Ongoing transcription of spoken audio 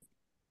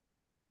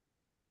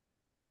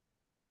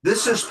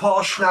This is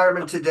Paul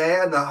Schneiderman today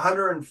on the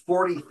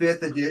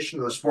 145th edition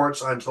of the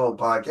Sports Untold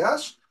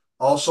podcast,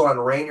 also on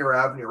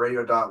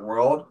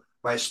RainierAvenueRadio.world.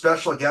 My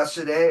special guest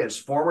today is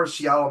former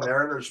Seattle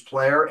Mariners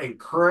player and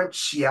current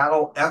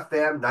Seattle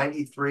FM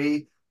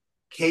 93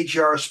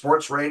 KGR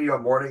Sports Radio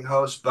morning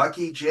host,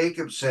 Bucky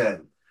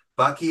Jacobsen.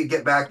 Bucky,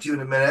 get back to you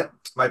in a minute.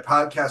 My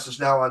podcast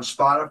is now on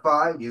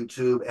Spotify,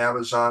 YouTube,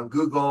 Amazon,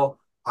 Google,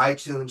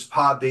 iTunes,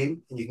 Podbean,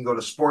 and you can go to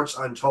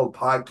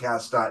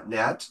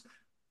sportsuntoldpodcast.net.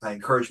 I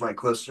encourage my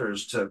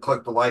listeners to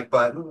click the like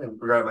button and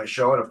regarding my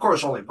show, and of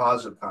course, only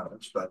positive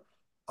comments. But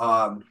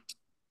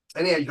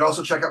anyhow, you can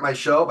also check out my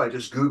show by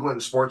just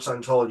Googling Sports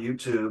Untold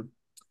YouTube,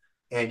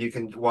 and you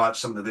can watch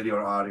some of the video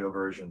and audio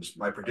versions.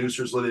 My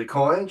producer is Lydia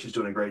Coyne. She's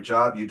doing a great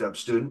job, UW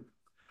student.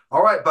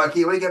 All right,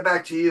 Bucky, let me get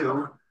back to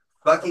you.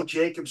 Bucky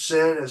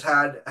Jacobsen has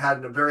had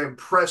a very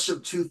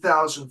impressive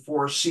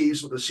 2004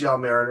 season with the Seattle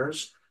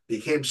Mariners.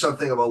 Became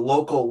something of a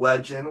local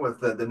legend with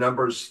the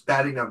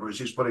batting numbers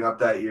he's putting up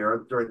that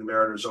year during the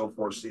Mariners'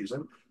 04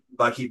 season.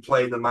 Bucky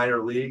played in the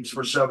minor leagues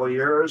for several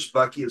years.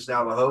 Bucky is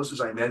now the host, as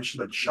I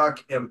mentioned, the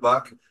Chuck and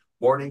Buck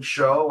morning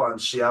show on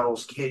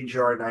Seattle's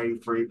KGR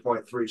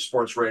 93.3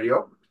 Sports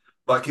Radio.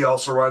 Bucky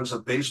also runs a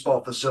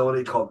baseball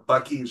facility called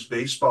Bucky's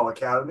Baseball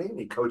Academy, and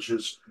he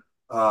coaches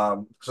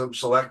some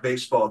select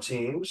baseball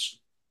teams.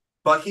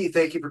 Bucky,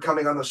 thank you for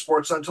coming on the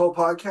Sports Untold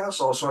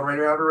podcast, also on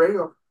Rainier Avenue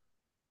Radio.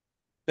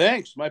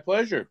 Thanks, my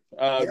pleasure.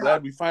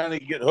 Glad we finally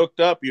get hooked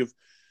up.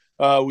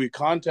 We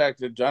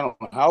contacted, I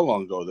don't know how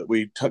long ago, that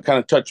we kind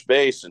of touched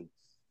base, and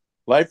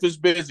life is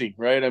busy,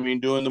 right? I mean,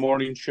 doing the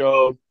morning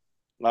show.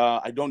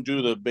 I don't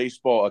do the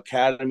baseball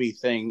academy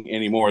thing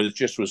anymore. It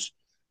just was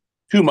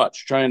too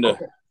much trying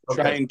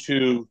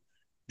to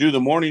do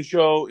the morning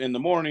show in the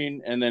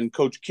morning and then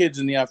coach kids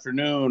in the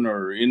afternoon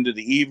or into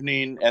the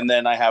evening. And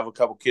then I have a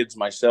couple kids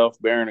myself,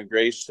 Baron and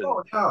Grace, and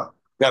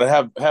got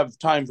to have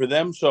time for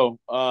them. So,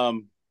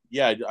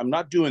 yeah, I'm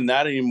not doing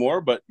that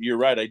anymore, but you're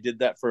right. I did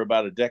that for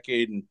about a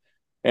decade,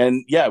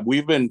 and yeah,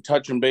 we've been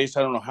touching base.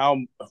 I don't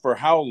know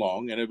how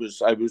long, and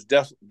I was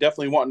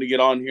definitely wanting to get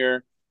on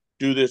here,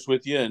 do this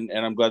with you, and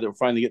I'm glad that we're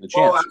finally getting the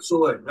chance. Oh,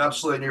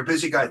 absolutely. And you're a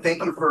busy guy.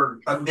 Thank you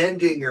for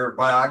amending your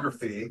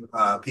biography,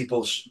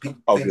 people's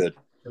good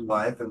in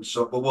life, and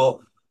so. But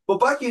well,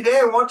 Bucky,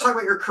 today I want to talk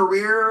about your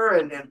career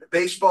and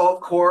baseball,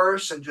 of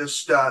course, and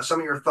just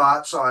some of your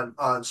thoughts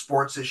on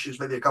sports issues,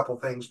 maybe a couple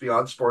things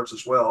beyond sports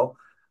as well.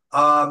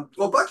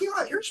 Well, Bucky,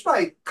 here's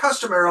my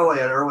customarily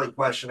an early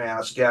question to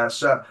ask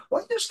guests. Why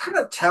don't you just kind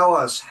of tell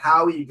us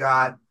how you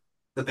got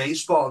the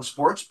baseball and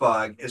sports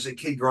bug as a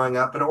kid growing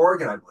up in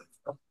Oregon, I believe?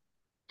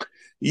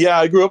 Yeah,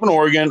 I grew up in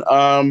Oregon.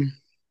 Kind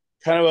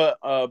of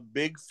a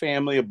big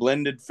family, a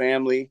blended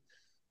family.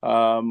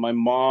 My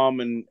mom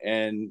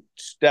and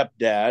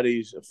stepdad,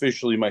 he's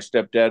officially my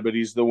stepdad, but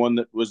he's the one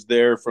that was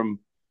there from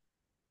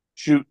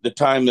the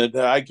time that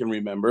I can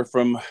remember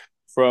from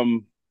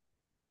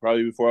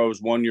probably before I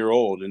was 1 year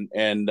old.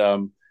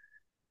 And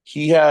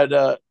he had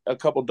a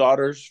couple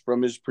daughters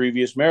from his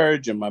previous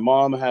marriage, and my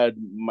mom had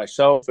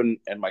myself and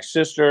my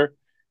sister,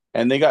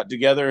 and they got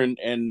together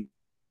and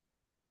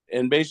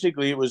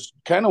basically it was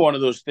kind of one of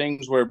those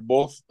things where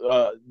both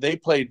they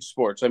played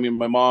sports. I mean,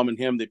 my mom and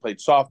him, they played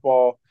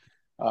softball.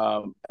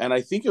 And I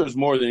think it was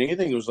more than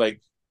anything, it was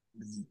like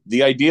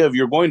the idea of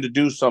you're going to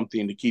do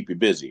something to keep you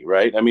busy,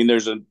 right? I mean,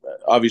 there's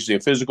obviously a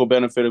physical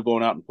benefit of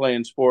going out and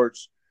playing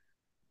sports,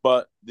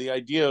 but the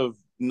idea of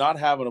not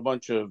having a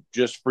bunch of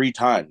just free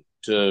time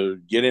to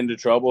get into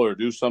trouble or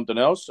do something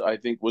else, I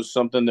think was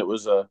something that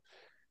was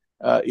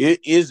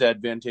it is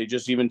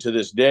advantageous even to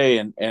this day.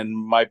 And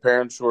my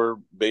parents were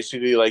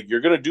basically like,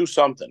 you're going to do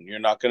something. You're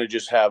not going to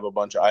just have a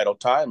bunch of idle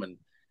time.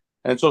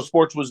 And so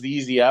sports was the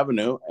easy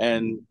avenue.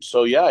 And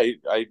so, yeah,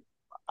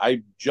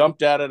 I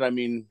jumped at it. I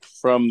mean,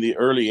 from the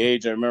early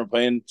age, I remember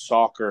playing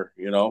soccer,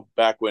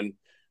 back when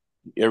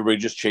everybody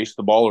just chased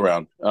the ball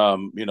around.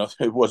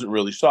 It wasn't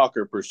really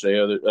soccer per se,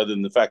 other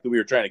than the fact that we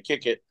were trying to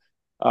kick it.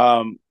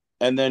 And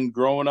then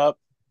growing up,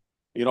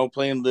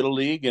 playing little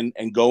league and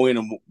going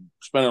and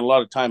spending a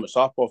lot of time at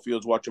softball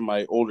fields, watching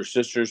my older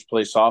sisters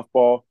play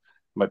softball,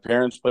 my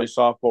parents play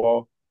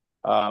softball,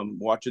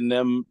 watching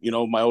them,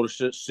 my older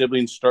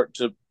siblings start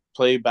to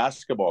play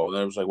basketball. And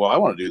I was like, well, I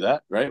want to do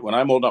that, right? When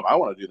I'm old enough, I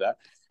want to do that.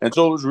 And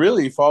so it was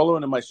really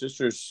following in my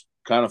sister's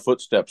kind of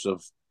footsteps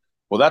of,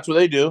 well, that's what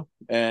they do.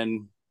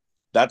 And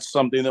that's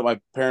something that my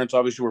parents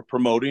obviously were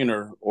promoting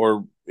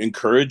or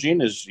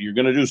encouraging, is you're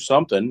going to do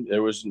something.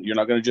 You're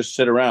not going to just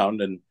sit around.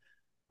 And,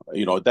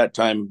 at that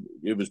time,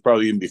 it was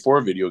probably even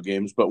before video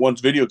games. But once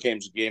video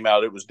games came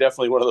out, it was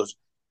definitely one of those,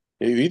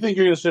 if you think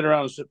you're going to sit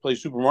around and play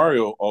Super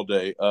Mario all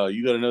day,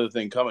 you got another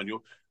thing coming.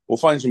 We'll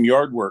find some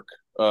yard work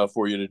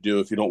for you to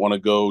do if you don't want to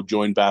go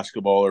join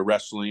basketball or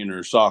wrestling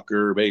or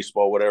soccer or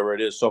baseball, whatever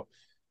it is. So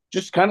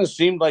just kind of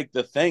seemed like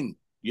the thing.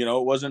 It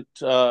wasn't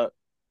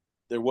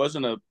there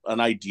wasn't an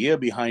idea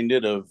behind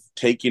it of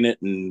taking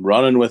it and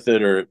running with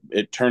it or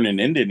it turning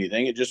into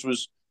anything. It just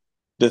was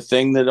the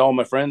thing that all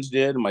my friends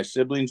did and my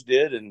siblings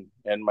did and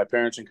my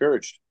parents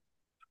encouraged.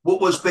 What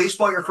was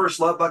baseball your first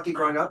love, Bucky,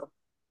 growing up?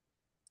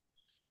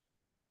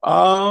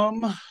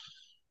 Um,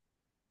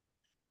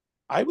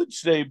 I would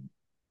say,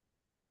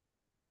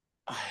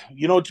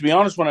 to be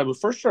honest, when I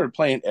first started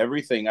playing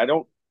everything, I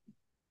don't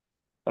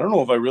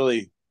know if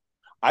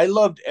I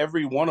loved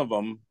every one of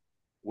them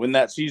when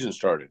that season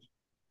started.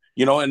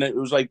 And it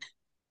was like,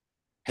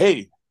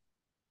 hey,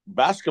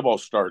 basketball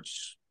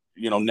starts,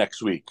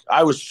 next week.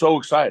 I was so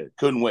excited,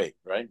 couldn't wait.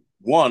 Right,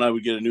 one, I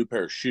would get a new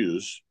pair of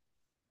shoes,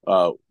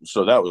 so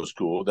that was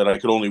cool that I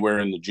could only wear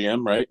in the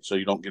gym, right? So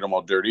you don't get them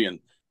all dirty and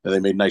they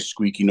made nice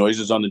squeaky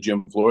noises on the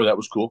gym floor. That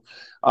was cool.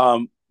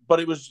 But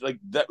it was like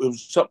that.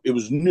 It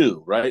was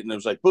new, right? And it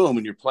was like boom,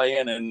 and you're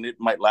playing, and it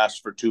might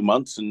last for 2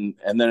 months, and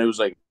then it was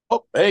like,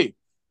 oh, hey,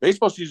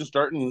 baseball season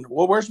starting.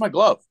 Well, where's my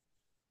glove?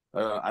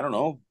 I don't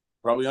know,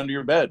 probably under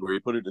your bed where you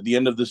put it at the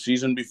end of the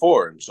season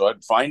before. And so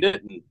I'd find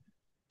it and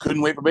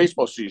couldn't wait for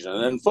baseball season.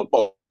 And then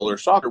football or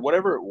soccer,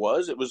 whatever it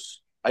was,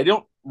 I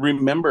don't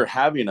remember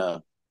having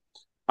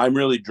I'm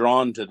really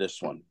drawn to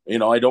this one.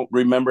 I don't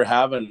remember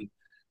having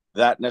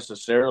that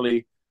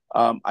necessarily.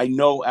 I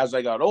know as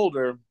I got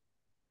older,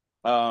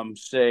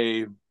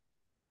 say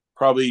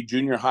probably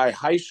junior high,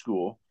 high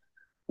school,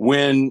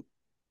 when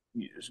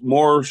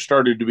more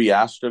started to be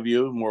asked of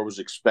you, more was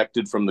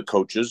expected from the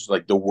coaches,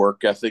 like the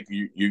work ethic.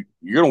 You're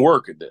going to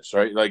work at this,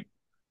 right? Like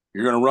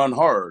you're going to run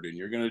hard and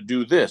you're going to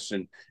do this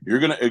and you're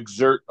going to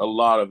exert a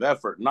lot of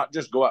effort, not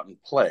just go out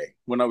and play.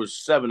 When I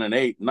was 7 and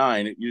 8,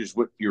 9,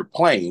 you're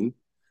playing,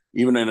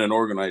 even in an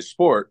organized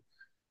sport.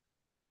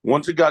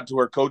 Once it got to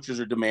where coaches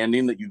are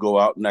demanding that you go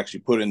out and actually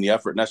put in the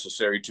effort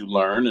necessary to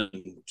learn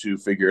and to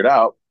figure it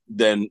out,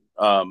 then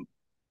uh,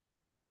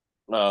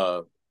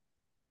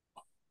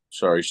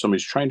 sorry,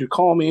 somebody's trying to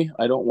call me.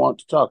 I don't want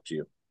to talk to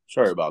you.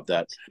 Sorry about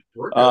that.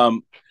 We're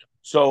good.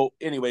 So,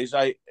 anyways,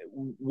 I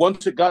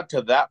once it got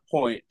to that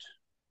point,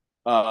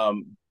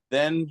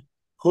 then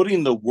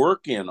putting the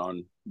work in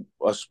on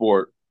a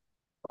sport,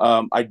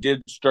 I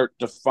did start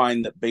to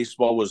find that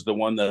baseball was the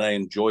one that I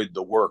enjoyed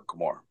the work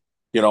more.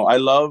 I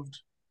loved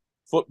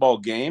football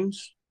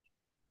games.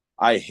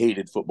 I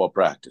hated football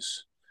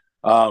practice.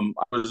 I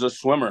was a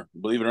swimmer,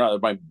 believe it or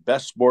not. My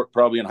best sport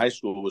probably in high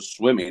school was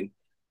swimming.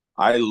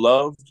 I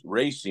loved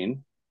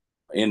racing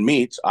in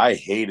meets. I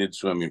hated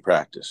swimming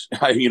practice.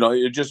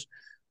 It just,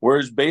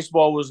 whereas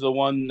baseball was the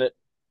one that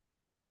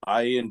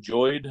I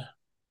enjoyed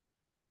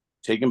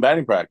taking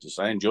batting practice.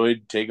 I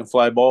enjoyed taking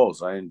fly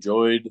balls. I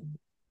enjoyed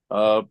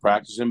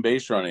practicing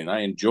base running.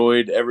 I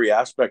enjoyed every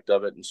aspect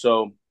of it. And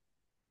so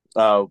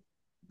uh,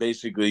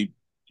 basically,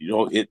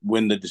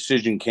 when the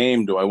decision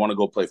came, do I want to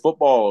go play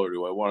football or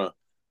do I want to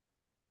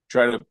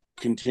try to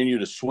continue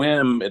to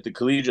swim at the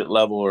collegiate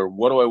level or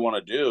what do I want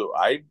to do?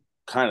 I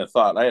kind of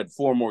thought I had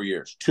 4 more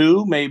years,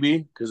 two maybe,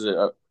 because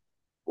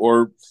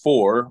or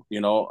four,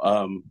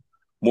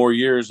 more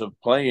years of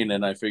playing.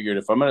 And I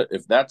figured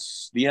if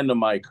that's the end of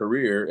my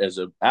career as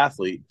an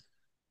athlete,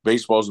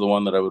 baseball is the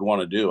one that I would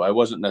want to do. I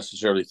wasn't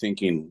necessarily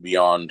thinking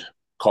beyond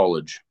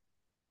college.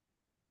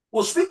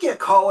 Well, speaking of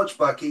college,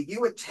 Bucky,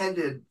 you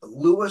attended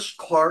Lewis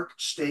Clark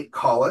State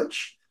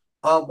College.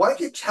 Why don't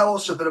you tell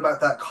us a bit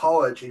about that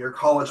college and your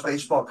college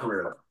baseball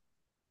career?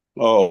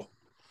 Oh,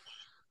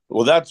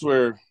 well, that's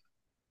where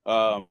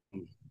um,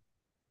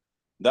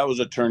 that was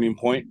a turning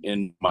point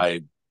in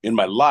my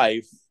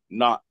life,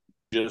 not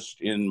just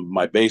in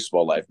my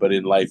baseball life, but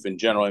in life in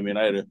general. I mean,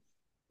 I had a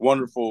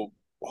wonderful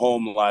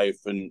home life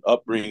and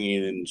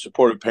upbringing and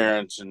supportive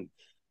parents and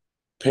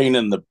pain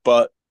in the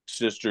butt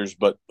sisters,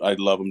 but I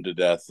love them to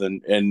death.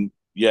 And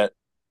yet,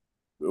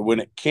 when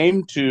it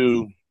came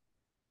to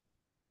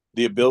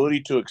the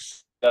ability to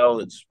excel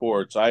in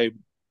sports, I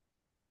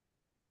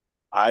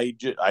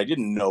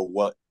didn't know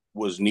what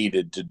was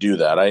needed to do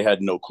that. I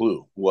had no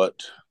clue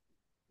what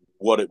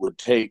it would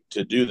take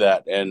to do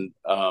that. And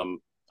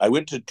I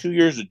went to 2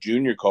 years of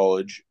junior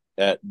college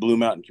at Blue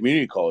Mountain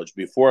Community College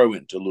before I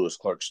went to Lewis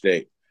Clark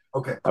State.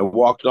 Okay. I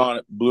walked on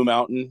at Blue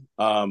Mountain,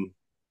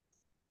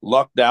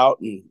 lucked out,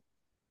 and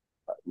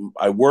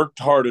I worked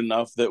hard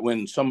enough that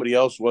when somebody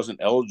else wasn't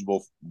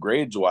eligible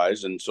grades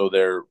wise, and so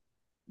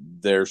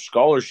their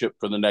scholarship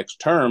for the next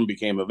term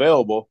became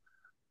available,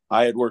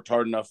 I had worked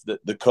hard enough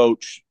that the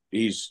coach,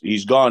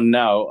 he's gone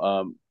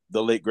now,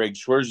 the late Greg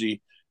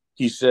Schwerzy,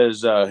 he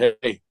says,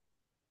 hey,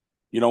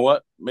 you know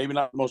what? Maybe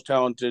not the most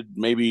talented,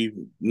 maybe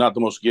not the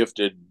most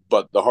gifted,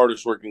 but the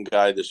hardest working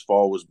guy this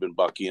fall has been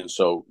Bucky. And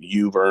so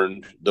you've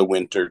earned the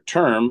winter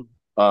term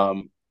a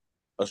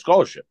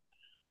scholarship,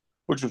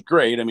 which was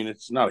great. I mean,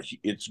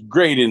 it's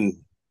great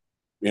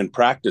in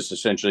practice.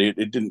 Essentially,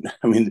 it didn't.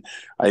 I mean,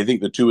 I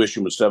think the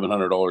tuition was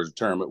 $700 a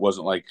term. It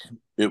wasn't like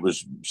it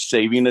was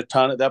saving a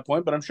ton at that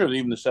point, but I'm sure that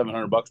even the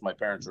 $700, my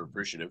parents were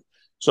appreciative.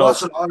 Well, So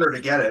it's an honor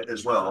to get it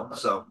as well.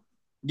 So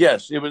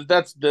yes, it was.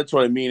 That's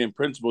what I mean. In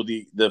principle,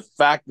 the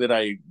fact that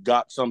I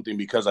got something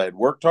because I had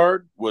worked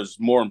hard was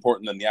more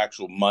important than the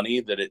actual money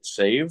that it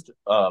saved.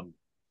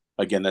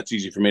 Again, that's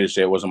easy for me to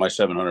say. It wasn't my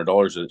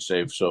 $700 that it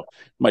saved. So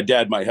my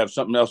dad might have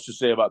something else to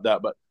say about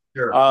that. But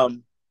sure.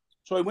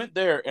 so I went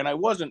there, and I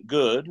wasn't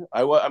good.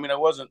 I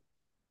wasn't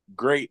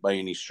great by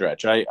any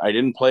stretch. I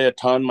didn't play a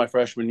ton my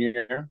freshman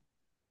year.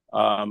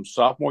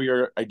 Sophomore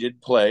year, I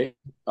did play.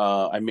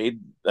 I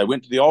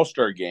went to the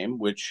All-Star game,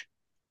 which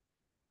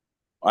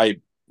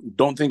I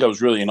don't think I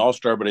was really an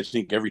All-Star, but I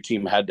think every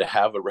team had to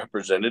have a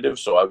representative.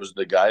 So I was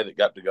the guy that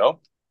got to go.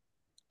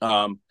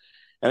 And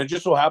it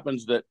just so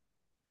happens that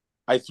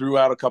I threw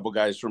out a couple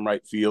guys from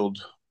right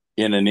field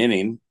in an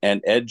inning,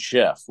 and Ed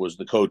Sheff was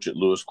the coach at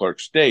Lewis Clark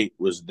State,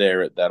 was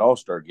there at that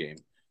All-Star game.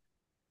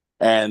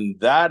 And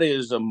that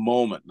is a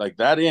moment, like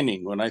that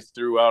inning when I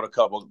threw out a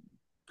couple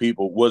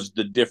people was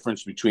the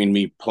difference between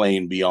me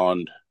playing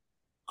beyond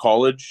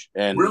college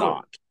and Really?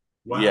 not.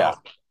 Yeah.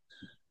 Wow.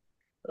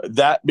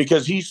 That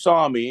because he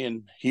saw me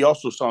and he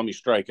also saw me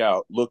strike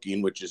out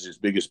looking, which is his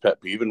biggest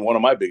pet peeve and one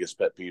of my biggest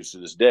pet peeves to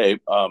this day.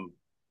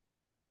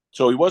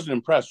 So he wasn't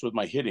impressed with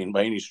my hitting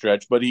by any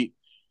stretch, but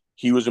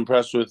he was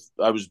impressed with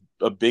I was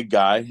a big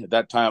guy. At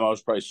that time I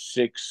was probably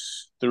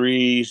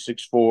 6'3",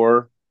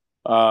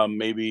 6'4",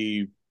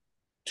 maybe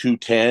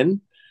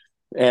 210,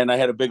 and I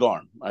had a big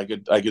arm. I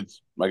could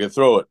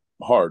throw it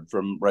hard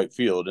from right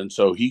field. And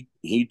so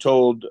he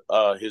told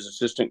his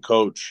assistant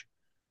coach,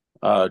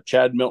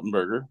 Chad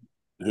Miltonberger,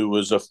 who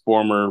was a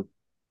former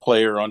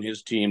player on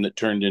his team that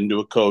turned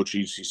into a coach.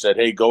 He said,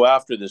 "Hey, go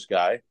after this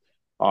guy,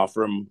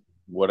 offer him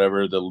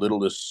whatever the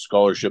littlest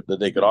scholarship that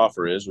they could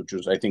offer is, which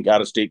was I think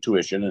out of state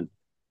tuition,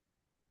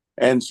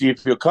 and see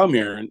if he'll come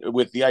here." And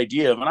with the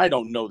idea of, and I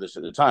don't know this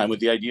at the time, with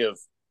the idea of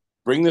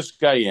bring this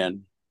guy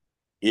in.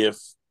 If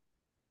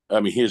I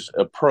mean his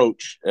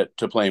approach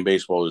to playing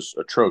baseball is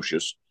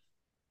atrocious,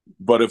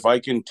 but if I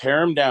can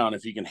tear him down,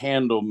 if he can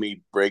handle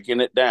me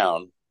breaking it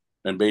down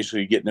and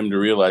basically getting him to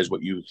realize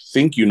what you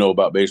think you know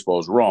about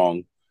baseball is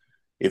wrong,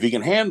 if he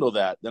can handle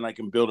that, then I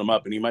can build him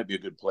up and he might be a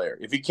good player.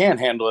 If he can't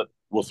handle it,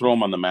 we'll throw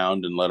him on the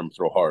mound and let him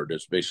throw hard.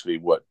 It's basically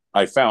what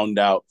I found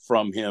out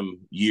from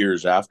him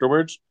years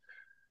afterwards.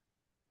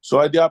 So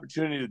I had the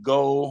opportunity to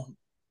go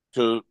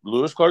to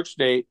Lewis Clark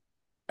State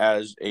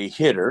as a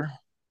hitter,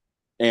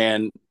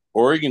 and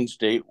Oregon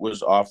State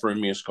was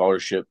offering me a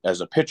scholarship as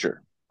a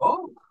pitcher.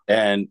 Oh,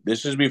 And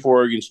this is before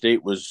Oregon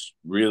State was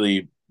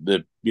really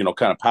the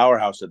kind of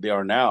powerhouse that they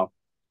are now.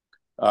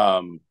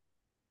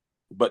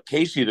 But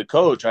Casey, the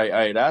coach,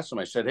 I had asked him.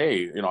 I said,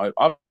 "Hey,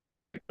 I'll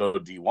go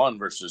D1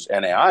 versus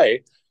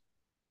NAI."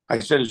 I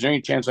said, "Is there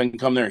any chance I can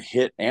come there and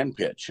hit and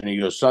pitch?" And he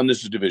goes, "Son,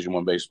 this is Division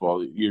I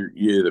baseball. You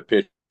either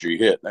pitch or you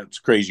hit." That's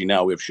crazy.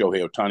 Now we have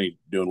Shohei Ohtani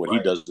doing what he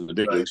right, does in the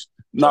big right, leagues.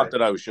 Not right.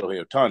 that I was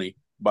Shohei Ohtani,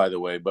 by the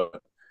way,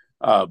 but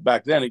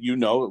back then, it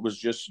was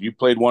just you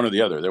played one or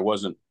the other. There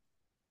wasn't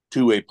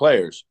two-way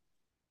players.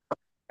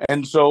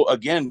 And so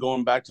again,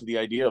 going back to the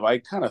idea of I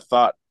kind of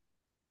thought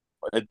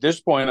at this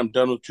point I'm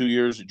done with 2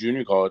 years at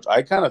junior college.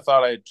 I kind of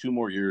thought I had 2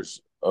 more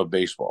years of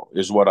baseball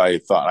is what I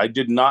thought. I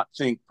did not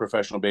think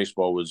professional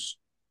baseball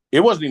it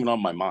wasn't even on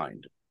my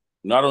mind.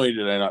 Not only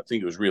did I not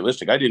think it was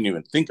realistic, I didn't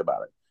even think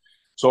about it.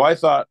 So I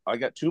thought I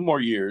got 2 more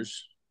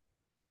years.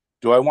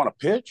 Do I want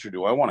to pitch or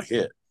do I want to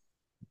hit?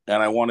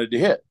 And I wanted to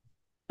hit.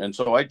 And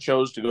so I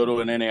chose to go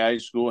to an NAI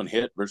school and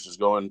hit versus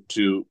going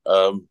to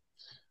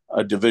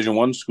a Division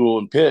I school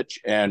and pitch.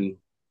 And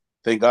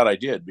thank God I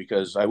did,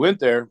 because I went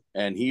there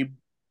and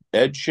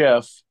Ed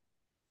Sheff,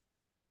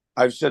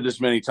 I've said this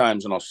many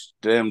times and I'll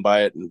stand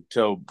by it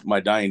until my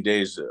dying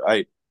days.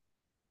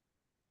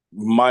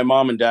 My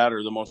mom and dad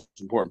are the most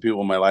important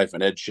people in my life,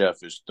 and Ed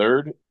Sheff is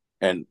third,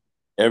 and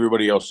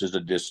everybody else is a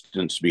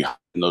distance behind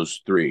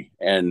those three.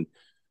 And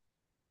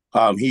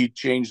he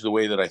changed the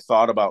way that I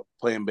thought about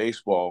playing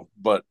baseball,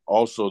 but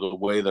also the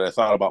way that I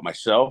thought about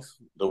myself,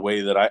 the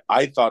way that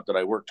I thought that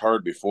I worked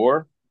hard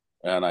before.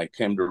 And I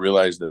came to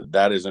realize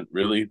that isn't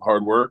really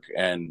hard work.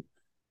 And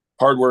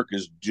hard work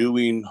is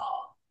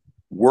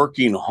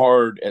working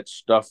hard at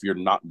stuff you're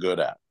not good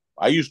at.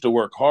 I used to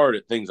work hard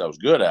at things I was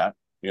good at.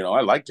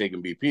 I like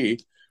taking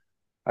BP.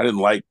 I didn't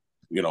like,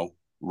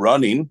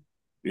 running.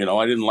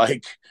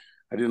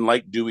 I didn't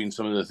like doing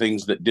some of the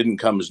things that didn't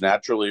come as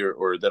naturally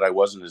or that I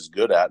wasn't as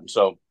good at. And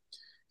so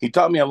he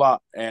taught me a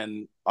lot.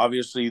 And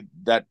obviously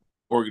that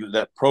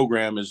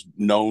program is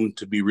known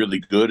to be really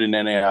good in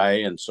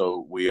NAI. And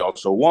so we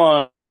also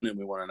won, and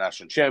we won a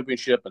national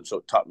championship. And so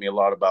it taught me a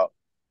lot about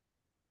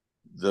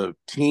the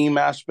team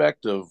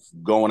aspect of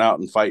going out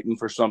and fighting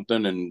for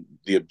something, and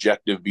the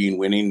objective being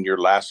winning your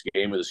last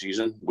game of the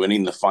season,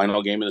 winning the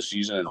final game of the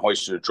season and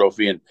hoisting a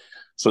trophy. And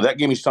so that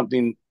gave me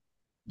something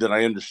that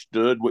I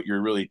understood what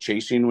you're really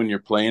chasing when you're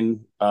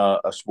playing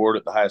a sport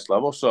at the highest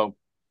level. So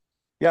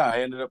yeah,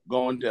 I ended up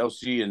going to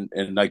LC,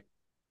 and like,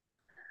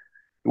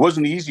 it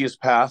wasn't the easiest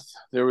path.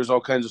 There was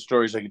all kinds of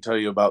stories I could tell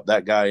you about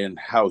that guy and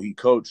how he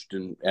coached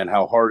and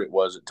how hard it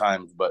was at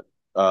times, but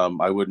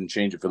I wouldn't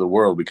change it for the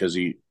world, because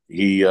he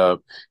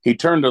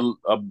turned a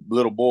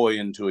little boy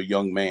into a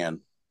young man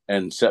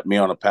and set me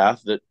on a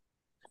path that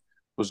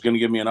was going to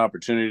give me an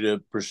opportunity to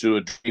pursue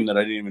a dream that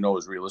I didn't even know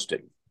was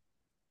realistic.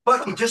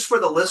 Bucky, just for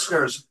the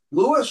listeners,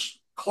 Lewis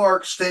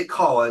Clark State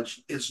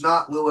College is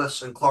not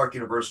Lewis and Clark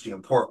University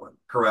in Portland,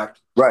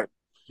 correct? Right.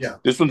 Yeah.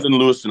 This one's in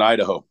Lewiston,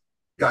 Idaho.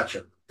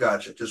 Gotcha.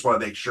 Gotcha. Just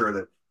want to make sure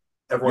that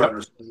everyone Yep.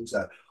 understands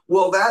that.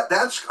 Well,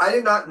 that's I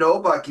did not know,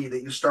 Bucky,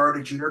 that you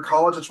started junior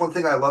college. That's one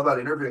thing I love about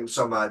interviewing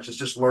so much is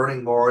just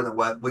learning more than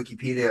what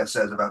Wikipedia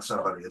says about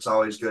somebody. It's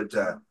always good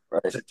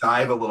Right. to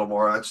dive a little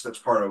more. That's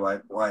part of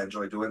why I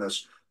enjoy doing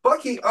this.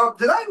 Bucky,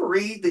 did I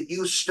read that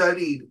you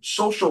studied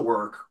social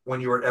work when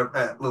you were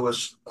at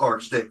Lewis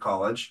Clark State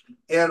College?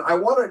 And I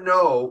want to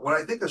know when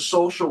I think of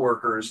social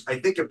workers, I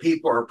think of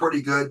people who are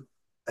pretty good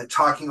at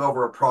talking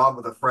over a problem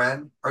with a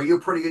friend. Are you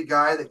a pretty good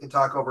guy that can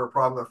talk over a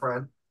problem with a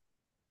friend?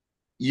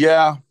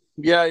 Yeah,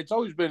 yeah, it's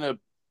always been a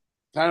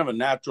kind of a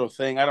natural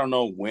thing. I don't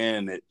know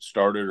when it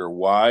started or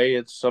why.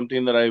 It's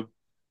something that I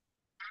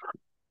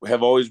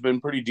have always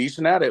been pretty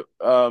decent at it.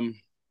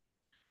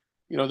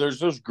 There's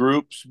those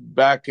groups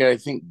back, I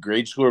think,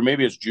 grade school, or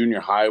maybe it's junior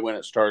high when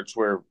it starts,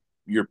 where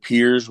your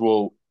peers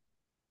will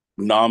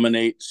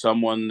nominate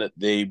someone that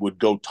they would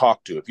go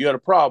talk to. If you had a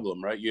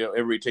problem, right?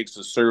 Everybody takes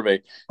a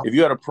survey. If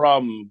you had a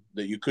problem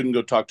that you couldn't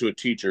go talk to a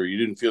teacher, you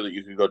didn't feel that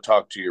you could go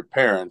talk to your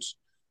parents,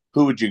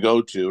 who would you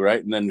go to,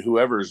 right? And then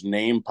whoever's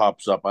name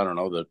pops up, I don't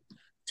know, the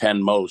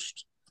 10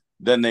 most,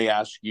 then they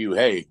ask you,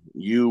 hey,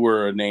 you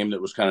were a name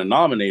that was kind of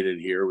nominated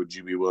here. Would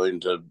you be willing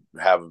to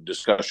have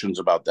discussions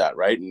about that,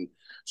 right? And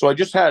so I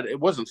just had,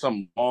 it wasn't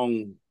some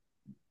long,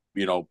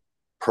 you know,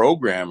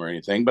 program or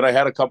anything, but I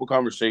had a couple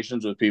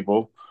conversations with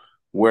people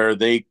where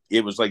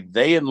it was like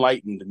they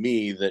enlightened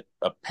me that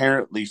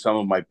apparently some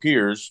of my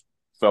peers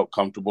felt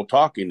comfortable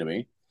talking to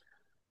me.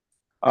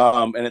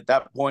 And at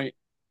that point,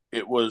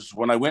 it was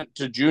when I went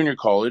to junior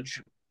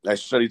college. I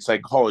studied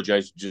psychology.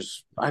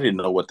 I didn't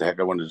know what the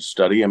heck I wanted to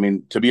study. I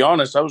mean, to be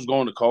honest, I was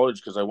going to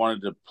college because I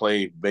wanted to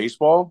play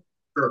baseball,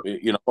 Sure.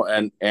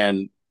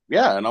 and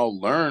yeah, and I'll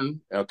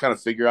learn. I'll kind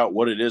of figure out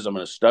what it is I'm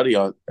going to study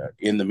on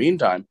in the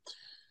meantime.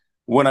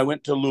 When I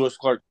went to Lewis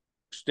Clark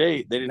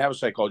State, they didn't have a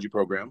psychology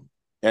program.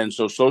 And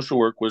so social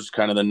work was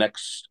kind of the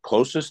next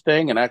closest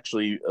thing, and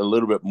actually a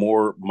little bit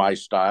more my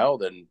style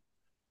than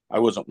I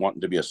wasn't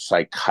wanting to be a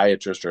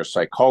psychiatrist or a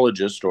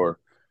psychologist, or,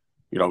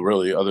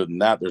 really other than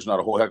that, there's not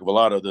a whole heck of a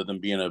lot other than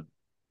being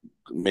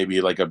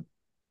maybe like a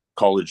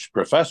college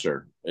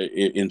professor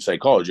in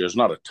psychology. There's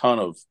not a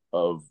ton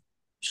of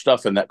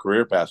stuff in that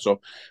career path.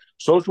 So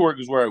social work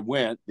is where I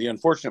went. The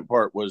unfortunate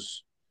part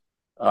was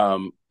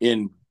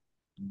in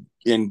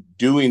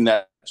doing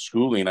that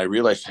schooling, I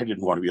realized I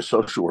didn't want to be a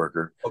social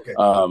worker. Okay.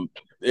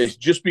 It's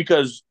just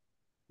because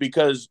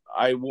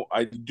I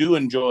do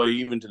enjoy,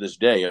 even to this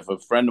day, if a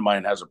friend of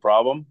mine has a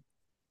problem,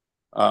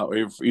 or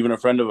if even a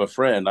friend of a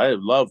friend, I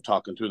love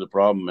talking through the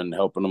problem and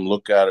helping them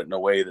look at it in a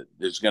way that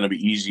is going to be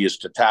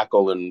easiest to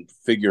tackle and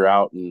figure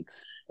out and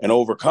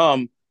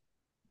overcome.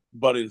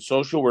 But in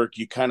social work,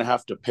 you kind of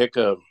have to pick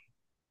a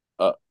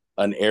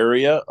an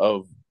area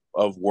of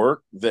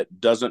work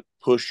that doesn't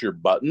push your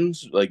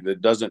buttons, like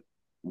that doesn't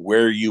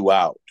wear you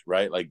out,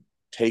 right? Like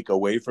take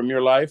away from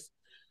your life.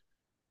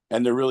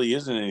 And there really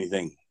isn't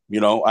anything.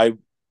 I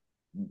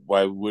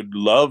would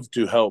love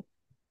to help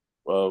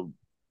uh,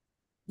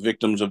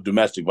 victims of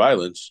domestic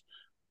violence,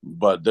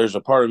 but there's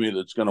a part of me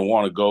that's going to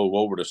want to go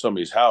over to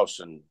somebody's house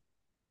and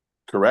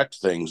correct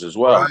things as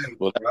well. Right,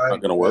 Well, that's not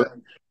right, going to yeah, work.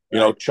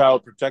 right.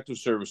 Child protective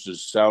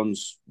services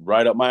sounds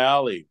right up my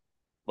alley,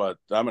 but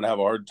I'm going to have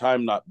a hard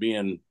time not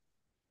doing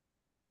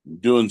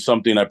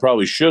something I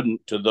probably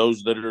shouldn't to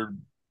those that are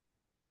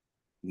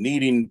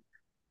needing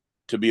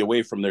to be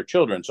away from their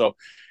children. So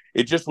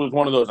it just was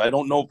one of those. I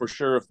don't know for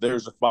sure if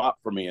there's a spot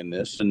for me in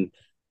this. And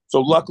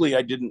so luckily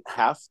I didn't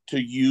have to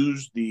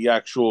use the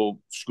actual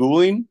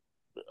schooling.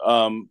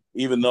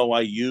 Even though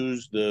I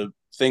use the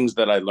things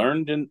that I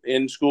learned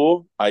in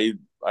school, I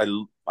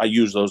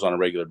use those on a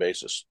regular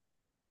basis.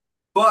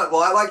 But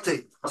well, I like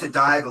to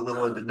dive a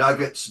little into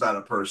nuggets about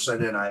a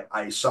person, and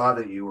I saw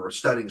that you were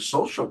studying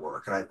social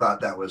work, and I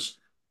thought that was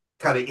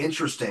kind of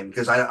interesting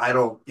because I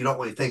don't you don't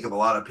really think of a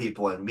lot of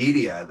people in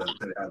media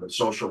that have a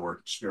social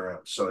work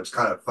experience, so it's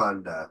kind of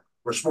fun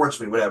or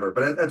sportsman, whatever.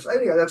 But that's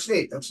anyway, that's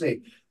neat. That's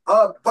neat.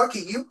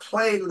 Bucky, you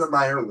played in the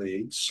minor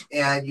leagues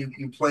and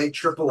you played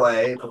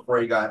AAA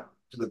before you got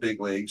to the big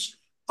leagues.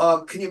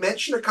 Can you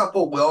mention a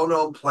couple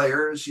well-known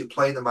players you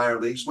played in the minor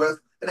leagues with?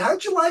 And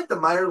how'd you like the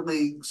minor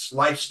leagues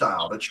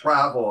lifestyle, the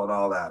travel and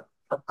all that?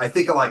 I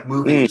think of like Mm,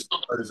 movies,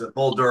 what is it,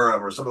 Bull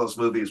Durham or some of those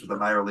movies with the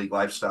minor league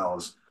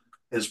lifestyles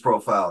is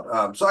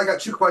profiled. So I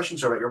got two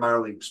questions about your minor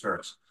league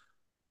experience.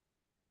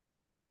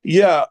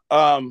 yeah.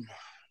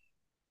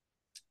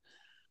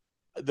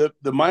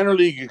 The minor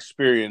league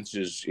experience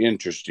is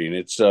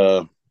interesting.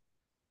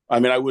 I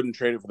mean, I wouldn't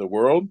trade it for the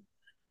world,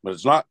 but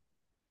it's not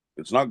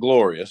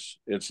glorious.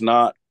 It's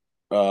not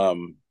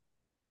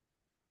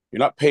you're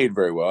not paid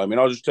very well. I mean,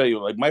 I'll just tell you,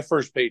 like my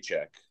first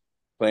paycheck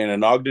playing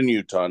in Ogden,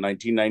 Utah,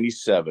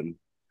 1997,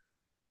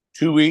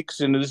 2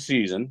 weeks into the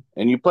season,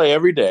 and you play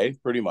every day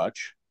pretty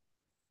much.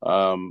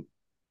 Um,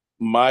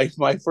 my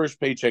first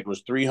paycheck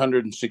was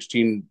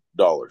 $316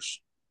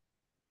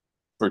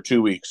 for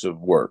 2 weeks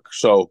of work.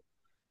 So,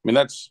 I mean,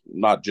 that's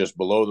not just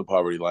below the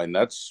poverty line.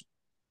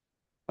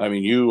 I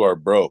mean, you are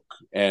broke.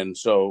 And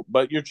so,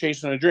 but you're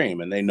chasing a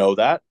dream and they know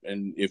that.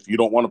 And if you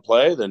don't want to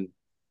play, then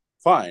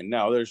fine.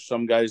 Now, there's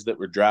some guys that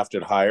were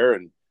drafted higher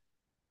and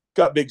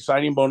got big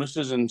signing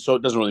bonuses, and so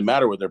it doesn't really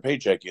matter what their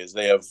paycheck is.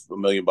 They have $1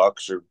 million or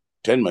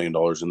 $10 million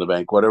in the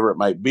bank, whatever it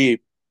might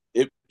be.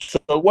 So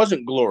it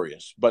wasn't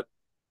glorious, but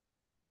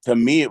to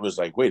me, it was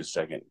like, wait a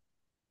second,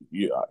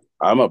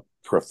 I'm a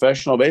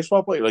professional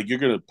baseball player. Like, you're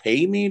going to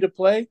pay me to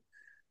play,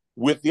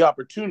 with the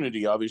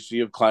opportunity,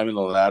 obviously, of climbing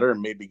the ladder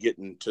and maybe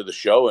getting to the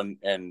show,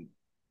 and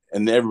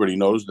everybody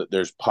knows that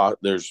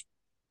there's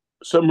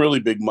some really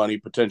big money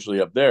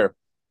potentially up there.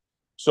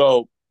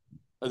 So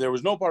there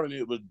was no part of me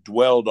that was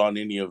dwelled on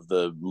any of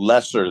the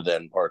lesser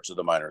than parts of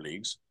the minor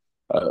leagues.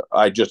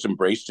 I just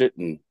embraced it,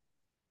 and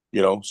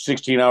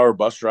 16-hour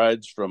bus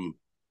rides from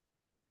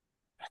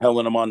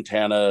Helena,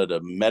 Montana to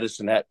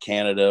Medicine Hat,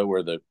 Canada,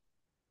 where the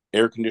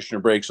air conditioner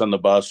breaks on the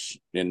bus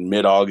in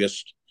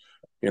mid-August,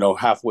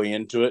 halfway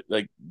into it.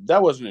 Like,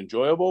 that wasn't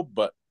enjoyable,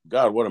 but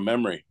God, what a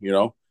memory.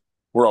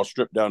 We're all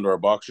stripped down to our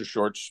boxer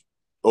shorts,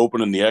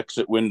 opening the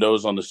exit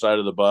windows on the side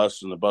of the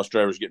bus, and the bus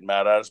drivers getting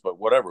mad at us, but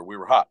whatever, we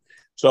were hot.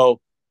 So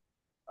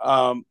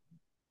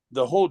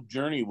the whole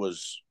journey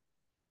was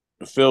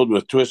filled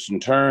with twists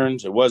and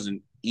turns. It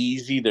wasn't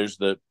easy. There's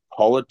the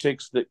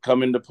politics that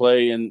come into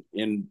play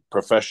in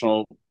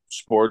professional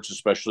sports,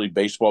 especially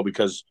baseball,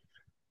 because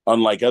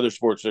unlike other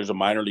sports, there's a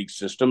minor league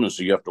system, and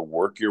so you have to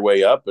work your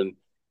way up, and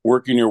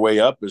working your way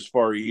up is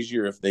far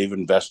easier if they've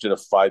invested a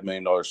 $5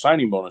 million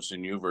signing bonus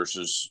in you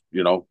versus,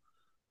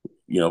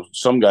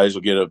 some guys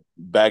will get a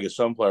bag of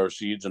sunflower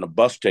seeds and a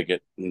bus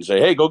ticket and say,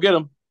 hey, go get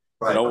them.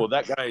 Right. Well,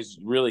 that guy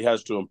really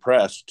has to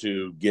impress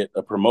to get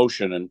a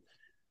promotion. And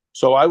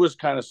so I was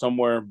kind of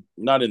somewhere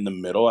not in the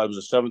middle. I was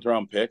a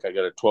 7th-round pick. I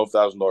got a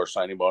 $12,000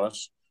 signing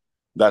bonus.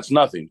 That's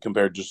nothing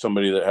compared to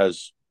somebody that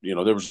has, there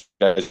was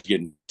guys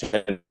getting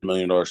 $10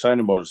 million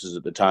signing bonuses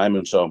at the time.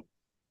 And so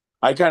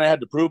I kind of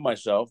had to prove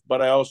myself,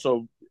 but I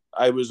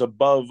was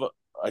above,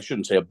 I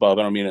shouldn't say above,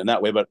 I don't mean it in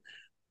that way, but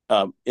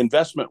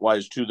investment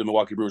wise to the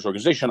Milwaukee Brewers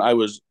organization,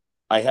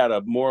 I had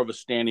a more of a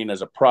standing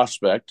as a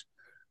prospect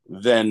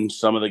than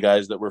some of the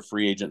guys that were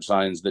free agent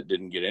signs that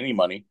didn't get any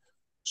money.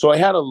 So I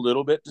had a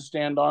little bit to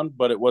stand on,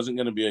 but it wasn't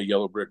going to be a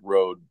yellow brick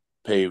road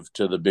paved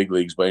to the big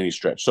leagues by any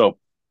stretch. So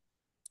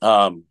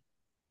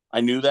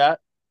I knew that,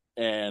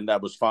 and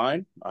that was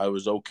fine. I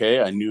was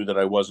okay. I knew that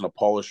I wasn't a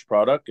polished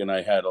product, and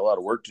I had a lot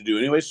of work to do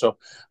anyway. So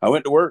I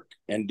went to work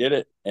and did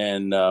it,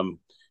 and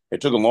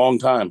it took a long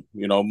time.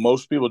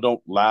 Most people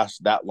don't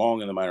last that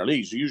long in the minor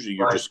leagues. Usually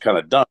you're just kind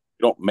of done.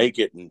 You don't make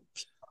it in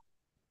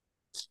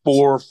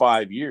 4 or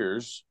 5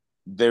 years.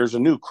 There's a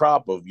new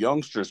crop of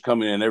youngsters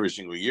coming in every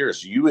single year,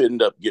 so you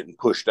end up getting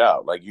pushed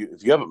out. Like,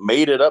 if you haven't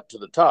made it up to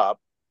the top,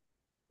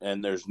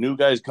 and there's new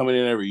guys coming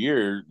in every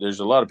year,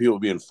 there's a lot of people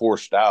being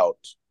forced out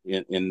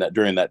in that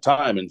during that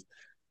time.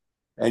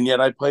 And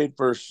yet I played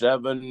for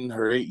 7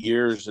 or 8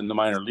 years in the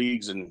minor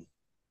leagues, and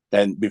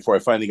before I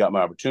finally got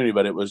my opportunity.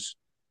 But it was,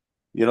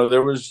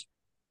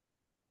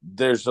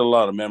 there's a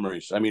lot of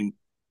memories. I mean,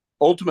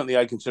 ultimately,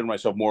 I consider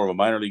myself more of a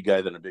minor league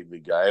guy than a big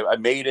league guy. I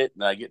made it,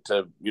 and I get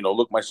to,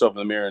 look myself in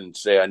the mirror and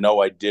say, I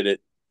know I did it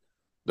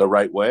the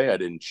right way. I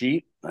didn't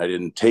cheat. I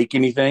didn't take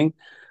anything.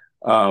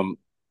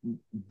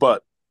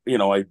 But,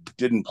 I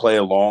didn't play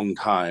a long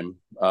time.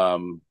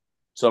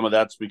 Some of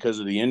that's because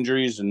of the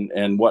injuries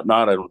and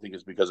whatnot. I don't think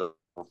it's because of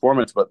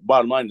performance, but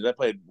bottom line is I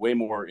played way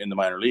more in the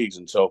minor leagues.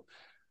 And so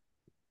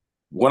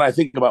when I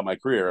think about my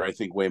career, I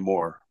think way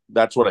more.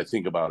 That's what I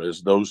think about,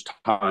 is those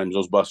times,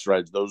 those bus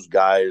rides, those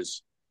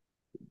guys,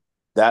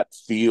 that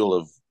feel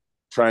of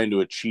trying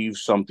to achieve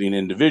something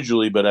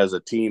individually, but as a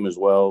team as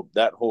well.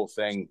 That whole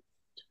thing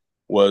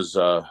was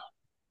something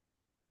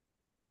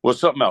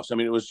else. I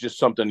mean, it was just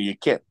something you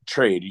can't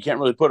trade. You can't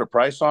really put a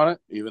price on it,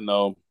 even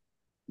though,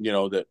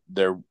 that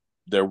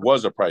there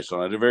was a price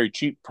on it, a very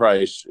cheap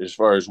price as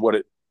far as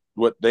what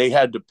they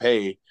had to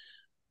pay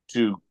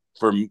to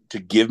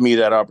give me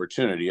that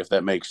opportunity, if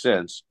that makes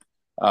sense.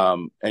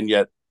 And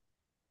yet,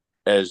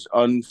 as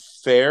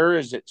unfair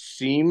as it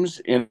seems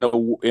in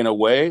a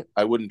way,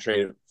 I wouldn't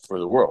trade it for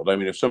the world. I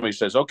mean, if somebody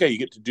says, okay, you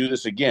get to do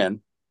this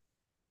again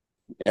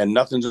and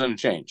nothing's going to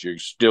change,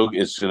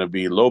 it's going to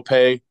be low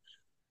pay.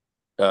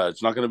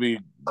 It's not going to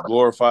be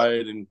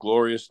glorified and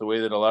glorious the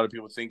way that a lot of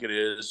people think it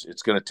is.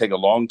 It's going to take a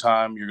long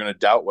time. You're going to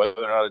doubt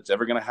whether or not it's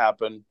ever going to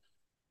happen.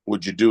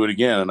 Would you do it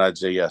again? And I'd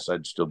say, yes,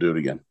 I'd still do it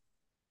again.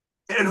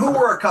 And who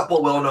were a couple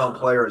of well-known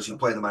players you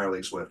played in the minor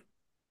leagues with?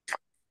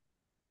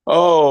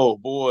 Oh,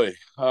 boy.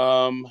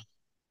 So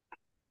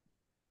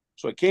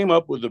I came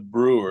up with the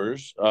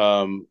Brewers.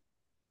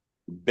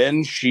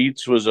 Ben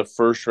Sheets was a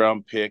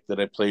first-round pick that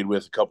I played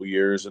with a couple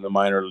years in the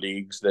minor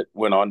leagues that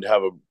went on to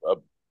have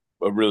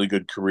a really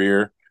good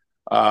career.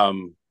 Let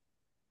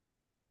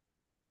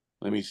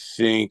me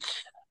think.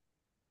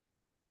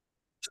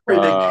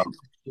 Pretty big.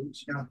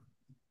 Yeah.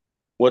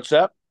 What's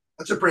that?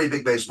 That's a pretty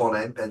big baseball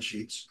name, Ben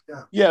Sheets.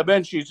 Yeah. Yeah,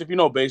 Ben Sheets. If you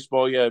know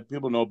baseball, yeah,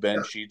 people know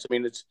Ben Sheets. I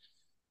mean, it's,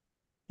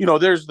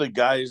 there's the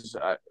guys,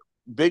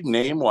 big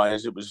name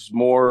wise, it was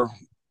more,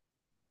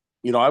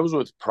 I was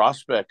with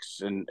prospects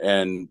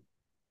and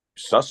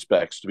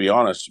suspects, to be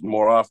honest,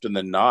 more often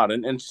than not.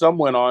 And some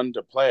went on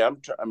to play.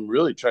 I'm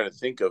really trying to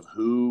think of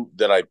who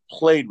that I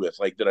played with,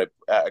 like that I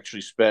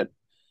actually spent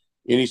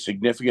any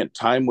significant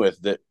time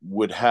with that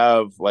would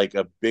have like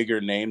a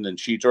bigger name than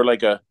Sheets or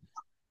like a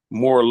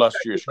more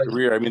illustrious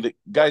career. I mean, the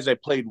guys I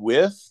played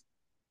with,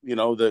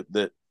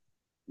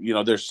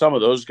 there's some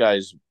of those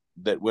guys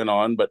that went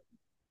on, but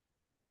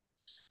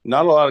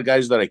not a lot of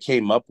guys that I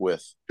came up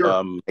with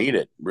Sure. made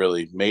it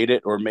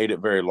or made it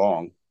very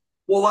long.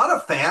 Well, a lot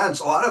of fans,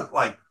 a lot of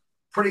like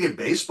pretty good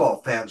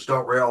baseball fans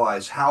don't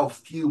realize how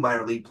few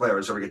minor league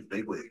players ever get to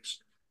big leagues.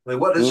 I mean,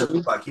 what is it,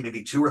 Mm-hmm. Bucky?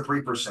 Maybe 2 or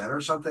 3% or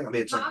something? I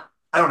mean, it's like,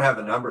 I don't have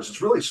the numbers.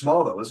 It's really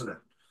small though, isn't it?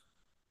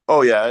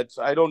 Oh yeah,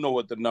 I don't know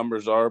what the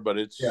numbers are, but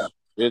Yeah.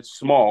 it's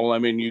small. I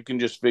mean, you can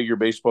just figure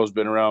baseball's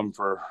been around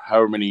for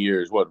however many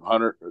years, what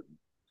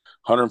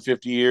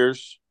 150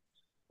 years,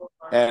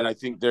 and I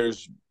think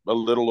there's a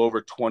little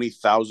over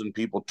 20,000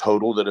 people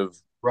total that have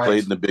Right.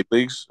 played in the big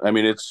leagues. I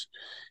mean, it's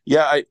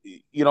yeah,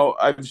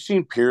 I've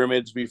seen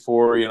pyramids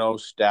before,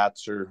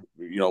 stats or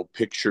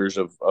pictures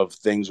of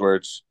things where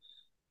it's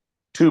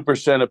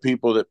 2% of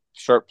people that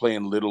start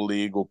playing little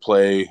league will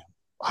play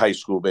high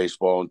school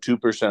baseball, and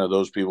 2% of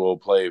those people will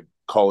play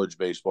college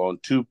baseball, and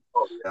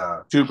Oh,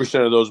 yeah.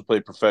 2% of those will play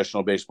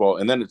professional baseball,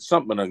 and then it's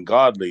something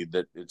ungodly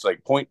that it's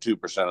like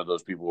 0.2% of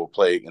those people will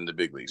play in the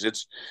big leagues.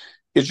 It's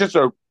just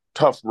a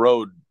tough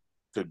road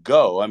to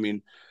go. I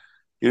mean,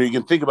 you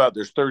can think about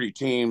there's 30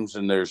 teams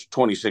and there's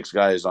 26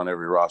 guys on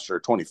every roster,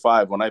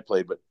 25 when I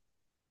played,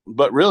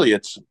 but really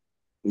it's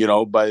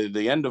by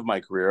the end of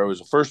my career I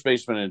was a first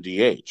baseman and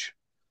DH.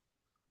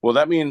 Well,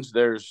 that means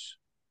there's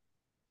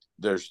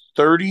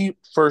 30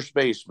 first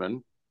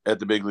basemen at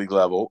the big league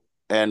level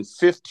and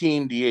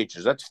 15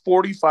 DHs. That's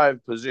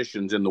 45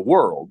 positions in the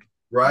world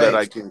that Right.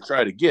 I can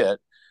try to get.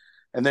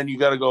 And then you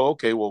got to go,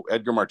 okay, well,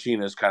 Edgar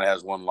Martinez kind of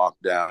has one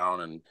locked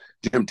down and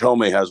Jim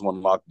Tomei has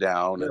one locked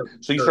down. And Sure.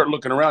 so you Sure. start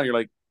looking around, you're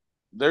like,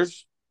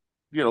 there's,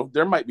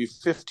 there might be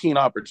 15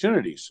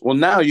 opportunities. Well,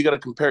 now you got to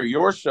compare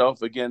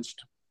yourself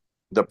against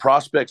the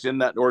prospects in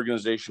that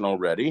organization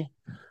already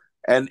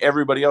and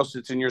everybody else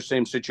that's in your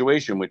same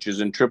situation, which is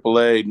in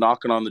AAA,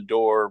 knocking on the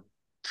door,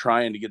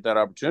 trying to get that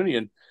opportunity.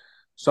 And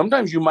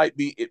sometimes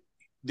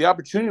the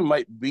opportunity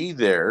might be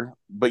there,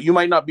 but you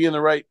might not be in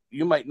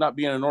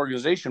an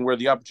organization where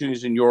the opportunity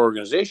is in your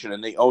organization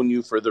and they own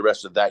you for the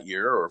rest of that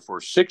year or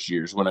for 6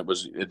 years when it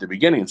was at the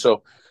beginning.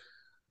 So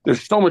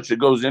there's so much that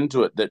goes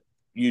into it that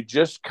you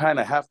just kind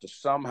of have to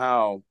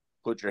somehow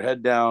put your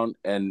head down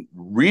and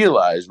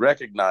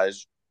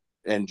recognize,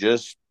 and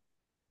just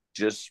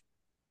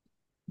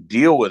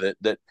deal with it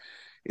that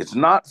it's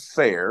not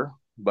fair,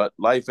 but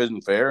life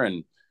isn't fair.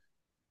 And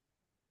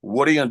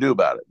what are you going to do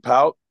about it?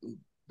 Pout,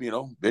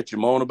 bitch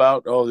and moan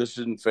about, oh, this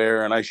isn't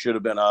fair and I should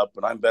have been up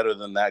and I'm better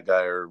than that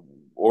guy,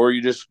 or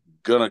you just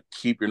going to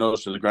keep your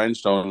nose to the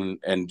grindstone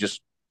and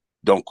just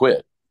don't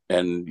quit.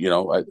 And,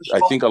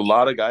 I think a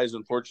lot of guys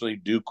unfortunately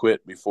do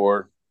quit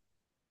before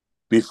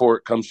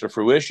it comes to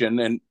fruition,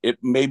 and it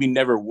maybe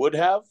never would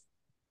have,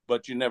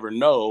 but you never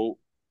know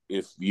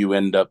if you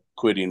end up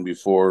quitting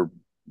before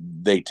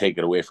they take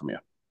it away from you.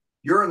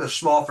 You're in the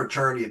small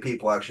fraternity of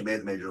people actually made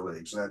the major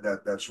leagues.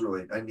 That's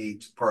really a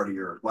neat part of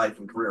your life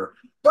and career.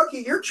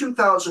 Bucky, your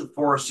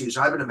 2004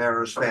 season, I've been a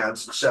Mariners fan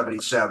since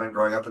 '77,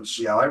 growing up in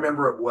Seattle. I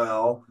remember it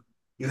well.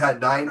 You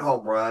had 9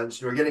 home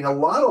runs. You were getting a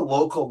lot of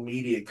local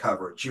media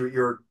coverage.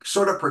 You're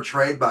sort of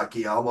portrayed,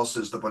 Bucky, almost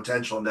as the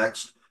potential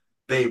next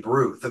Babe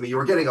Ruth. I mean, you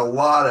were getting a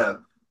lot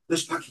of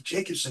this Bucky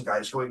Jacobsen guy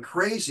is going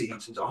crazy.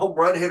 He's a home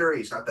run hitter.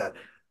 He's got that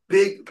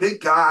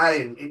big guy,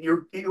 and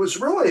it was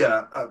really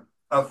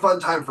a fun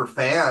time for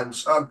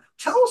fans.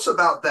 Tell us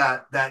about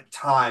that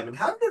time and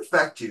how did it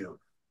affect you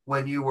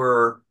when you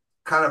were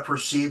kind of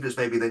perceived as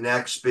maybe the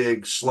next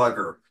big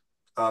slugger?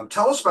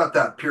 Tell us about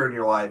that period in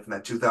your life in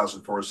that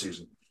 2004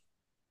 season.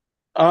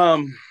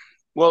 Um,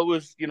 well, it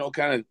was,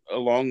 kind of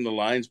along the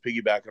lines,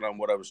 piggybacking on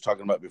what I was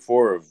talking about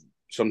before of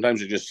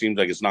sometimes it just seems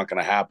like it's not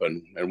going to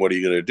happen. And what are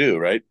you going to do?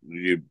 Right.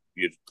 You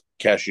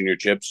cash in your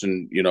chips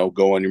and,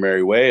 go on your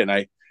merry way. And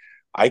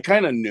I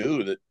kind of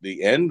knew that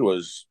the end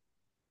was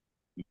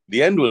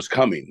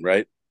coming,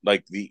 right?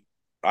 Like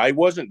I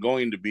wasn't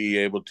going to be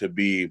able to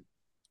be,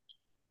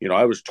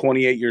 I was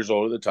 28 years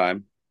old at the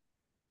time.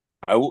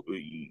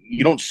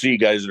 You don't see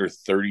guys that are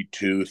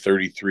 32,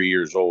 33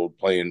 years old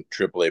playing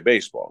AAA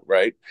baseball,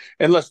 right?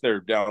 Unless they're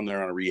down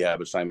there on a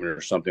rehab assignment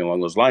or something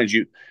along those lines.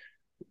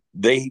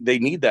 They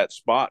need that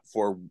spot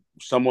for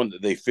someone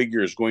that they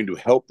figure is going to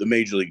help the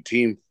major league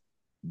team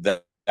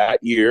that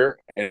year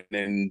and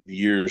in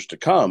years to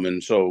come.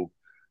 And so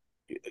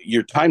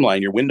your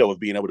timeline, your window of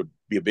being able to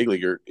be a big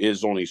leaguer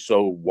is only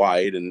so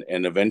wide, and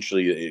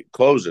eventually it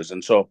closes.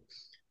 And so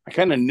I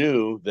kind of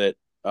knew that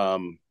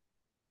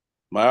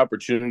my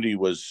opportunity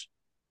was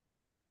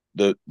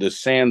the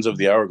sands of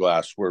the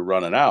hourglass were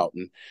running out.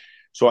 And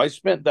so I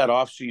spent that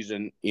off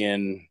season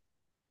in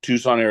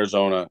Tucson,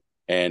 Arizona,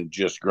 and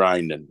just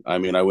grinding. I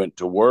mean, I went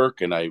to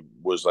work and I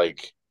was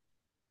like,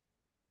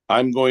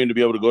 I'm going to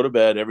be able to go to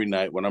bed every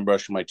night when I'm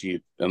brushing my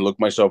teeth and look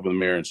myself in the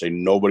mirror and say,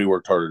 nobody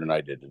worked harder than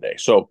I did today.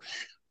 So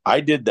I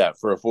did that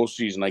for a full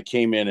season. I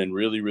came in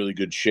really, really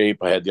good shape.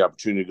 I had the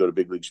opportunity to go to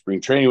big league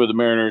spring training with the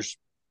Mariners,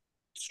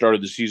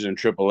 started the season in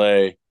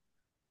AAA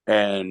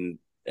and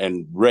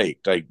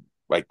raked. I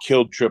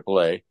killed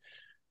AAA.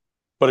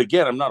 But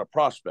again, I'm not a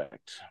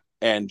prospect.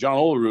 And John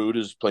Olerud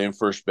is playing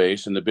first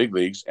base in the big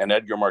leagues, and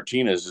Edgar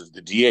Martinez is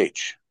the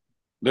DH.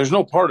 There's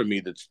no part of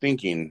me that's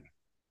thinking,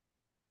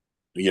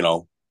 you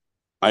know,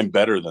 I'm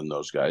better than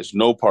those guys.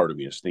 No part of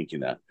me is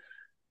thinking that.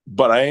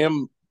 But I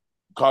am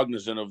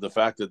cognizant of the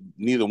fact that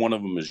neither one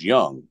of them is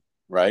young,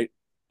 right?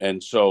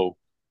 And so,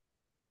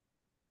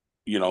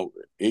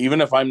 even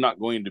if I'm not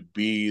going to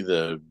be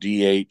the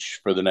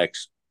DH for the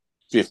next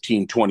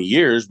 15, 20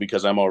 years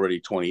because I'm already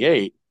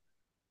 28,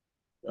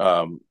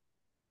 um,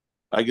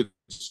 I could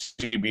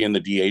see being the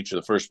DH or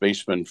the first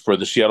baseman for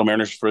the Seattle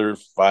Mariners for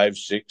 5,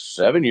 6,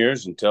 7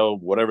 years until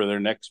whatever their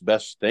next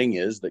best thing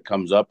is that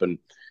comes up and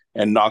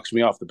knocks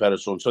me off the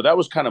pedestal. And so that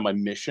was kind of my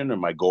mission and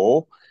my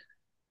goal.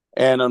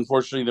 And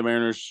unfortunately, the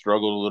Mariners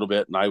struggled a little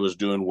bit, and I was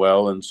doing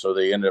well, and so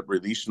they ended up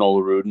releasing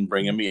Olerud and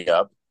bringing me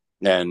up.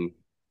 And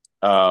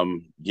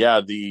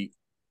yeah, the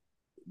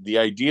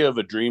idea of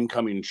a dream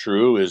coming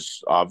true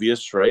is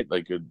obvious, right?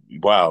 Like,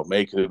 wow,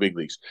 make the big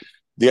leagues.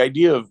 The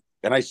idea of,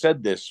 and I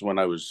said this when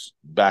I was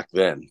back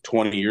then,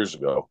 20 years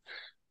ago.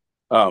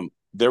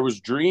 There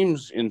was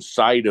dreams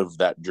inside of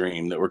that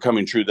dream that were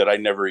coming true that I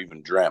never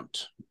even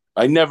dreamt.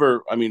 I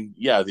mean,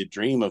 yeah, the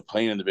dream of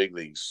playing in the big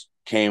leagues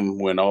came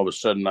when all of a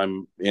sudden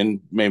I'm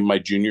in maybe my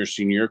junior,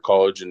 senior year of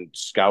college and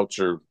scouts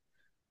are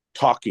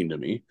talking to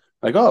me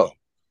like, oh,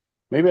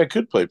 maybe I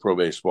could play pro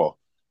baseball.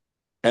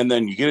 And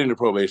then you get into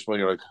pro baseball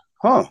and you're like,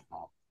 huh,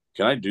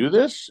 can I do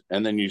this?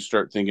 And then you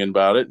start thinking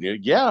about it and you're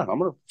like, yeah, I'm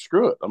going to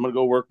screw it. I'm going to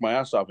go work my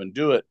ass off and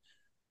do it.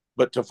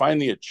 But to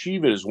finally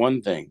achieve it is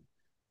one thing.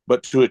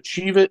 But to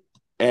achieve it,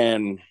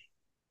 and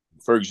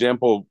for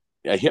example,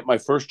 I hit my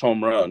first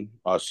home run,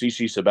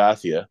 CC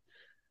Sabathia.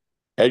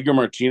 Edgar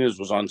Martinez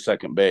was on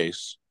second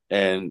base,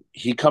 and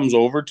he comes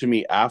over to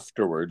me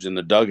afterwards in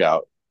the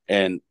dugout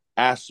and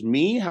asks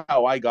me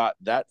how I got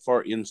that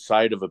far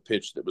inside of a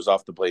pitch that was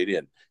off the plate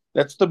in.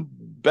 That's the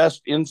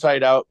best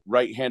inside out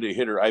right handed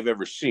hitter I've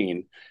ever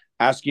seen,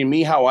 asking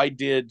me how I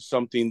did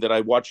something that I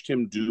watched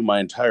him do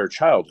my entire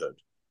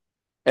childhood.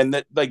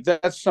 And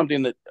that's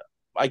something that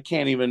I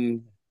can't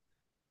even,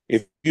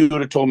 if you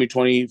would have told me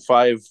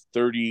 25,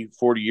 30,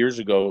 40 years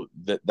ago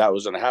that that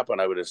was going to happen,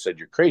 I would have said,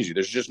 you're crazy.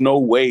 There's just no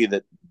way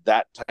that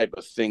that type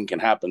of thing can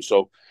happen.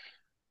 So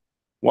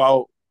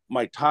while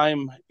my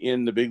time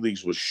in the big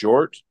leagues was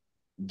short,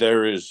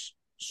 there is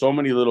so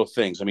many little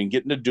things. I mean,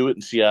 getting to do it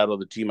in Seattle,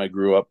 the team I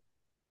grew up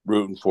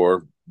rooting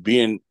for,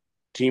 being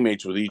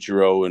teammates with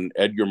Ichiro and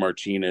Edgar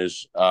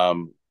Martinez,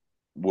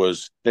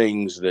 was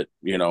things that,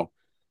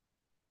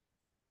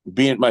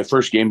 being my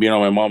first game being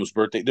on my mom's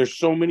birthday. There's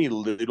so many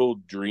little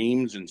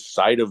dreams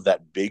inside of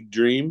that big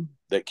dream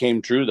that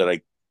came true that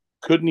I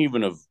couldn't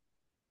even have,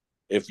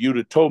 if you'd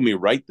have told me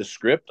write the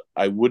script,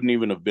 I wouldn't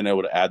even have been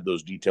able to add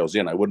those details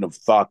in. I wouldn't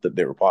have thought that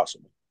they were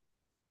possible.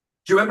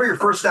 Do you remember your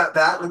first at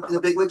bat in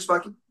the big leagues,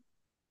 Bucky?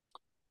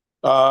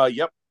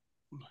 Yep.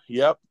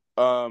 Yep.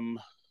 I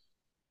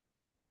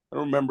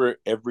don't remember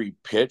every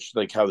pitch,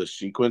 like how the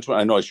sequence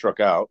went. I know I struck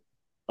out.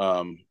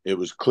 It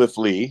was Cliff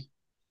Lee.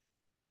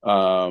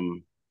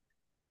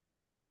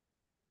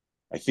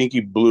 I think he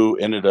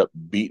ended up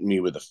beating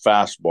me with a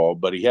fastball,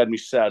 but he had me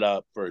set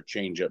up for a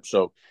changeup.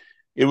 So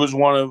it was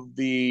one of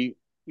the,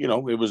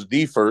 it was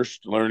the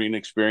first learning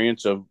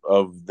experience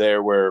of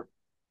there where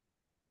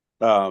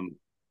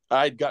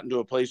I'd gotten to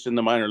a place in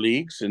the minor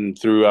leagues and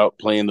throughout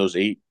playing those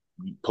 8+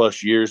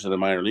 years in the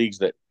minor leagues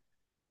that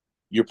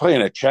you're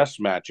playing a chess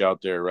match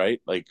out there, right?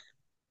 Like,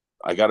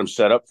 I got him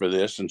set up for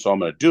this, and so I'm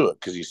going to do it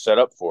because he's set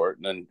up for it.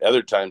 And then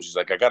other times he's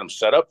like, I got him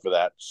set up for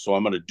that, so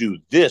I'm going to do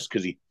this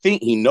because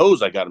he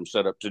knows I got him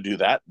set up to do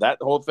that. That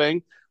whole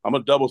thing, I'm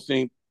a double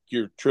think,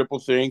 you're triple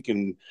think,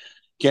 and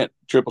can't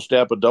triple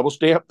stamp a double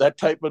stamp. That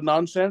type of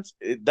nonsense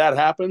that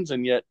happens,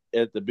 and yet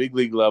at the big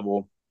league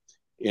level,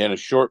 in a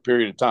short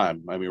period of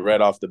time, I mean, right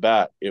off the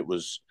bat, it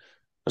was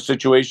a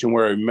situation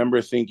where I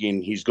remember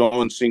thinking he's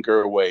going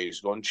sinker away,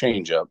 he's going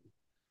change up.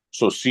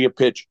 So see a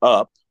pitch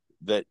up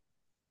that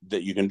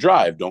you can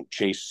drive. Don't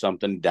chase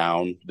something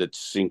down that's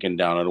sinking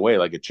down and away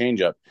like a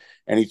changeup.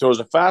 And he throws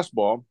a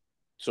fastball.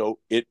 So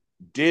it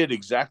did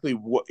exactly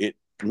what it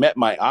met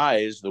my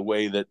eyes, the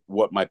way that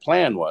what my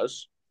plan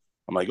was.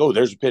 I'm like, oh,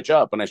 there's a pitch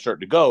up. And I start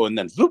to go. And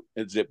then zoop,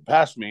 it zipped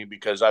past me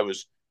because I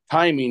was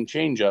timing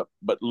changeup,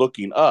 but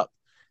looking up.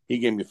 He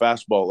gave me a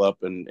fastball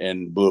up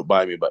and blew it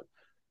by me. But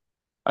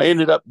I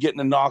ended up getting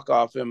a knock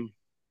off him.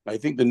 I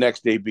think the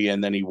next day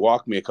and then he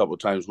walked me a couple of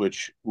times,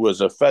 which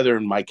was a feather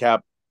in my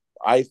cap,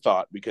 I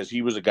thought, because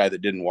he was a guy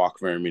that didn't walk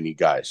very many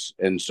guys.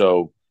 And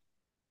so,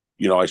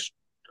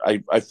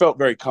 I felt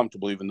very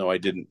comfortable, even though I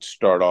didn't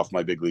start off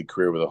my big league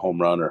career with a home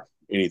run or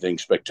anything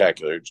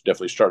spectacular. It's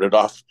definitely started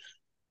off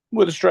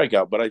with a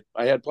strikeout, but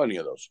I had plenty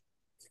of those.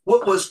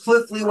 What was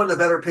Cliff Lee one of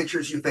the better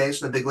pitchers you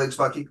faced in the big leagues,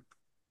 Bucky?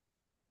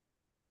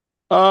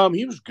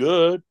 He was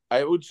good.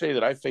 I would say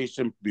that I faced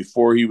him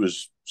before he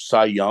was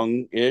Cy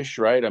Young ish,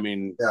 right? I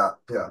mean, Yeah,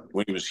 yeah.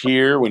 when he was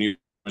here, when he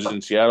was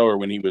in Seattle, or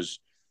when he was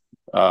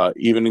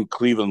even in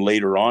Cleveland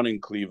later on in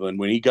Cleveland,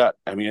 when he got,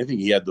 I mean, I think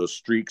he had those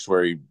streaks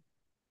where he,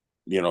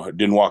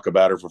 didn't walk a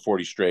batter for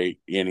 40 straight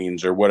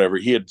innings or whatever.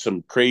 He had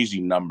some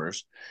crazy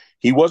numbers.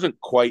 He wasn't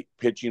quite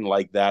pitching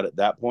like that at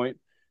that point.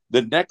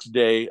 The next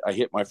day, I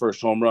hit my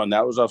first home run.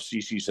 That was off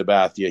CC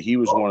Sabathia. He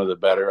was Oh, one of the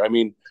better. I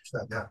mean,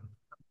 yeah.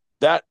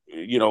 that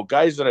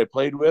guys that I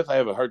played with, I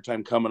have a hard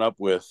time coming up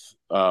with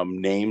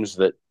names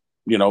that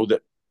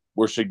that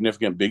were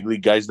significant big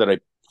league guys that I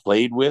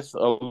played with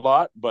a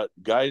lot, but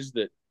guys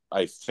that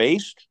I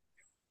faced.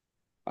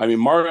 I mean,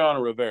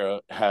 Mariano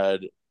Rivera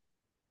had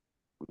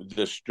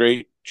the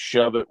straight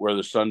shove it where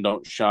the sun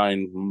don't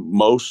shine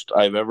most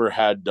I've ever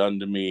had done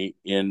to me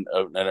in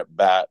an at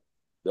bat.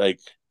 Like,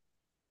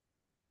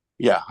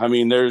 yeah, I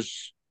mean,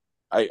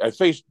 I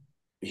faced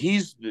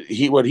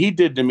what he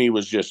did to me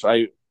was just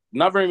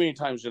not very many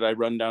times did I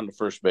run down to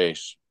first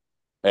base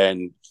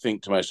and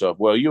think to myself,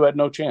 well, you had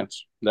no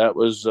chance. That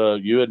was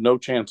you had no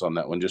chance on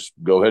that one. Just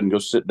go ahead and go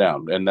sit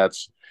down. And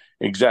that's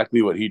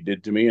exactly what he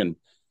did to me. And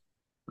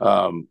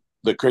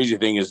the crazy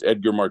thing is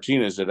Edgar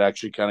Martinez had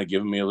actually kind of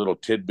given me a little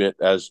tidbit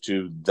as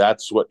to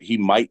that's what he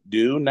might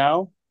do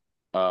now.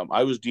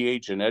 I was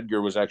DH and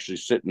Edgar was actually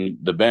sitting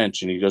the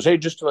bench and he goes, hey,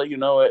 just to let you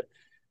know it,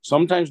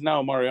 sometimes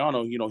now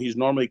Mariano, he's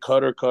normally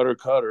cutter, cutter,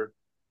 cutter.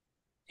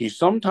 He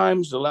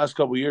sometimes the last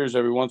couple of years,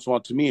 every once in a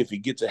while, to me, if he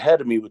gets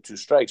ahead of me with two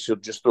strikes, he'll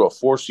just throw a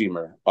four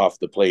seamer off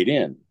the plate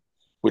in,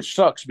 which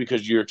sucks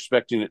because you're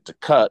expecting it to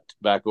cut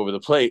back over the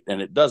plate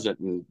and it doesn't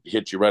and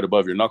hits you right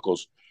above your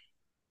knuckles.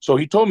 So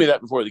he told me that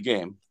before the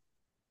game,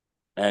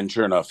 and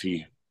sure enough,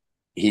 he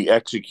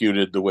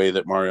executed the way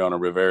that Mariano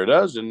Rivera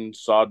does and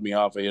sawed me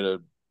off. I hit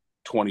a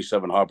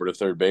 27 hopper to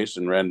third base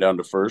and ran down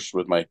to first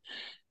with my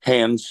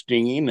hands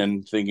stinging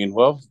and thinking,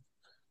 well,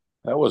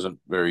 that wasn't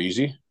very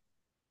easy.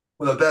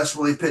 One of the best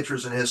relief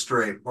pitchers in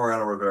history,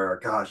 Mariano Rivera.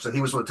 Gosh, so he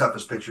was one of the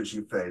toughest pitchers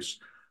you faced.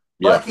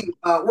 Yeah. Bucky,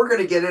 we're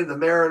going to get into the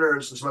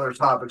Mariners and some other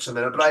topics in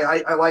a minute, but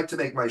I like to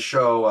make my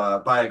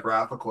show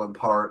biographical in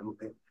part.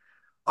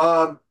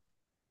 Um,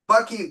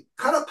 Bucky,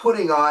 kind of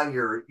putting on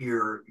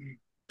your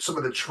some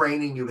of the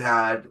training you've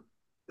had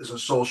as a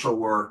social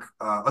work,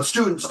 a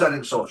student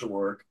studying social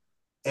work,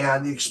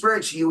 and the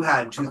experience you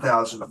had in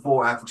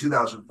 2004 after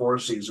 2004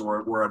 season,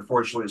 where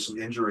unfortunately some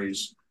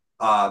injuries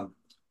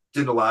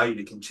didn't allow you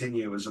to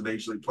continue as a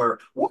major league player.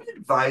 What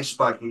advice,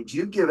 Bucky, do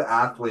you give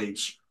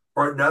athletes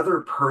or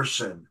another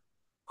person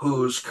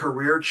whose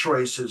career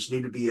choices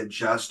need to be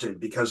adjusted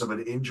because of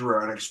an injury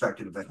or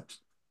unexpected event?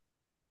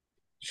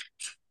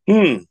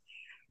 Hmm.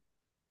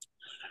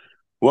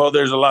 Well,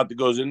 there's a lot that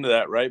goes into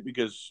that, right?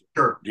 Because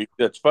Sure.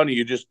 that's funny.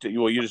 You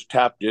just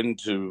tapped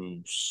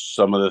into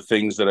some of the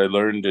things that I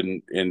learned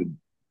in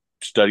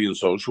studying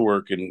social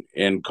work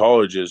in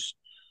colleges.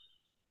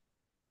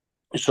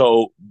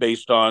 So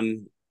based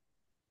on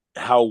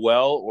how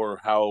well or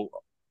how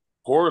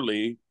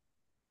poorly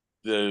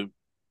the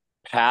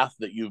path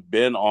that you've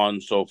been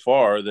on so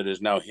far that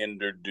is now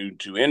hindered due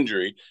to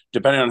injury,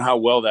 depending on how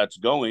well that's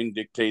going,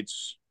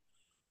 dictates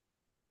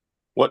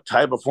what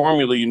type of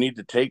formula you need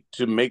to take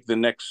to make the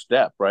next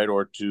step, right?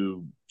 Or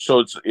to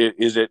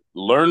is it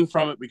learn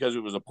from it because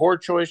it was a poor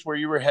choice where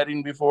you were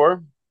heading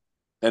before,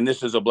 and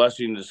this is a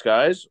blessing in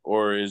disguise,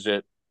 or is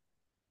it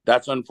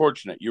that's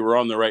unfortunate you were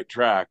on the right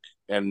track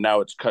and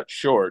now it's cut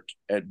short,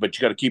 but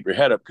you got to keep your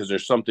head up because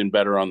there's something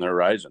better on the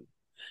horizon.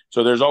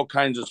 So there's all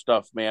kinds of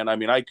stuff, man. I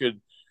mean, I could.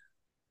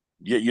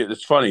 Yeah,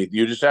 it's funny.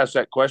 You just asked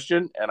that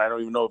question, and I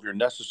don't even know if you're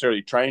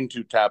necessarily trying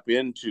to tap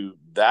into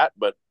that,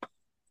 but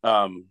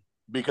um,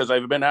 because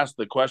I've been asked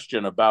the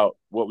question about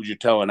what would you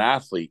tell an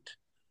athlete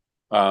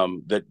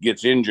that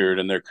gets injured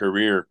and their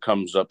career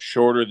comes up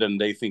shorter than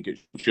they think it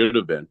should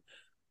have been.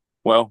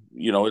 Well,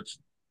 it's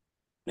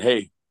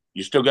hey,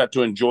 you still got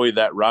to enjoy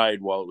that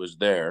ride while it was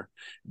there.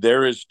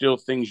 There is still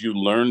things you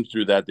learn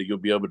through that you'll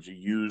be able to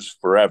use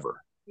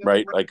forever,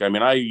 right? Like, I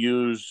mean, I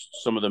use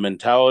some of the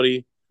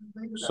mentality,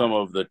 some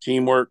of the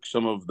teamwork,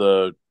 some of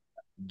the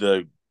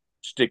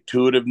stick to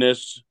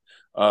itiveness,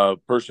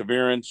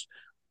 perseverance.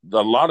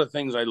 A lot of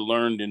things I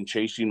learned in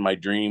chasing my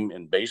dream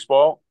in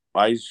baseball,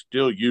 I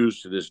still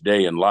use to this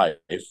day in life.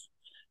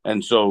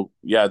 And so,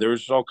 yeah,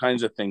 there's all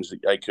kinds of things that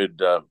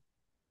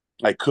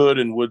I could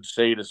and would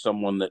say to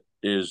someone that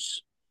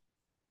is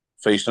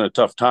facing a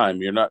tough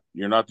time. You're not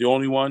the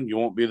only one. You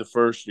won't be the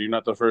first. You're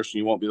not the first, and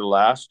you won't be the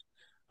last.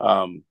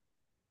 Um,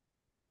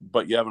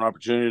 but you have an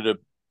opportunity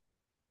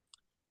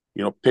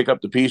to pick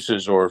up the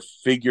pieces or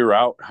figure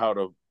out how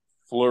to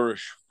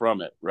flourish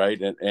from it, right?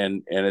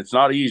 And it's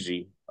not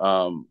easy,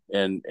 and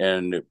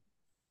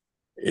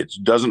it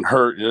doesn't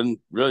hurt. It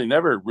doesn't really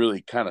never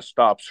really kind of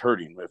stops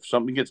hurting. If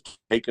something gets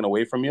taken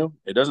away from you,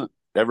 it doesn't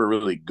ever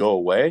really go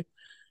away.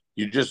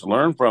 You just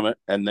learn from it,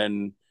 and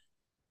then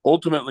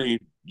ultimately,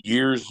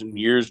 years and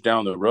years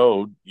down the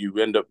road, you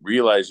end up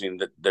realizing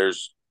that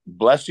there's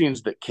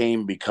blessings that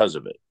came because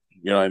of it.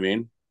 You know what I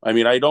mean? I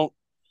mean,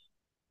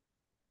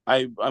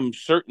 I'm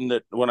certain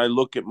that when I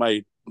look at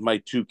my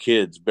my two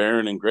kids,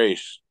 Barron and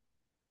Grace,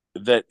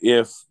 that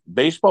if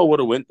baseball would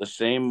have went the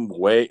same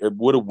way, it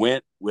would have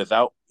went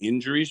without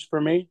injuries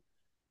for me.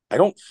 I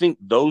don't think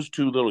those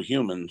two little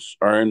humans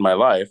are in my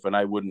life, and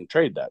I wouldn't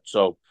trade that.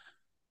 So,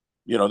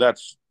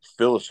 that's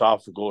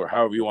philosophical or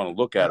however you want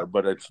to look at Yeah, it,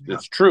 but it's yeah.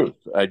 it's truth.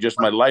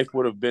 My life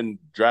would have been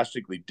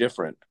drastically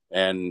different,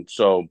 and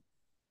so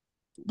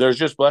there's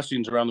just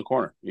blessings around the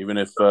corner, even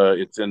if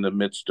it's in the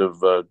midst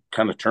of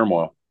kind of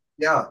turmoil.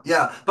 Yeah,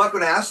 yeah. Buck,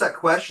 when I asked that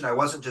question, I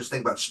wasn't just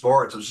thinking about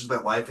sports. I was just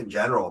about life in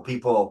general.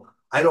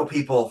 I know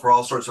people for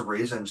all sorts of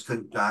reasons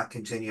could not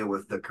continue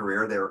with the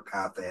career they were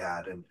path they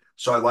had, and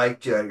so I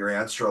liked your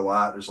answer a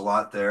lot. There's a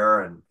lot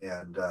there, and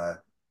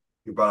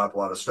you brought up a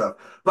lot of stuff.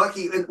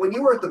 Bucky, when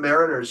you were at the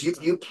Mariners,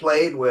 you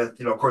played with,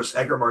 of course,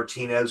 Edgar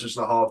Martinez, who's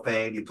in the Hall of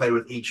Fame. You played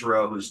with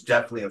Ichiro, who's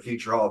definitely a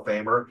future Hall of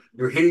Famer.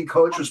 Your hitting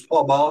coach was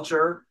Paul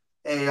Molitor,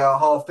 a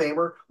Hall of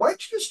Famer. Why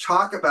don't you just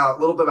talk about a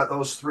little bit about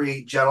those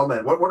three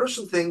gentlemen? What are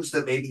some things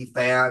that maybe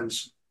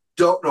fans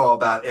don't know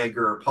about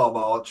Edgar, Paul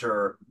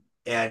Molitor,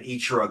 and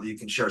Ichiro that you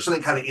can share?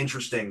 Something kind of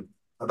interesting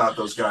about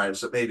those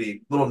guys that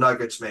maybe little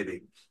nuggets,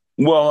 maybe.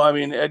 Well, I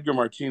mean, Edgar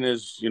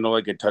Martinez,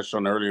 like I touched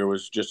on earlier,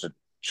 was just a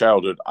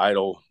childhood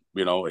idol,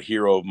 a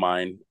hero of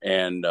mine,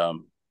 and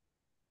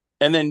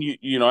then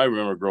I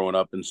remember growing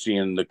up and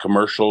seeing the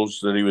commercials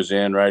that he was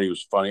in. Right, he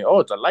was funny. Oh,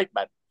 it's a light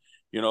bat.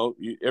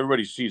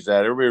 Everybody sees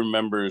that. Everybody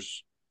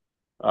remembers,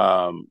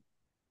 um,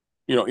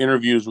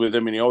 interviews with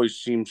him, and he always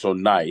seemed so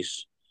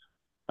nice.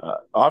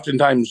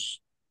 Oftentimes,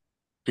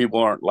 people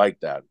aren't like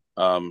that.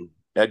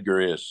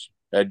 Edgar is.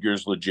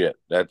 Edgar's legit.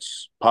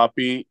 That's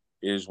Poppy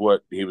is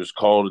what he was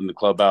called in the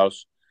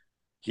clubhouse.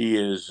 He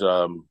is.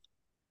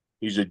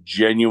 He's a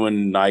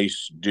genuine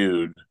nice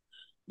dude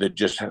that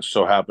just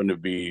so happened to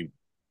be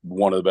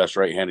one of the best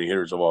right-handed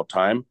hitters of all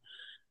time.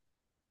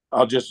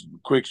 I'll just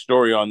quick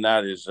story on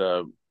that is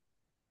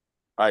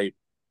I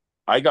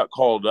I got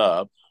called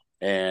up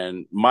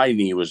and my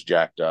knee was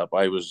jacked up.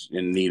 I was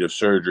in need of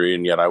surgery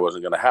and yet I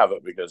wasn't going to have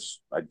it because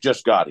I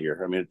just got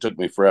here. I mean, it took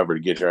me forever to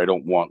get here. I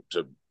don't want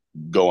to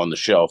go on the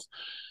shelf.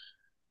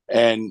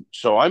 And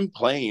so I'm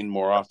playing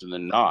more often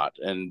than not.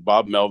 And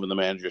Bob Melvin, the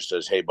manager,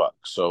 says, "Hey, Buck."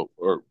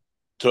 Or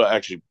to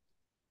actually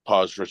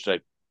pause for a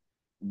sec,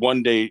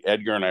 one day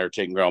Edgar and I are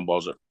taking ground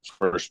balls at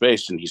first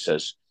base, and he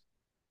says,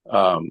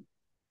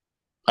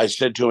 I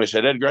said to him, I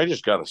said, "Edgar, I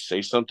just got to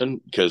say something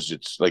because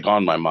it's like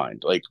on my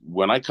mind. Like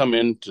when I come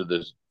into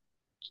the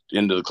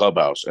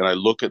clubhouse and I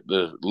look at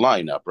the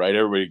lineup, right?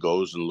 Everybody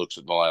goes and looks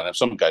at the lineup.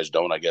 Some guys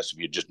don't, I guess, if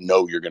you just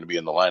know you're going to be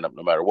in the lineup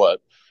no matter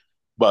what.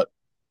 But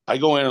I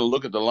go in and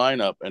look at the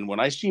lineup, and when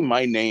I see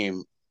my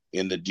name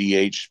in the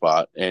DH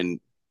spot and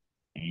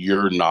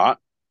you're not,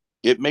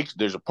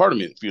 there's a part of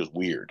me that feels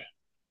weird. Like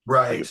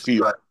Right, it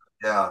feels right.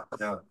 Yeah,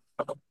 yeah.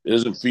 it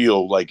doesn't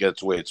feel like that's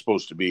the way it's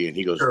supposed to be. And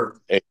he goes, Sure.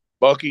 "Hey,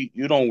 Bucky,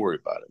 you don't worry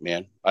about it,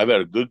 man. I've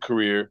had a good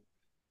career."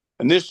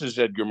 And this is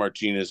Edgar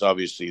Martinez,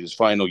 obviously, his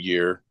final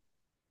year.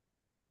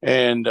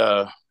 And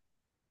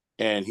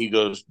and he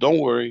goes, "Don't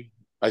worry."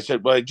 I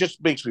said, "Well, it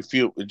just makes me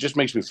feel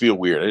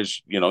weird."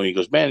 He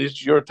goes, "Man,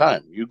 it's your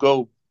time.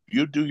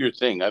 You do your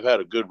thing. I've had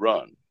a good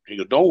run." He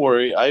goes, "Don't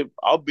worry.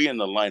 I'll be in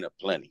the lineup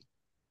plenty."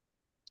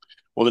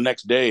 Well, the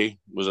next day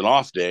was an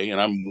off day,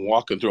 and I'm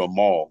walking through a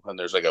mall, and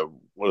there's like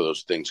one of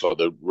those things called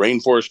the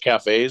Rainforest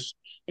Cafes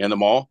in the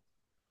mall.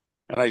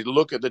 And I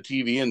look at the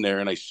TV in there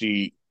and I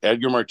see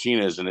Edgar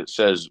Martinez and it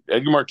says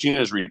Edgar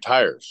Martinez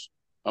retires.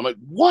 I'm like,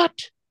 what?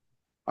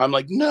 I'm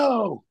like,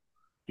 no,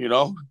 you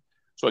know?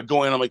 So I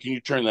go in, I'm like, can you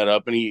turn that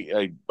up? And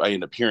I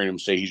end up hearing him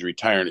say he's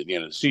retiring at the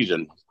end of the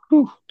season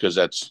because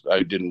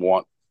I didn't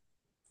want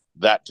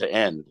that to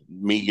end,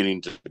 me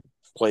getting to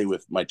play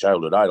with my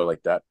childhood idol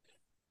like that.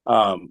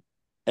 Um,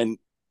 and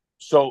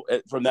so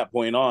from that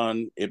point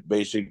on,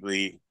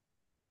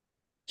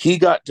 he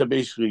got to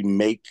basically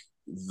make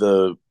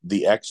the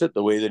exit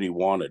the way that he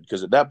wanted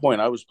because at that point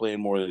I was playing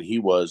more than he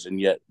was, and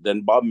yet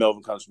then Bob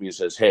Melvin comes to me and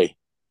says, "Hey,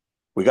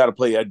 we got to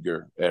play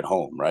Edgar at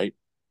home, right?"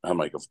 I'm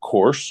like, "Of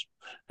course."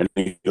 And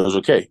he goes,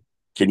 "Okay,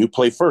 can you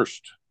play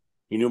first?"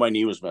 He knew my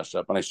knee was messed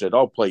up, and I said,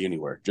 "I'll play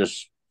anywhere.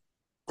 Just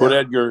put Yeah.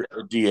 Edgar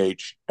at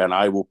DH, and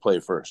I will play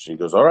first." And he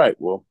goes, "All right,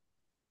 well,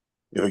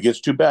 if it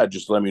gets too bad,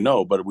 just let me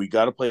know. But we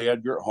got to play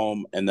Edgar at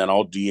home, and then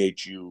I'll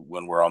DH you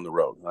when we're on the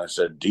road." And I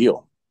said,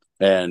 "Deal."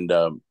 And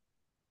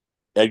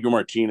Edgar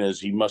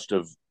Martinez,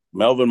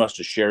 Melvin must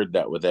have shared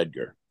that with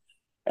Edgar.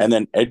 And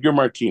then Edgar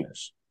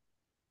Martinez,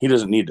 he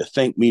doesn't need to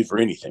thank me for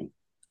anything.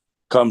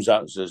 Comes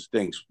out and says,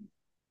 thanks,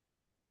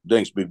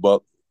 Big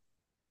Buck.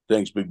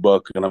 Thanks, Big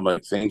Buck. And I'm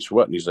like, thanks for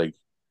what? And he's like,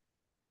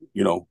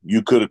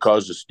 you could have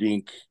caused a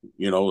stink,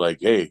 like,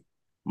 hey,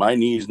 my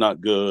knee's not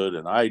good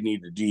and I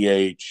need the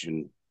DH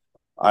and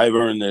I've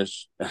earned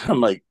this. And I'm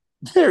like,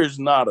 there's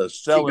not a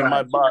See cell in guy.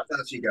 my body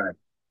That's you guy.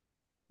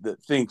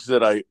 that thinks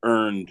that I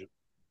earned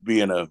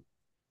being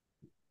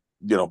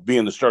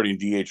being the starting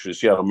DH for the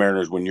Seattle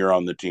Mariners when you're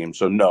on the team.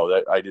 So no,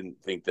 that I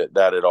didn't think that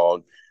at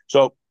all.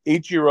 So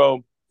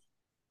Ichiro,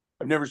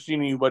 I've never seen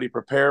anybody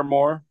prepare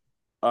more.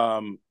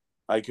 Um,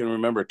 I can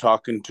remember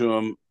talking to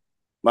him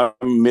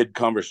I'm mid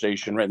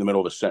conversation right in the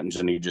middle of a sentence,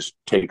 and he just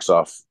takes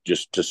off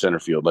just to center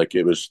field. Like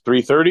it was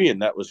 3:30,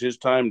 and that was his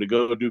time to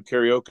go do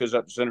karaoke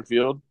at the center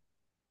field.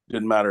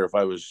 Didn't matter if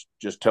I was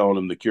just telling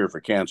him the cure for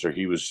cancer.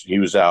 He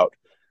was out.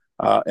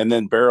 And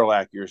then barrel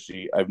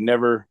accuracy.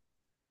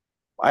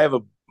 I have a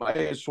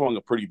I swung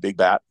a pretty big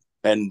bat,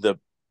 and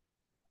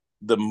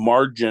the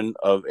margin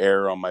of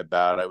error on my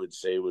bat, I would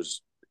say,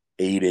 was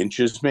 8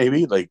 inches,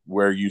 maybe, like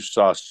where you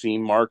saw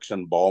seam marks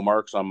and ball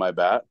marks on my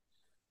bat.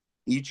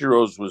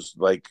 Ichiro's was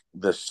like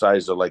the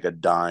size of like a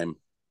dime.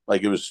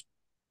 Like it was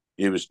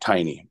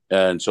tiny.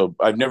 And so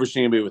I've never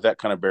seen anybody with that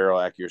kind of barrel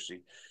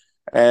accuracy.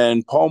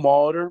 And Paul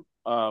Molitor,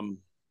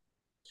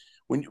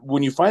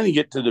 when you finally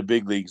get to the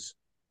big leagues,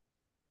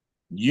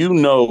 you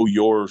know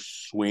your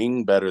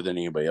swing better than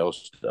anybody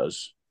else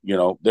does.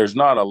 There's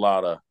not a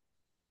lot of,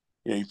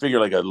 you figure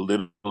like a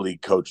little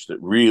league coach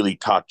that really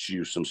taught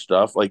you some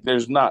stuff. Like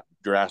there's not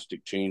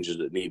drastic changes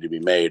that need to be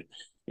made.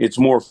 It's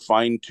more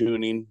fine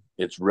tuning.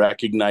 It's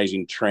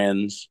recognizing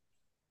trends.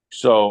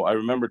 So I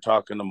remember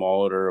talking to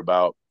Molitor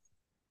about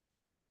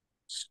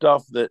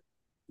stuff that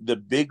the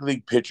big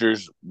league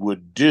pitchers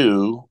would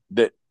do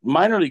that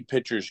minor league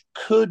pitchers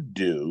could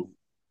do,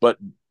 but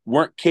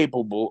weren't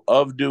capable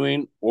of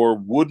doing or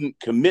wouldn't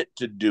commit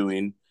to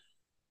doing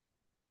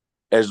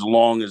as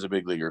long as a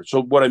big leaguer.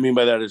 So what I mean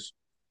by that is,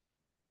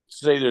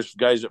 say there's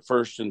guys at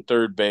first and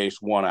third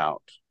base, one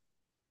out.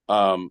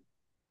 Um,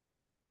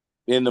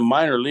 in the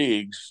minor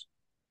leagues,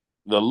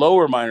 the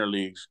lower minor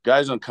leagues,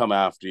 guys don't come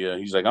after you.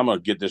 He's like, I'm going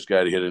to get this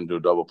guy to hit into a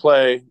double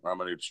play, or I'm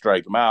going to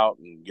strike him out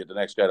and get the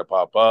next guy to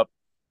pop up.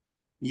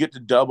 You get to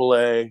double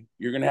A,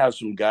 you're going to have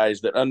some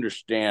guys that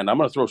understand. I'm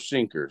going to throw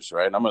sinkers,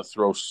 right? I'm going to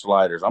throw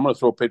sliders. I'm going to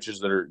throw pitches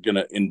that are going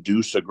to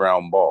induce a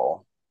ground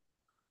ball.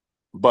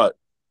 But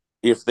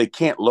if they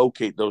can't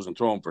locate those and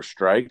throw them for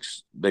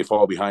strikes, they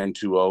fall behind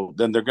 2-0.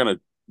 Then they're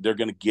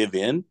gonna give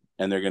in,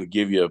 and they're gonna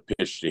give you a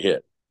pitch to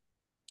hit.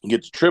 You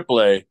get to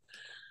AAA,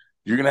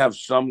 you're gonna have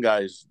some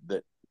guys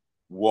that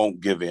won't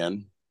give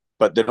in,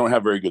 but they don't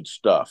have very good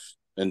stuff,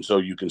 and so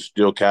you can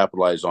still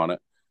capitalize on it.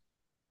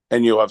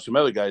 And you'll have some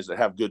other guys that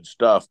have good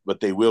stuff, but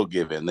they will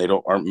give in. They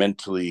aren't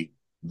mentally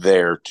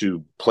there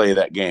to play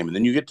that game. And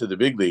then you get to the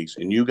big leagues,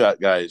 and you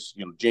got guys.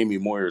 Jamie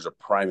Moyer is a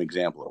prime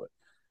example of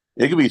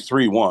it. It could be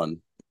 3-1.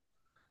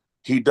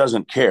 He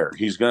doesn't care.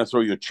 He's going to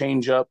throw you a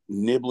changeup,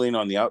 nibbling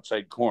on the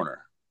outside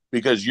corner,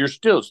 because it's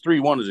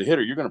 3-1 as a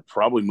hitter. You're going to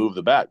probably move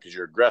the bat because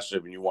you're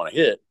aggressive and you want to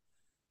hit.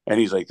 And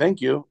he's like,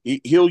 thank you.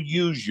 He'll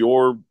use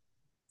your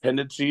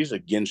tendencies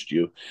against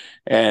you.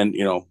 And,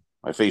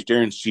 I faced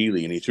Aaron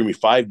Seeley, and he threw me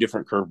 5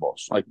 different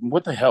curveballs. Like,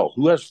 what the hell?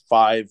 Who has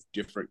 5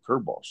 different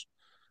curveballs?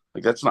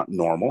 Like, that's not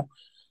normal.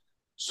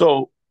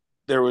 So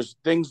there was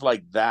things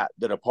like that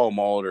a Paul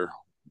Molitor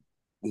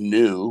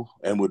knew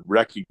and would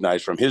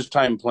recognize from his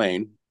time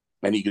playing,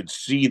 and he could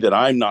see that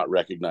I'm not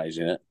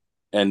recognizing it,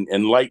 and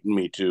enlighten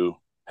me to,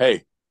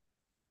 hey,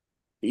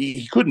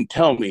 he couldn't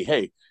tell me,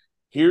 hey,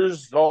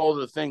 here's all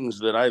the things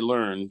that I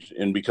learned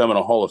in becoming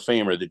a Hall of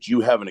Famer that you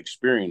haven't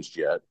experienced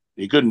yet.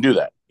 He couldn't do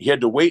that. He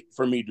had to wait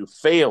for me to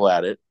fail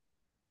at it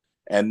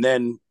and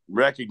then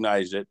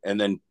recognize it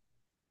and then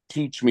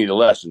teach me the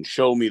lesson,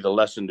 show me the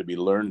lesson to be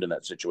learned in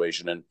that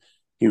situation. And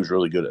he was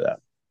really good at that.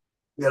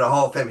 You had a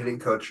Hall of Fame hitting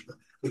coach.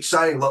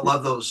 Exciting.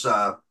 Love those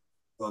some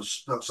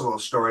of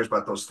those stories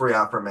about those 3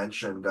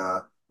 aforementioned.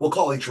 We'll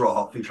call each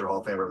role future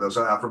Hall of Famer. Those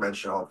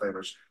aforementioned Hall of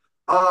Famers.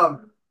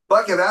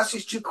 Bucky, I've asked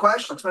these 2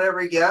 questions about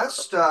every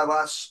guest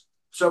last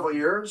several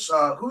years.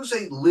 Who's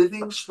a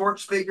living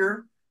sports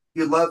figure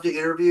you'd love to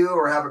interview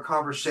or have a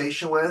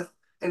conversation with?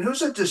 And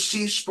who's a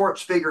deceased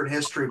sports figure in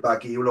history,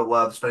 Bucky, you would have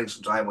loved spending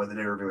some time with and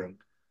interviewing?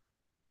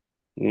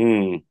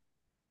 Mm.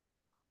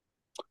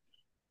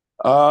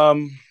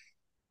 Um.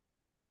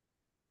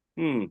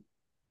 Hmm.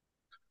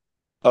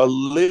 A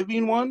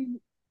living one?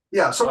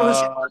 Yeah, someone who's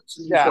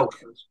Shaq.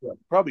 yeah.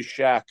 Probably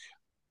Shaq.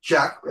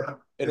 Shaq, yeah.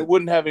 And it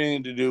wouldn't have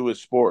anything to do with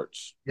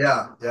sports.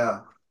 Yeah,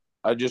 yeah.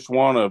 I just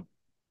want to.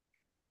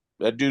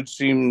 That dude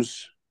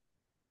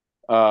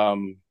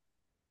um,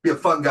 Be a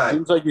fun guy.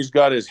 seems like he's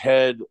got his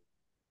head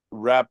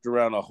wrapped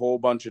around a whole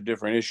bunch of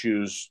different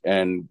issues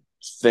and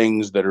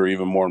things that are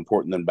even more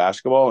important than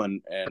basketball.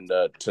 And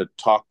to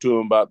talk to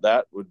him about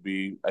that would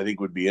be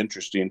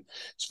interesting.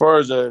 As far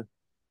as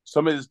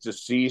somebody that's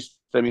deceased,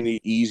 I mean,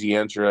 the easy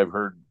answer I've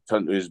heard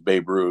is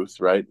Babe Ruth,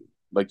 right?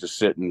 Like to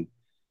sit and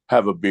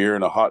have a beer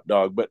and a hot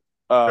dog, but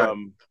Right.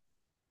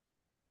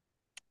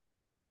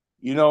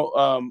 you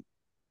know,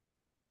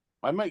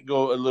 I might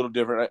go a little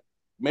different.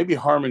 Maybe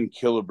Harmon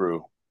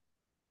Killebrew.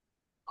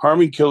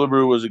 Harmon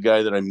Killebrew was a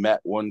guy that I met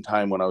one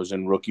time when I was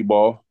in rookie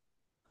ball,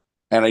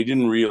 and I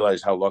didn't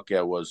realize how lucky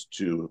I was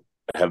to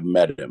have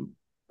met him.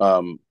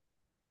 Um,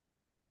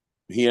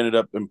 he ended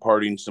up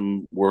imparting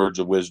some words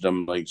of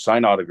wisdom, like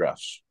sign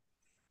autographs.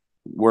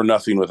 We're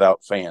nothing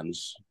without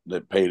fans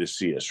that pay to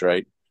see us,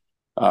 right?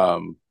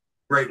 Um,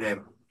 Great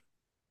name.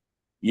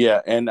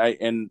 yeah, and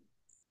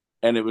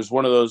it was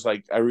one of those,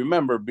 like, I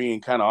remember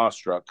being kind of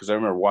awestruck because I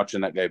remember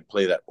watching that guy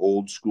play that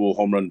old school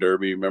home run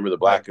derby. Remember the Right.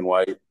 black and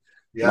white,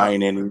 Yeah.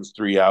 9 innings,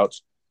 3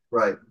 outs.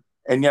 Right.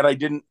 And yet I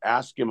didn't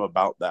ask him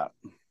about that.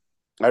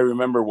 I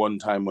remember one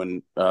time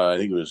when I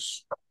think it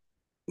was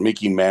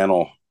Mickey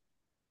Mantle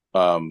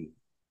um,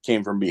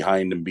 came from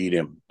behind and beat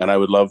him. And I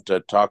would love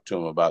to talk to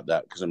him about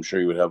that because I'm sure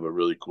he would have a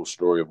really cool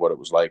story of what it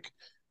was like.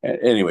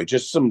 Anyway,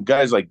 just some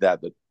guys like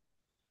that that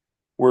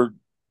were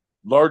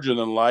larger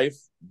than life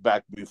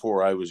back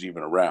before I was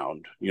even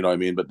around. You know what I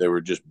mean? But they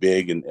were just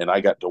big, and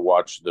I got to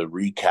watch the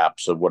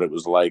recaps of what it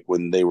was like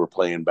when they were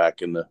playing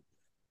back in the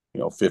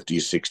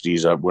 50s,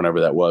 60s,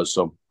 whenever that was.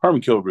 So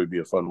Harmon Killebrew would be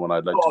a fun one.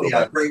 I'd like to Oh go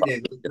yeah, back. great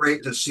name,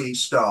 great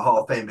deceased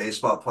Hall of Fame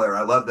baseball player.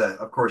 I love that.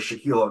 Of course,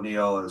 Shaquille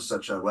O'Neal is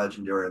such a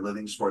legendary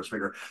living sports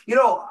figure.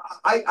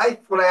 I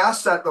when I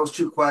asked those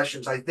two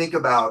questions, I think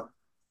about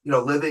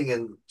living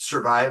and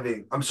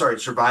surviving. I'm sorry,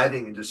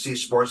 surviving and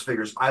deceased sports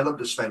figures. I love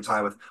to spend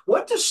time with.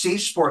 What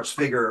deceased sports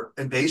figure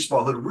in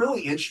baseball who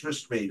really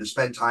interests me to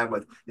spend time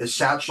with is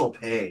Satchel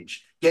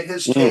Paige. Get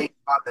his Mm, take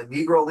on the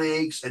Negro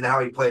leagues and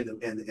how he played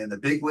in the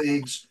big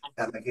leagues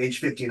at like age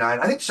 59.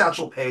 I think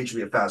Satchel Paige would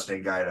be a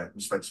fascinating guy to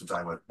spend some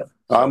time with.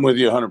 I'm So, with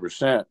you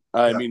 100%.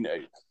 I yeah, mean,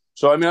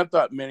 I've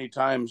thought many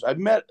times, I've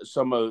met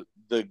some of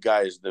the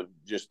guys,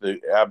 just the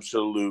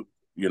absolute,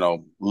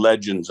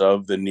 legends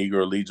of the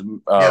Negro Leagues.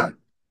 yeah,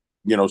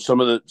 Some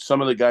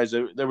of the guys,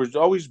 there was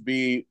always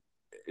be,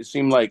 it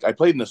seemed like I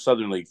played in the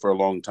Southern League for a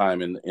long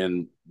time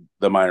in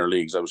the minor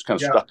leagues. I was kind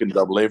of yeah, stuck in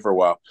Double A for a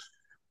while.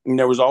 And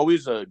there was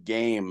always a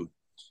game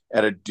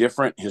at a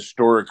different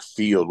historic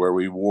field where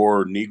we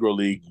wore Negro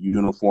League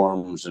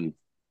uniforms, and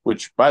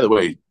which, by the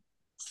way,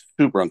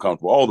 super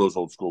uncomfortable. All those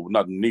old school,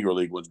 not the Negro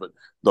League ones, but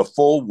the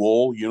full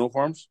wool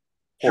uniforms,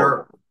 sure.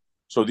 horrible.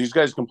 So these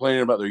guys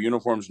complaining about their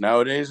uniforms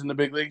nowadays in the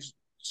big leagues,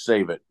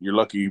 save it. You're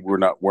lucky we're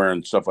not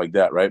wearing stuff like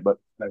that, right? But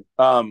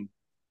um,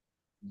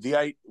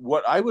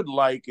 what I would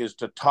like is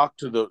to talk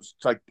to those,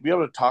 like to be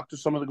able to talk to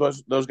some of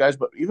those guys,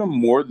 but even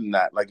more than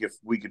that, like if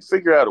we could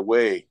figure out a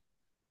way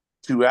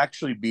to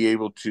actually be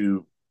able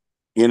to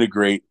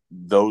integrate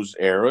those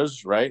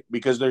eras, right?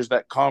 Because there's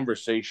that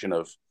conversation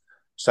of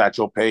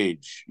Satchel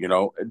Paige,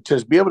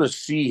 to be able to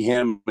see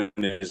him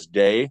in his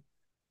day.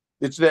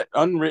 It's that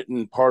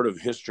unwritten part of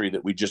history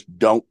that we just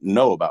don't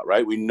know about,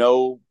 right? We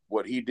know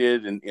what he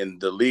did in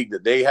the league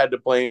that they had to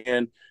play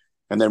in,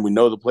 and then we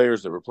know the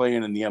players that were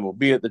playing in the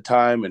MLB at the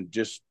time. And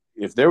just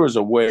if there was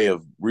a way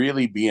of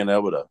really being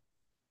able to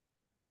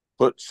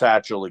put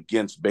Satchel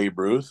against Babe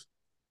Ruth,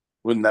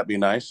 wouldn't that be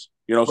nice?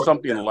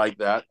 Something like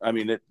that. I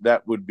mean,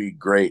 that would be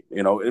great.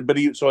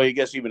 So I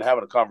guess even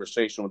having a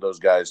conversation with those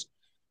guys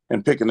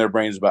and picking their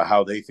brains about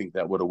how they think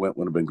that would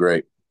have been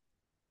great.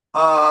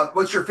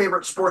 What's your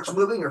favorite sports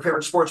movie? Your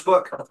favorite sports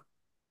book?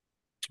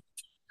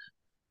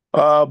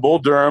 Bull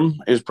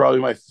Durham is probably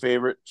my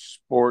favorite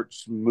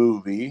sports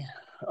movie.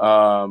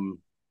 Um,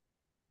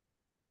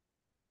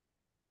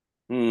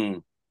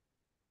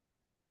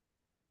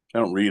 I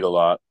don't read a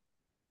lot.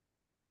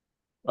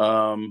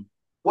 Um,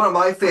 One of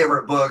my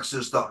favorite books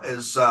is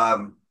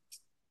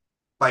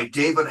by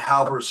David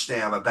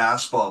Halberstam, a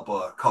basketball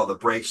book called "The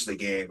Breaks of the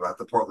Game" about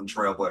the Portland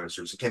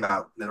Trailblazers. It came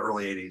out in the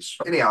early '80s.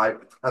 Anyhow,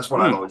 that's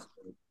what I've hmm, always.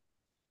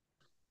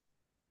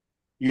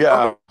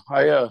 Okay.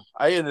 yeah,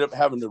 I ended up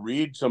having to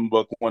read some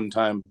book one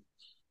time.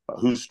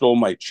 Who stole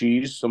my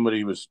cheese?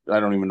 Somebody was, I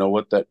don't even know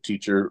what that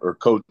teacher or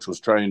coach was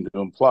trying to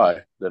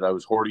imply, that I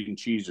was hoarding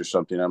cheese or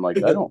something. I'm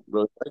like, I don't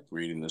really like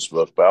reading this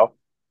book, pal.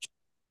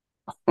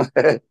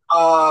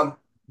 Um,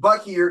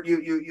 Bucky, you're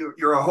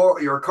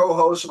a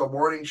co-host of a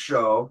morning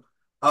show.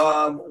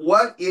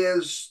 What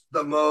is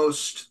the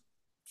most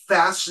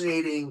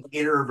fascinating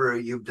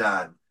interview you've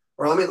done?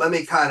 Or let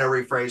me kind of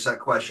rephrase that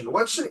question.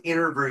 What's an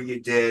interview you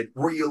did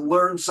where you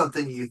learned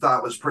something you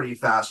thought was pretty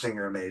fascinating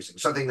or amazing,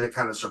 something that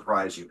kind of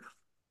surprised you?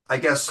 I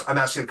guess I'm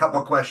asking a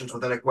couple of questions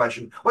within a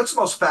question. What's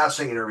the most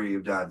fascinating interview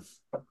you've done?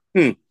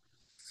 Hmm.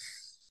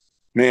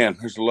 Man,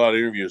 there's a lot of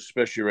interviews,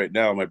 especially right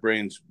now. My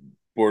brain's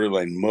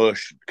borderline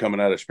mush coming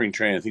out of spring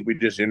training. I think we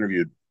just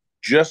interviewed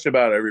just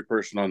about every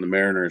person on the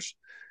Mariners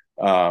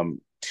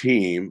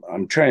team.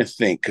 I'm trying to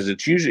think because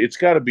it's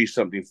got to be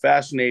something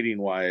fascinating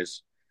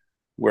wise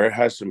where it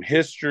has some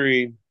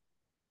history.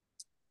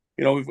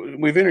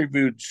 We've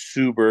interviewed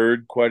Sue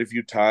Bird quite a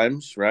few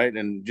times, right?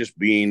 And just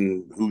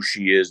being who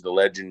she is, the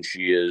legend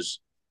she is,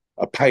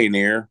 a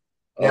pioneer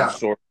of Yeah,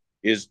 sort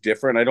is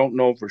different. I don't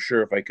know for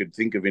sure if I could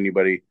think of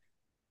anybody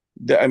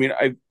I mean,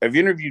 I've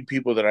interviewed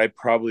people that I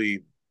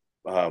probably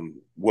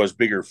was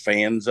bigger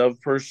fans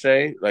of per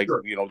se, like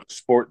sure. the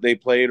sport they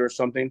played or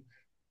something.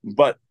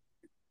 But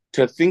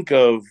to think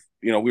of,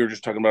 we were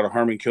just talking about a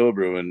Harmon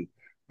Killebrew and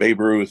Babe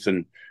Ruth,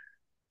 and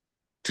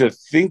to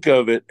think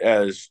of it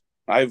as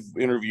I've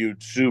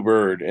interviewed Sue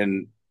Bird,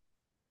 and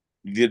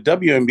the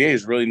WNBA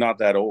is really not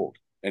that old,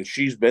 and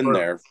she's been Sure.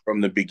 there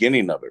from the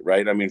beginning of it,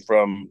 right? I mean,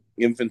 from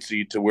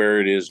infancy to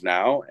where it is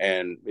now,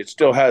 and it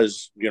still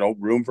has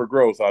room for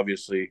growth,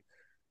 obviously.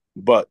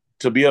 But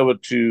to be able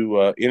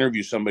to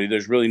interview somebody,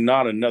 there's really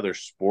not another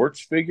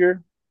sports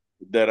figure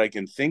that I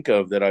can think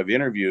of that I've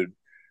interviewed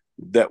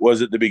that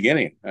was at the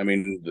beginning. I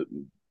mean,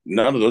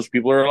 none of those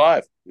people are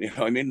alive.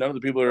 I mean, none of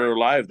the people are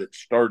alive that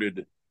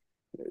started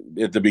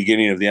at the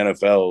beginning of the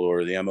NFL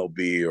or the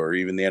MLB or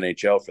even the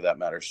NHL for that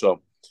matter.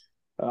 So,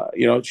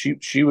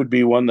 she would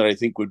be one that I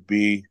think would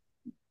be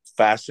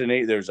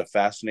fascinating. There's a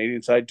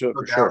fascinating side to it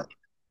No for sure. doubt.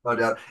 No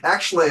doubt.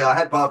 Actually, I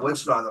had Bob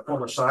Winston on, the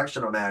former Sox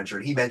general manager,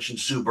 and he mentioned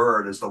Sue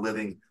Bird as the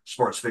living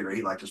sports figure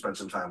he'd like to spend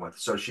some time with.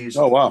 So she's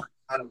Oh wow.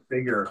 kind of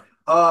figure.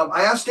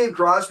 I asked Dave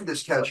Crosby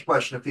this catch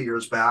question a few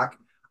years back.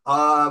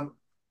 Um,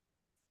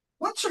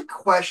 what's a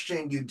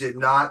question you did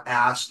not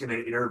ask in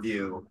an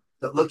interview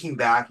that looking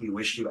back you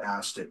wish you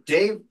asked it?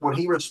 Dave, when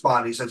he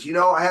responded, he says,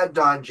 I had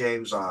Don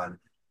James on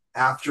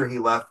after he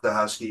left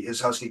his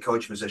Husky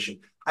coach position.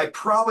 I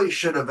probably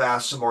should have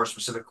asked some more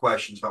specific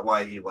questions about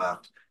why he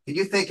left. Can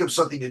you think of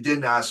something you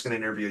didn't ask in an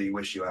interview you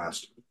wish you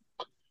asked?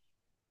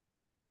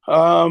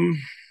 Um,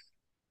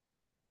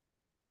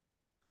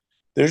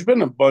 there's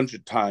been a bunch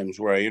of times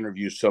where I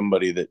interview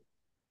somebody that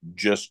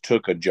just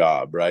took a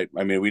job, right?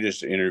 I mean, we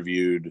just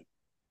interviewed,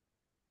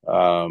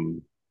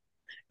 um,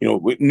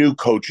 new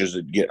coaches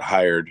that get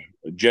hired.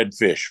 Jed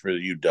Fish for the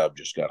UW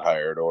just got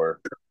hired, or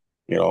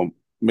you know,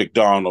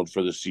 McDonald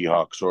for the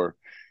Seahawks,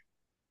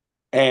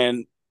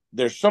 and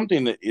there's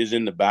something that is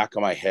in the back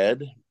of my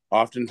head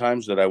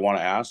oftentimes that I want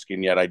to ask,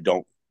 and yet I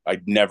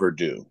never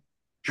do.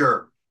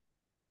 Sure.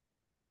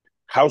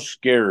 How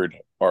scared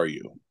are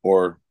you?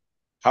 Or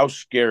how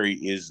scary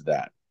is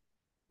that?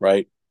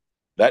 Right?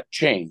 That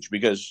change,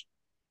 because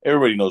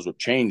everybody knows what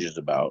change is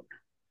about,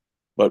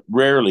 but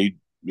rarely,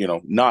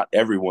 not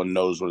everyone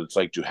knows what it's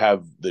like to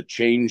have the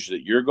change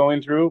that you're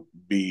going through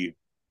be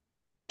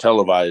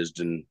televised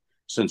and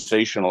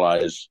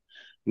sensationalized.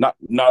 Not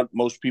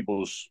most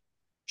people's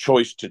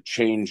choice to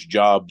change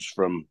jobs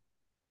from,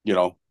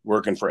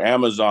 working for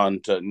Amazon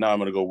to now I'm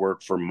going to go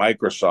work for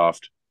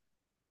Microsoft.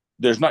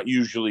 There's not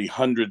usually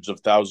hundreds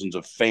of thousands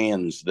of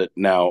fans that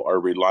now are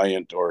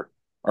reliant or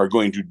are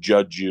going to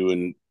judge you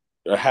and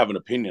have an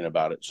opinion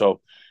about it.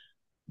 So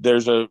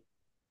there's a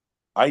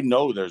I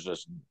know there's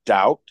this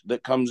doubt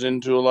that comes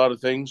into a lot of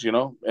things,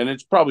 and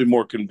it's probably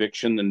more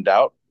conviction than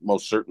doubt,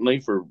 most certainly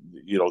for,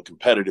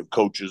 competitive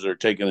coaches that are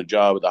taking a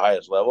job at the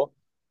highest level.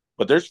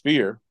 But there's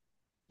fear.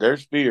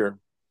 There's fear.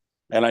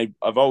 And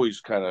I've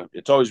always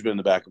it's always been in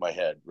the back of my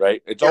head,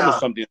 right? It's almost Yeah.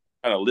 something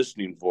I'm kind of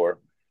listening for.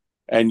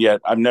 And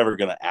yet I'm never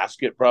going to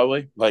ask it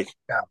probably. Like,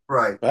 Yeah.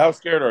 Right. how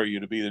scared are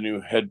you to be the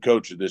new head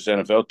coach of this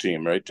NFL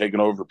team, right? Taking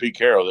over Pete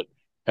Carroll that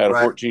had a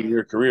Right.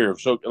 14-year career.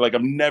 So, like,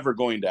 I'm never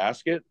going to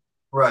ask it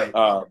Right.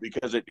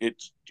 because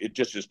it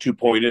just is too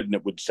pointed and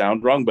it would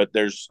sound wrong. But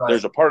Right.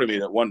 there's a part of me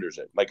that wonders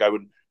it. Like, I'd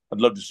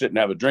love to sit and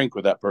have a drink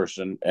with that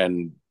person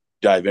and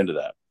dive into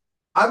that.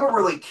 I'm a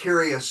really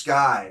curious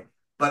guy,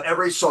 but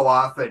every so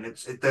often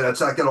it's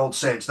like an old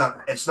saying.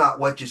 It's not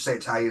what you say,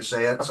 it's how you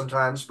say it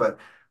sometimes. But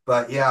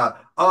yeah.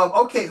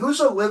 Okay, who's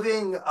a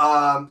living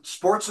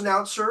sports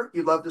announcer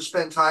you'd love to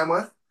spend time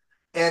with?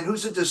 And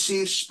who's a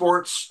deceased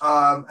sports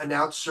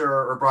announcer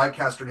or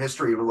broadcaster in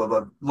history you would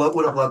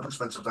have loved to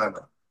spend some time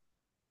with?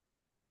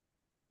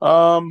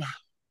 Um,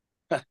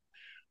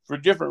 for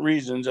different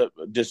reasons,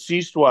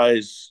 deceased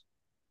wise,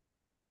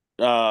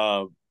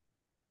 uh,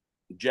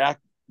 Jack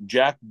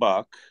Jack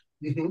Buck.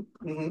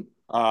 Hmm.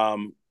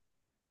 Um,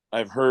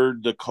 I've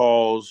heard the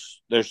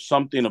calls. There's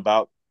something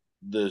about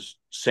the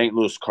St.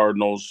 Louis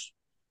Cardinals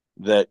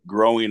that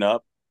growing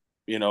up,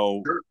 you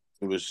know, Sure.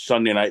 it was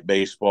Sunday night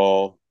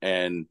baseball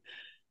and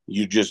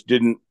you just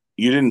didn't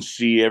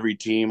see every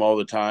team all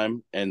the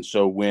time. And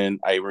so when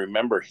I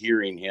remember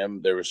hearing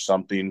him, there was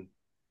something,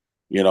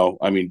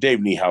 I mean, Dave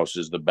Niehaus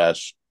is the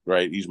best,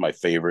 right? He's my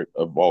favorite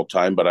of all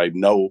time, but I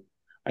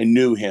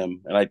knew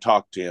him and I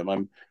talked to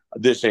him.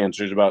 This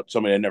answer is about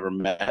somebody I never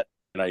met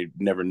and I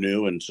never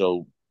knew. And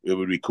so it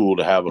would be cool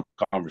to have a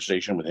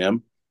conversation with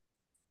him.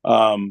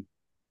 Um,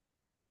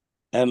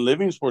 and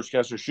living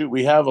sportscaster, shoot,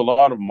 we have a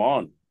lot of them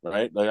on,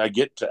 right? Like I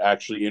get to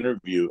actually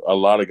interview a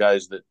lot of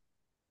guys that,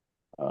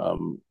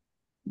 um,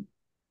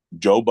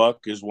 Joe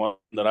Buck is one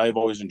that I've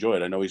always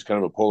enjoyed. I know he's kind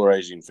of a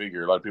polarizing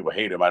figure. A lot of people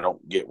hate him. I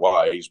don't get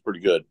why. He's pretty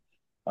good.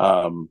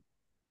 Um,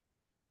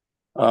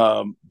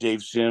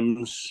 Dave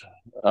Sims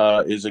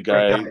is a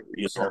Great guy. guy.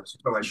 He's been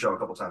on my show a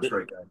couple times.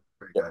 Great guy.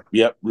 Great guy.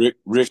 Yep.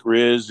 Rick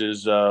Riz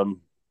is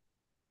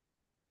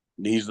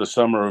he's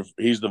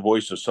the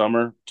voice of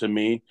summer to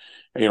me.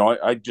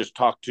 I just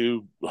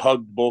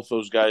hugged both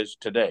those guys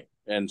today,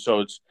 and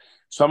so it's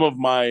some of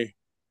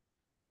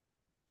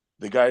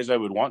the guys I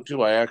would want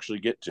to. I actually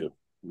get to.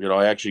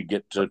 I actually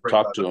get to Great guy.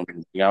 talk to them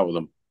and hang out with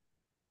them.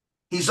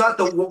 He's not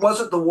the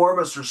wasn't the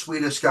warmest or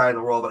sweetest guy in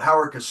the world, but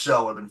Howard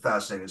Cosell would have been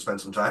fascinating to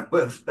spend some time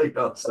with.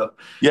 So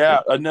yeah. Yeah,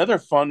 another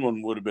fun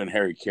one would have been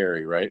Harry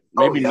Carey, right?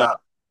 Oh Maybe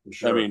not. yeah, for I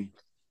sure. mean,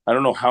 I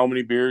don't know how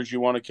many beers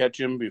you want to catch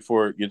him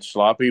before it gets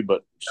sloppy,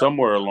 but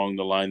somewhere along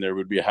the line there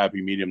would be a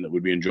happy medium that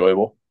would be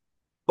enjoyable.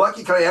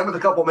 Bucky, can I end with a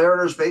couple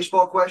Mariners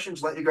baseball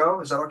questions? Let you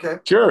go. Is that okay?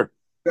 Sure.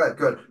 Good,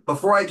 good.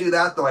 Before I do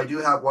that, though, I do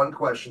have one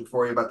question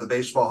for you about the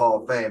Baseball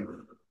Hall of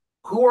Fame.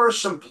 Who are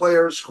some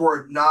players who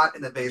are not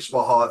in the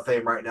Baseball Hall of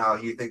Fame right now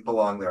you think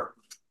belong there?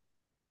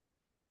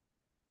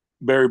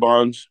 Barry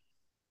Bonds.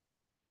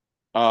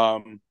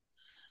 Um,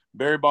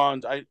 Barry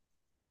Bonds.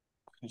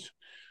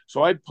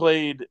 So I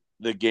played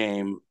the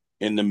game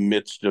in the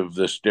midst of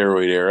the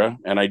steroid era,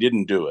 and I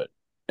didn't do it.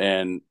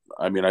 And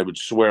I mean, I would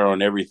swear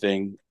on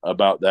everything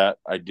about that.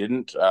 I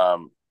didn't.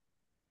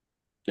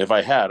 If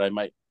I had, I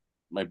might,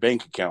 my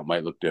bank account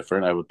might look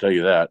different. I will tell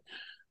you that.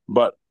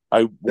 But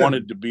I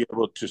wanted to be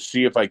able to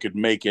see if I could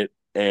make it,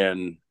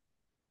 and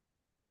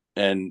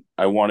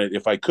I wanted,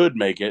 if I could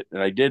make it,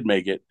 and I did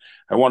make it,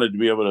 I wanted to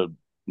be able to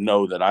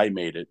know that I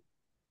made it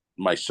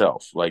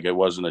myself, like it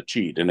wasn't a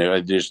cheat. And I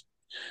just,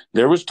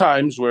 there was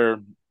times where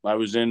I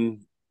was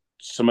in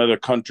some other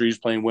countries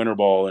playing winter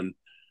ball, and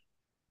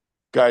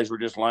guys were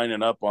just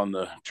lining up on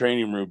the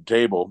training room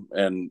table,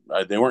 and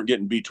they weren't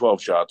getting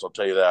B12 shots. I'll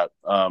tell you that.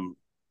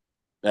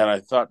 And I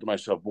thought to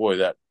myself,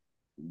 boy,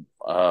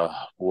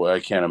 I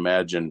can't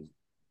imagine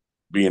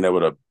being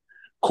able to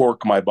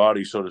cork my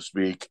body, so to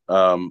speak,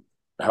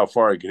 how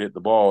far I could hit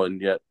the ball.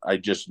 And yet I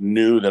just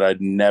knew that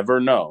I'd never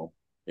know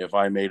if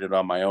I made it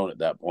on my own at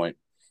that point.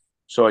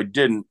 So I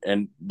didn't.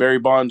 And Barry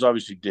Bonds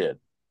obviously did,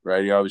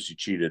 right? He obviously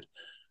cheated.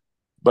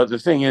 But the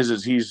thing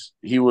is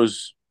he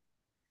was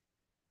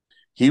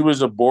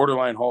a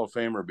borderline Hall of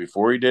Famer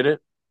before he did it.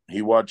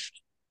 He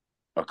watched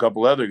a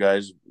couple other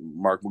guys,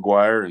 Mark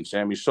McGwire and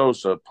Sammy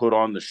Sosa, put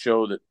on the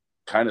show that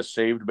kind of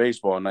saved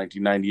baseball in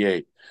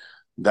 1998.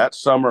 That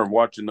summer of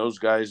watching those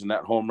guys in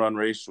that home run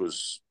race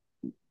was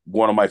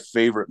one of my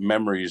favorite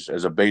memories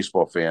as a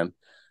baseball fan,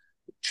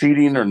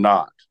 cheating or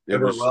not. It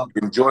was Well.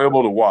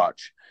 enjoyable to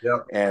watch.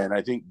 Yeah. And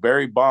I think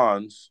Barry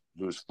Bonds,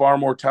 who was far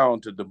more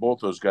talented than both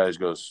those guys,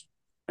 goes,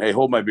 "Hey,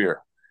 hold my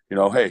beer."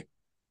 Hey,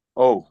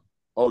 oh,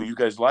 you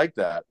guys like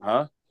that,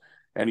 huh?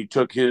 And he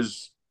took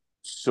his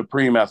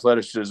supreme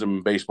athleticism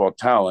and baseball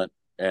talent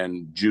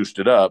and juiced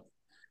it up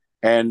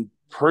and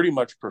pretty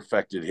much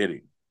perfected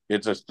hitting.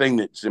 It's a thing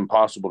that's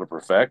impossible to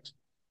perfect.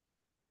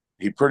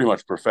 He pretty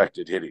much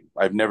perfected hitting.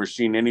 I've never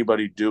seen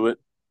anybody do it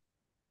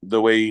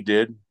the way he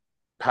did.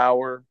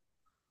 Power,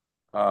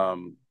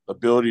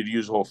 ability to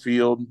use the whole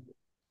field,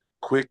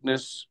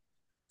 quickness,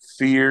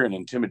 fear, and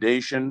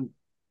intimidation,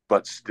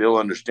 but still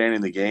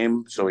understanding the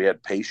game. So he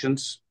had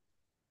patience.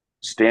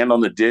 Stand on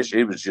the dish.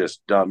 It was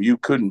just dumb. You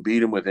couldn't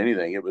beat him with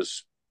anything. It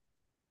was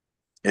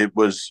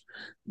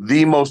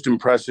the most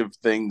impressive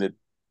thing that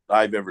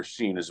I've ever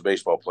seen as a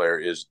baseball player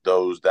is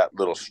that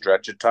little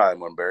stretch of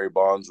time when Barry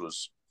Bonds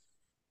was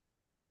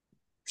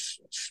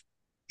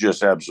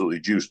just absolutely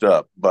juiced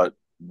up. But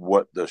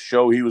what the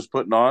show he was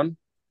putting on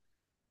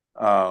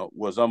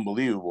was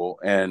unbelievable.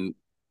 And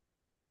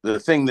the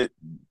thing that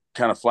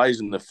kind of flies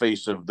in the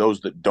face of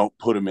those that don't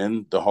put him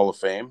in the Hall of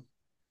Fame,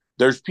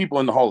 there's people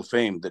in the Hall of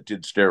Fame that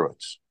did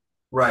steroids.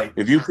 Right.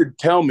 If you could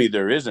tell me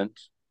there isn't,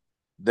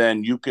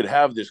 then you could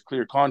have this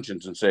clear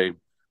conscience and say,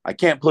 I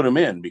can't put him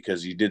in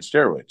because he did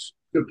steroids.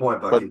 Good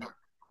point, But Bucky.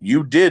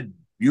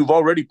 you've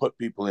already put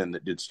people in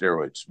that did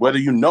steroids, whether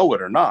you know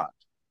it or not.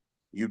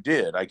 You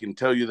did. I can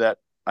tell you that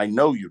I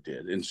know you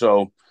did. And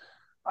so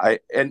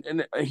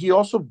and he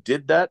also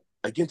did that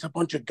against a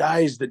bunch of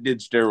guys that did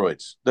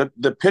steroids.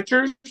 The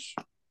pitchers,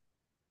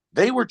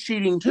 they were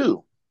cheating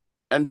too.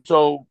 And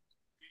so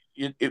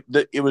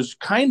it was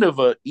kind of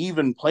a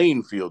even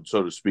playing field,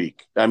 so to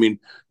speak. I mean,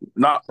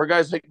 not for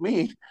guys like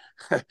me,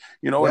 and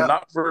Yeah.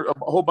 not for a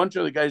whole bunch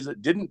of the guys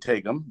that didn't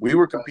take them. We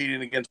were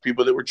competing against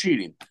people that were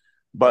cheating.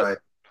 But Right.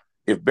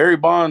 if Barry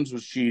Bonds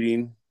was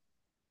cheating,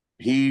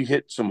 he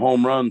hit some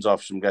home runs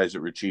off some guys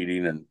that were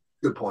cheating. And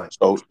Good point.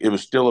 so it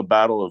was still a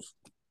battle of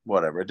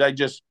whatever.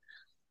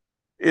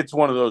 It's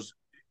one of those.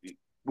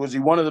 Was he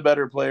one of the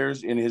better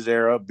players in his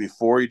era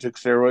before he took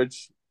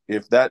steroids?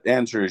 If that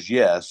answer is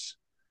yes,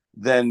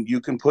 then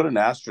you can put an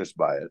asterisk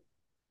by it.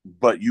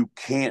 But you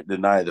can't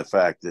deny the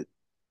fact that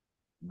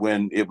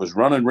when it was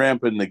running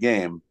rampant in the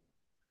game,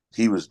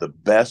 he was the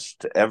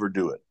best to ever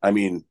do it. I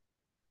mean,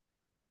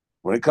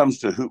 when it comes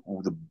to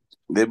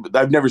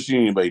I've never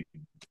seen anybody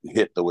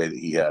hit the way that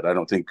he had. I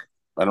don't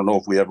know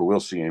if we ever will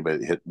see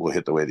anybody that will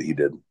hit the way that he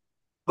did.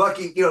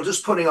 Bucky,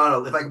 just putting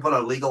on if I can put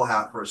on a legal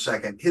hat for a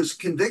second, his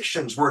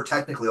convictions were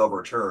technically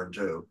overturned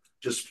too.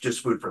 Just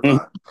food for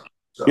thought.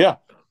 So Yeah,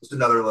 just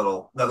another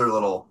little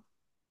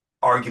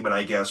argument,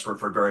 I guess,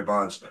 for Barry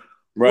Bonds.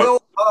 right.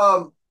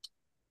 Well,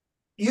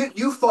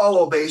 you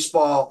follow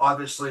baseball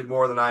obviously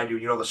more than I do.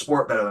 You know the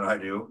sport better than I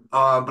do.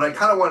 But I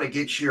kind of want to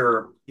get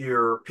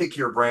pick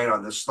your brain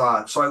on this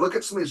thought. So I look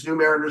at some of these new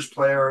Mariners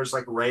players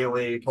like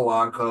Rayleigh,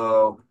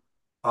 Polanco,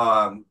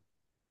 um,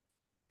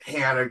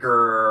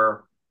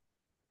 Haniger,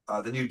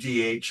 the new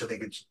DH. I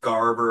think it's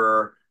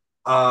Garver.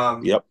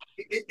 Um, Yep.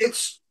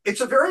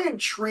 it's a very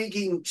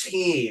intriguing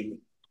team,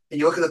 and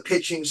you look at the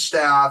pitching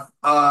staff.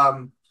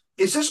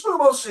 Is this one of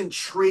the most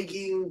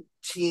intriguing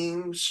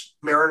teams,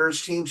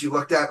 Mariners teams, you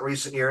looked at in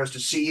recent years to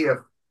see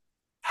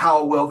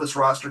how well this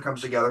roster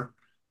comes together?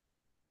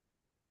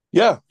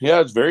 Yeah,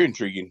 it's very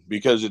intriguing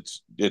because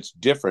it's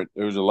different.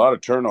 There was a lot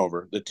of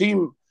turnover. The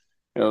team,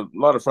 a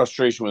lot of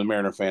frustration with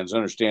Mariner fans,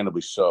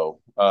 understandably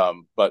so.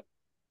 But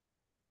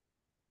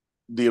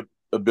the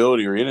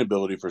ability or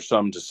inability for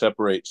some to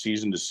separate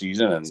season to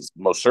season, and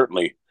most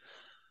certainly,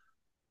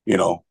 you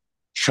know,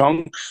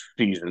 chunk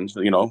seasons.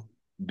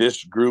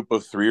 this group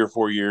of 3 or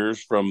 4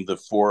 years from the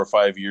 4 or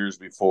 5 years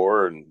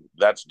before, and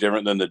that's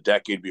different than the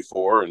decade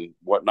before and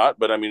whatnot.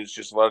 But I mean, it's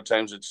just a lot of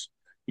times it's,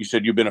 you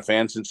said you've been a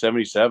fan since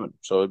 '77,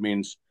 so it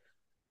means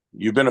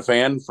you've been a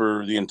fan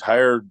for the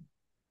entire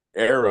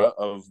era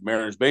of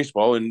Mariners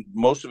baseball, and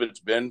most of it's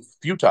been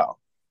futile.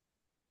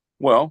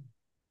 Well,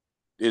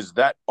 is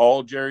that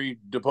all Jerry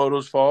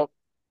DePoto's fault?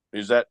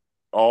 Is that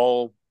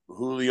all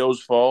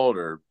Julio's fault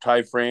or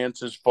Ty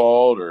France's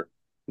fault? Or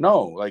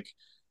no? Like,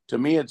 to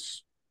me,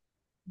 it's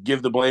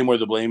give the blame where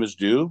the blame is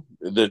due,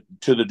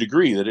 to the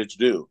degree that it's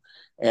due.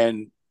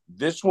 And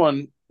this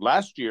one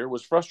last year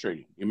was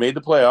frustrating. You made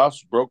the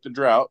playoffs, broke the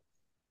drought,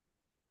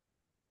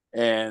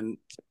 and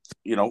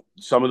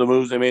some of the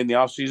moves they made in the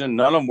offseason,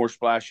 none of them were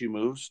splashy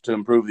moves to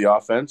improve the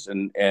offense.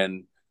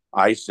 And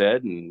I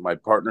said, and my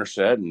partner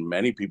said, and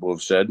many people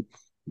have said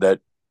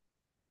that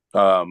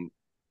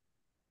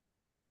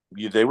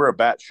they were a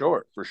bat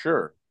short for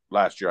sure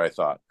last year, I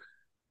thought.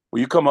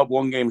 Well, you come up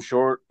one game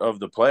short of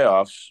the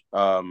playoffs,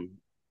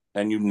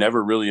 and you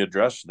never really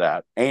addressed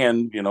that.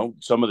 And,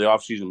 some of the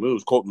offseason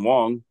moves, Colton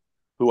Wong,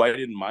 who I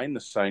didn't mind the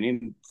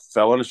signing,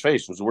 fell on his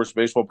face, was the worst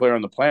baseball player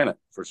on the planet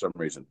for some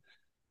reason.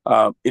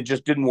 It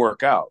just didn't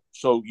work out.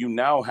 So you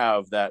now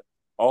have that,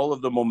 all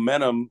of the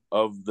momentum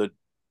of the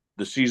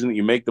season that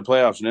you make the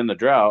playoffs and in the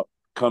drought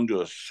come to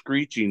a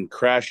screeching,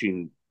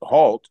 crashing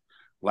halt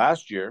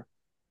last year.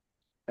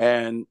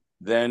 And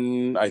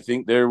then I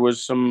think there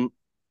was some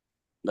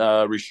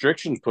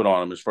restrictions put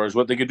on them as far as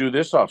what they could do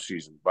this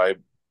offseason by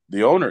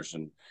the owners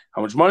and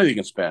how much money they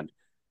can spend.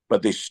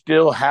 But they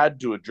still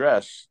had to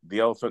address the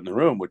elephant in the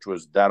room, which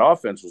was that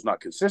offense was not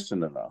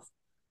consistent enough.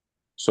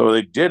 So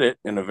they did it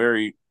in a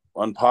very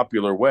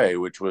unpopular way,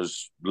 which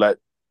was let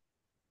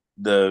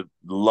the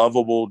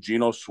lovable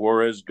Gino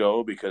Suarez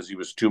go because he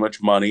was too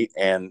much money,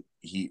 and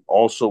he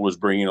also was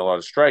bringing a lot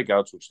of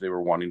strikeouts, which they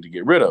were wanting to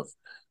get rid of.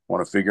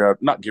 Want to figure out,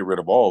 not get rid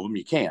of all of them,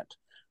 you can't,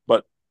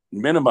 but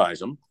minimize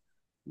them.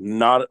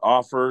 Not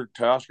offer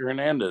Teoscar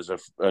Hernandez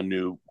a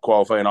new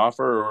qualifying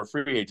offer or a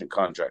free agent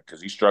contract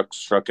because he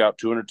struck out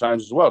 200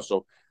 times as well.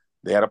 So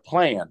they had a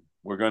plan.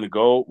 We're going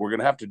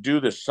to have to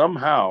do this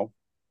somehow.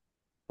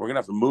 We're going to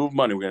have to move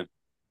money. We're going to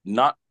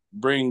not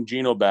bring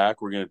Gino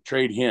back. We're going to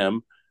trade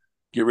him,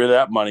 get rid of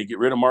that money, get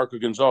rid of Marco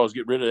Gonzalez,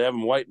 get rid of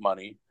Evan White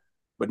money.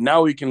 But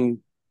now we can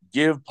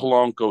give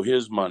Polanco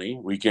his money.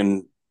 We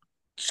can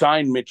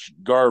sign Mitch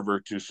Garver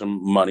to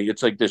some money.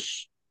 It's like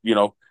this,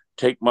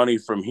 take money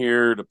from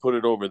here to put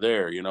it over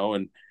there,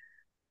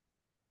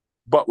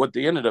 but what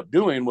they ended up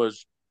doing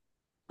was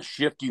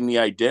shifting the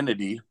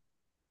identity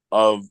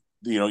of,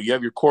 you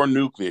have your core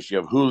nucleus, you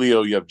have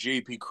Julio, you have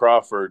JP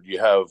Crawford, you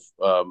have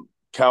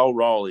Cal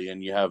Raleigh,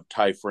 and you have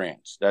Ty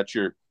France. That's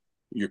your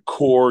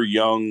core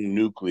young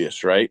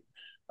nucleus, right?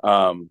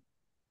 And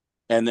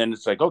then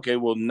it's like, okay,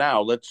 well,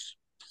 now let's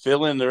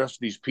fill in the rest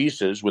of these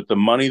pieces with the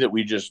money that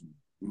we just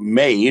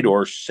made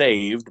or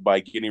saved by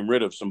getting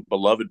rid of some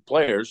beloved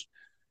players,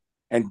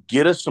 and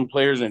get us some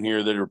players in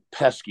here that are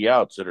pesky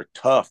outs, that are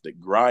tough, that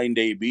grind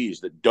ABs,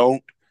 that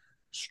don't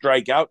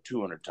strike out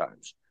 200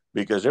 times,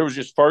 because there was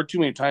just far too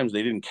many times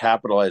they didn't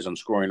capitalize on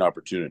scoring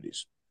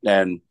opportunities.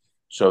 And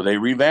so they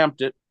revamped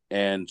it.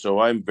 And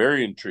so I'm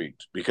very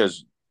intrigued,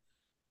 because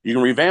you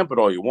can revamp it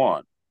all you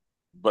want,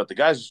 but the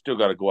guys have still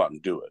got to go out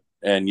and do it.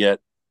 And yet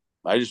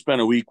I just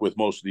spent a week with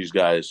most of these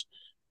guys,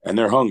 and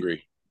they're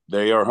hungry.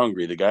 They are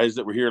hungry. The guys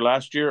that were here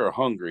last year are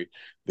hungry.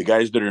 The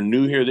guys that are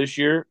new here this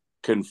year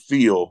can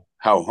feel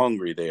how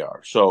hungry they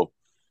are. So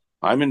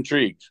I'm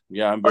intrigued.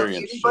 Yeah, I'm very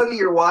interested. Anybody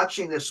you're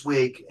watching this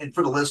week, and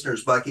for the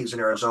listeners, Bucky's in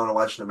Arizona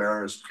watching the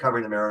Mariners,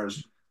 covering the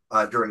Mariners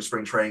during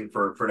spring training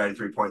for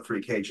 93.3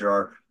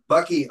 KJR.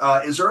 Bucky,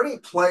 is there any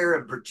player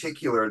in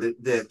particular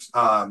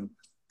that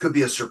could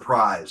be a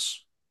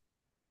surprise?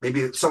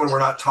 Maybe someone we're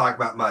not talking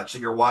about much that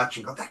you're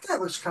watching. Oh, that guy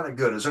looks kind of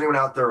good. Is there anyone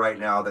out there right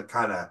now that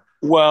kind of?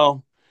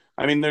 Well,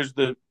 I mean, there's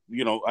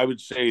I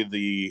would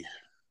say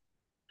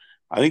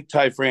I think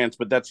Ty France,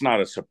 but that's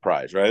not a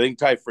surprise, right? I think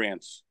Ty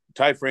France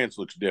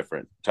looks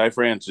different. Ty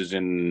France is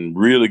in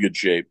really good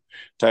shape.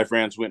 Ty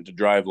France went to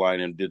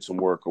Driveline and did some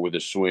work with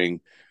his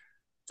swing.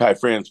 Ty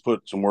France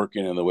put some work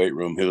in the weight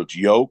room. He looks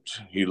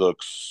yoked. He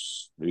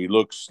looks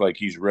like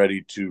he's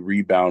ready to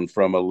rebound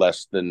from a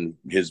less than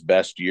his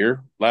best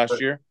year last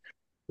year.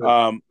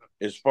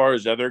 As far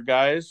as other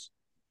guys,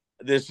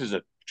 this is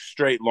a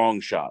straight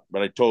long shot,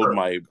 but I told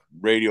my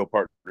radio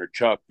partner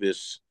Chuck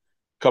this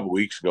a couple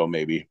weeks ago,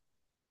 maybe.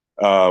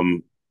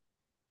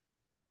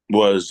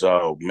 Was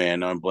oh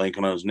man, I'm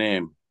blanking on his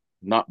name.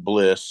 Not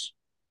Bliss.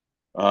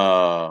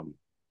 There's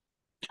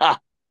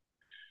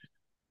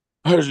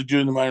a dude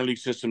in the minor league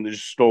system that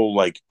just stole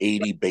like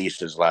 80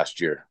 bases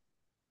last year.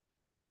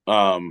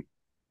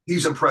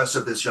 He's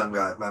impressive, this young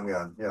guy.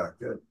 Yeah,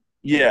 good.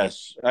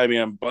 Yes, I mean,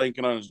 I'm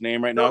blanking on his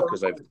name right now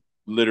because I've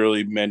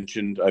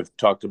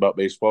talked about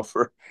baseball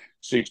for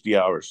 60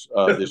 hours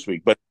this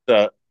week. But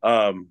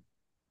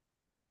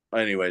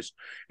anyways,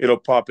 it'll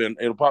pop in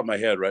my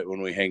head right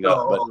when we hang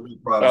up.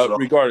 But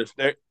regardless,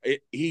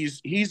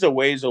 he's a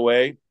ways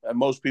away.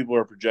 Most people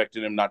are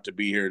projecting him not to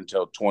be here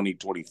until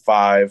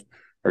 2025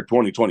 or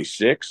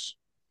 2026.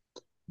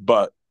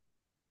 But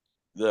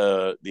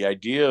the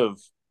idea of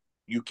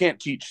you can't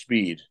teach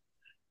speed,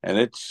 and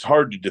it's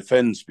hard to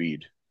defend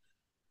speed.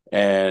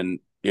 And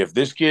if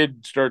this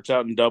kid starts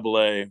out in double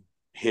A,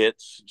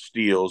 hits,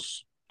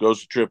 steals,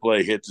 goes to triple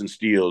A, hits and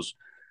steals,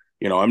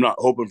 I'm not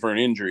hoping for an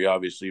injury,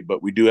 obviously,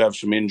 but we do have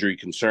some injury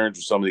concerns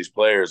with some of these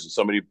players. And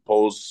somebody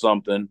pulls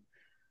something,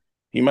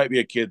 he might be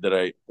a kid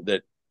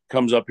that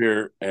comes up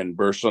here and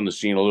bursts on the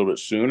scene a little bit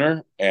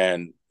sooner.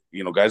 And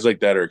guys like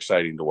that are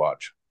exciting to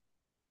watch.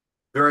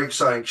 Very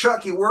exciting.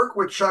 Chuck, you work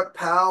with Chuck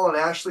Powell and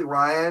Ashley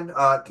Ryan.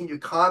 Can you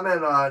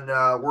comment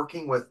on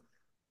working with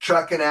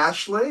Chuck and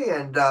Ashley?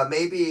 And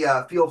maybe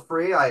feel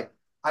free. I've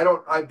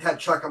had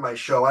Chuck on my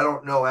show. I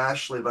don't know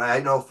Ashley, but I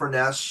know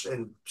Furness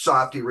and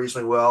Softy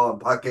reasonably well, and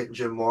Puckett and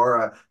Jim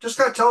Moore. Just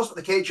kind of tell us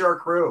about the KJR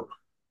crew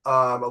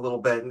a little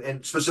bit,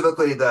 and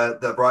specifically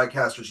the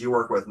broadcasters you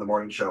work with in the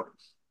morning show.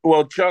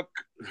 Well, Chuck.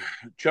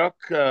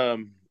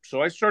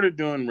 So I started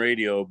doing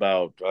radio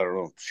about, I don't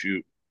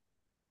know,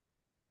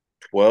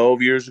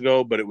 12 years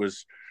ago, but it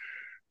was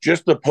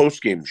just the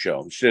post game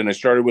show. And I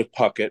started with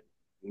Puckett,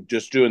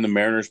 just doing the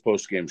Mariners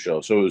post game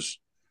show. So it was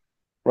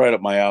right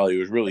up my alley. It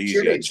was really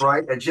easy. Jimmy's,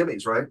 right? At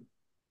Jimmy's, right?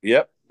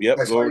 Yep. I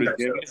Go saw over you to guys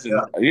Jimmy's, there.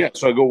 and yeah.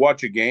 So I go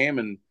watch a game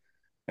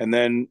and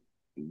then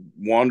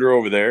wander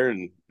over there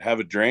and have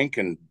a drink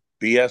and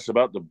BS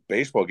about the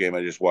baseball game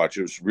I just watched.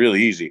 It was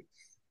really easy.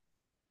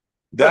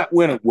 Yeah. That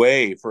went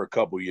away for a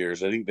couple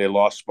years. I think they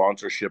lost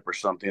sponsorship or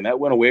something. That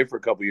went away for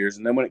a couple years,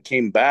 and then when it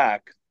came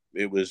back,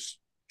 it was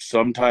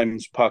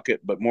sometimes Puckett,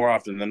 but more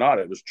often than not,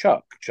 it was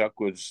Chuck. Chuck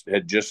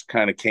had just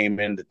kind of came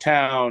into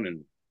town,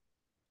 and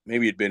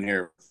maybe had been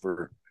here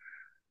for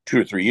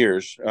 2 or 3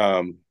 years.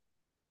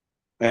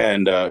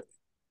 And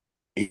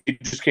he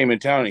just came in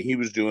town, and he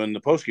was doing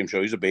the post game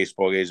show. He's a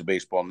baseball guy. He's a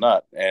baseball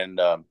nut, and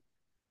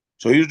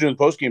so he was doing the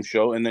post game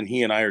show, and then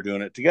he and I are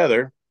doing it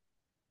together.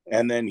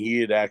 And then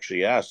he had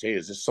actually asked, "Hey,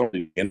 is this something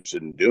you're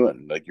interested in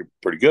doing? Like, you're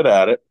pretty good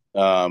at it."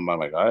 I'm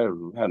like, I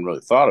hadn't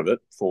really thought of it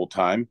full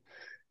time.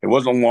 It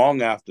wasn't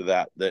long after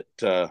that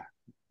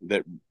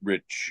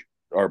Rich,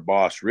 our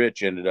boss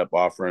Rich, ended up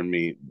offering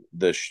me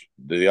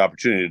the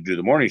opportunity to do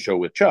the morning show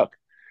with Chuck,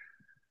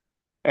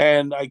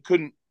 and I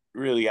couldn't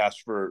really ask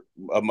for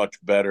a much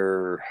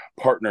better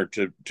partner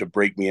to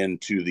break me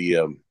into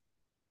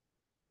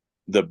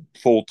the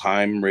full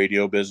time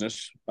radio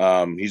business.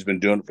 He's been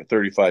doing it for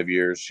 35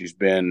 years. He's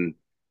been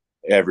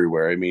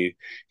everywhere. I mean,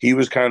 he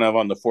was kind of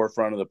on the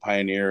forefront of the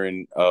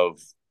pioneering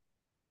of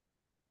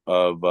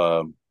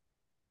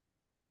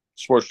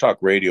sports talk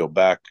radio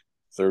back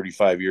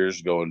 35 years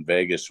ago in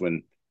Vegas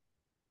when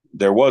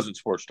there wasn't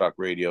sports talk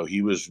radio.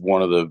 He was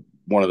one of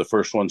the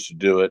first ones to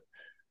do it.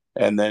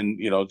 And then,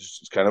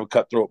 just kind of a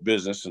cutthroat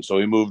business. And so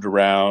he moved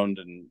around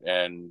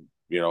and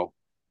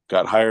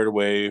got hired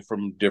away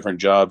from different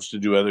jobs to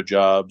do other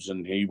jobs.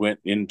 And he went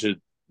into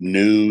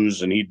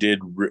news and he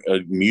did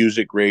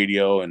music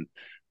radio,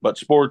 but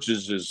sports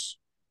is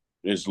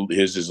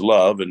his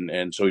love.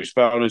 And so he's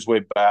found his way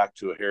back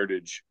to a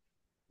heritage,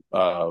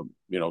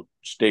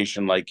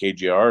 station like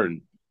KGR,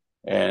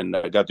 and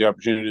I got the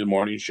opportunity to do the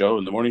morning show.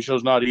 And the morning show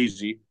is not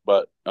easy,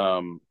 but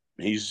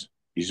he's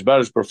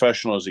about as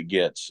professional as it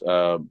gets.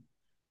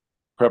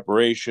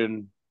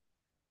 Preparation,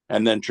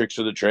 and then tricks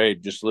of the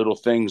trade, just little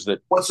things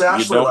that What's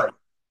Ashley like?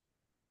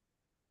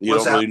 You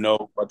don't really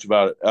know much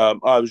about it.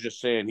 I was just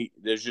saying,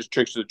 there's just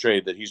tricks of the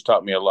trade that he's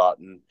taught me a lot.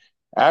 And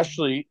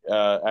Ashley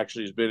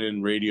actually has been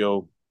in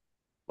radio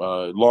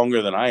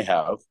longer than I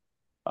have.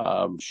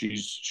 She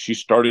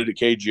started at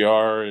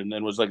KGR and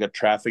then was like a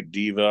traffic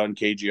diva on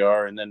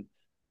KGR, and then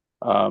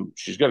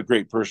she's got a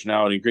great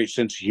personality, great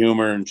sense of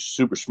humor, and she's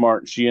super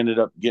smart. She ended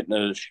up getting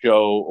a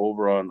show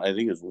over on, I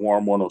think it was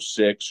Warm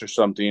 106 or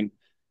something.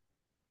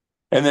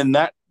 And then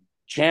that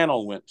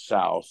channel went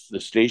south,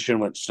 the station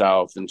went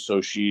south. And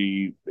so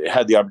she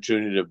had the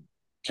opportunity to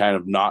kind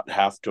of not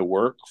have to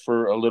work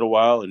for a little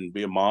while and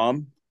be a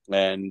mom.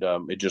 And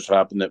it just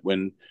happened that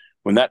when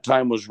that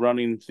time was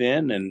running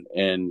thin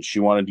and she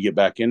wanted to get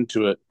back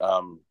into it,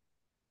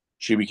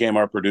 she became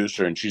our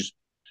producer, and she's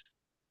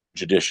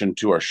an addition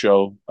to our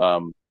show.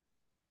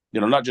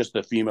 Not just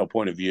the female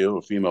point of view,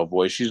 a female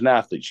voice. She's an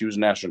athlete. She was a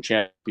national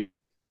champion,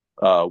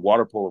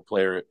 water polo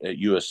player at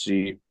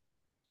USC.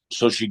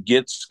 So she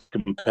gets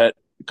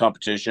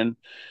competition.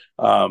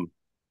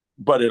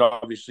 But it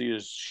obviously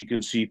is, she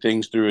can see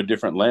things through a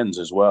different lens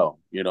as well.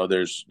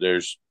 There's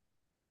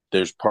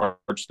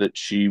parts that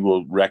she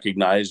will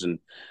recognize and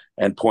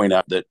point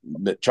out that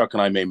Chuck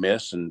and I may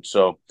miss. And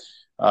so,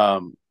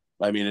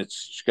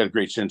 she's got a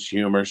great sense of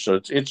humor. So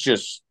it's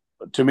just,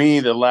 to me,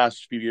 the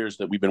last few years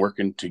that we've been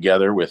working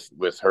together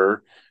with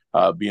her,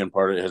 being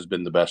part of it has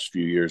been the best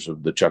few years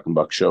of the Chuck and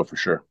Buck show for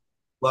sure.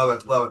 Love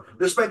it, love it.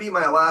 This may be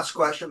my last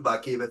question,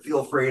 Bucky, but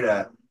feel free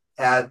to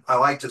add. I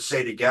like to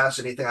say to guests,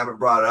 anything I haven't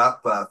brought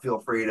up, feel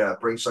free to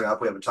bring something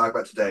up we haven't talked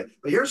about today.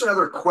 But here's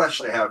another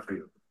question I have for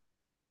you.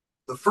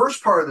 The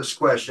first part of this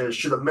question is,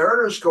 should the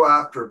Mariners go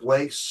after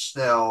Blake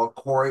Snell,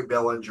 Corey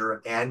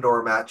Bellinger, and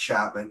or Matt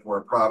Chapman, who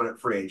are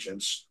prominent free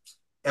agents?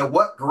 And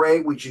what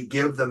grade would you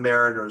give the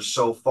Mariners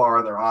so far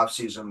in their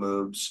offseason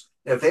moves?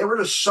 If they were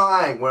to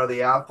sign one of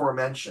the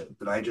aforementioned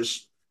that I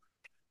just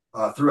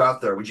threw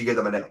out there, would you give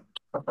them an A?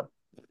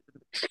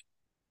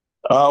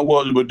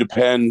 Well, it would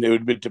depend.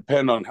 It would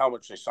depend on how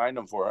much they signed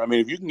him for. I mean,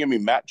 if you can give me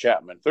Matt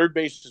Chapman, third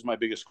base is my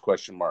biggest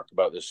question mark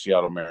about this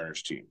Seattle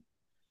Mariners team.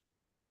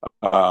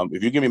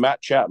 If you give me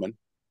Matt Chapman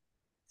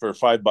for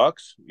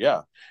 $5,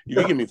 yeah. If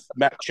you give me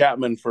Matt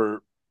Chapman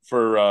for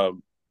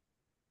 $10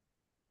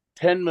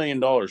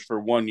 million for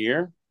 1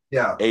 year,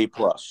 Yeah, A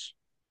plus.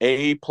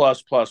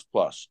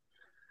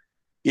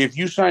 If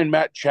you sign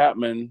Matt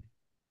Chapman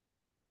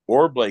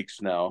or Blake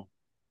Snell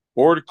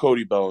or to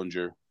Cody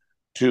Bellinger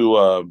to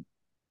a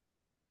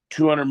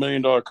 $200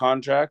 million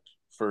contract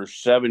for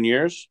 7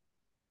 years,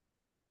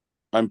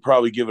 I'm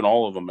probably giving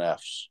all of them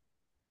Fs.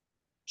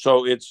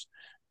 So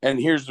and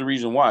here's the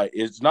reason why.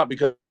 It's not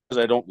because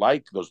I don't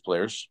like those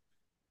players.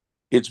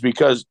 It's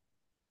because,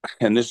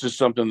 and this is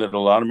something that a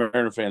lot of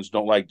Mariner fans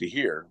don't like to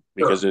hear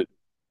because sure. it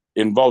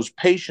involves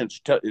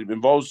patience. It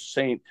involves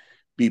saying,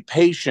 be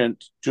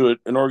patient to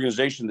an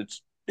organization that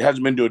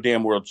hasn't been to a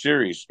damn World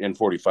Series in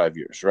 45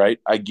 years, right?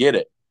 I get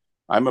it.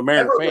 I'm a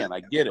Mariner Never fan. I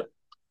get it.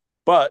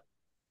 But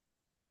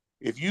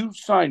if you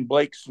sign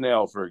Blake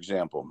Snell, for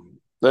example,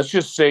 let's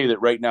just say that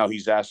right now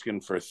he's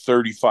asking for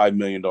 $35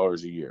 million a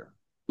year.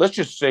 Let's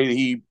just say that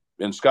he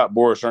and Scott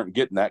Boras aren't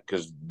getting that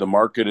because the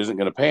market isn't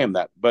going to pay him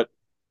that. But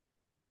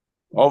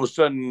all of a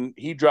sudden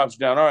he drops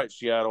down. All right,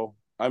 Seattle,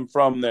 I'm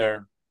from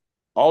there.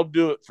 I'll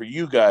do it for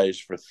you guys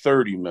for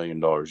 $30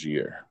 million a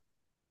year.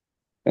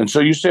 And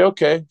so you say,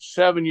 okay,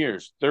 7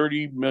 years,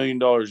 $30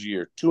 million a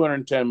year,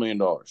 $210 million.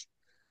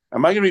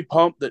 Am I going to be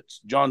pumped that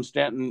John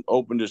Stanton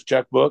opened his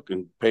checkbook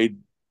and paid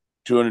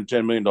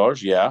 $210 million?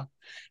 Yeah.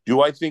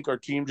 Do I think our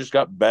team just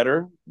got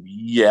better?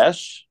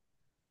 Yes.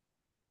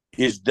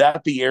 Is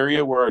that the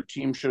area where our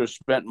team should have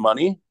spent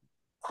money?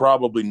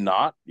 Probably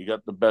not. You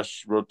got the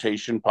best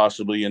rotation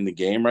possibly in the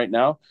game right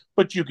now,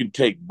 but you can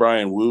take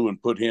Brian Wu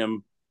and put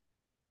him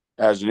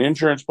as an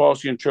insurance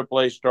policy in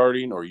AAA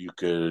starting, or you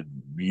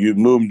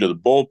move him to the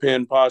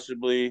bullpen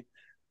possibly.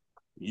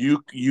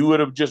 You would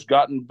have just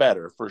gotten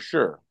better for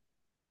sure.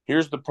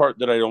 Here's the part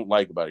that I don't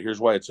like about it. Here's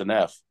why it's an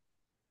F.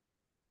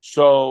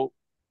 So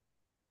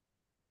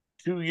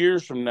 2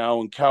 years from now,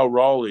 when Cal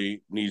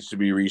Raleigh needs to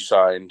be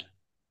re-signed,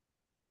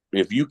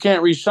 if you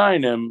can't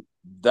re-sign him,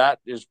 that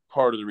is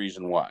part of the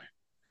reason why.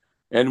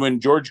 And when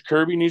George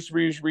Kirby needs to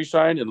be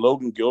re-signed and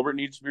Logan Gilbert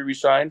needs to be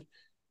re-signed,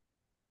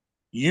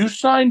 you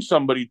sign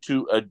somebody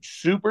to a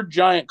super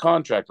giant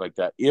contract like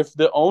that. If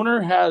the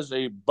owner has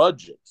a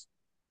budget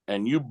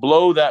and you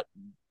blow that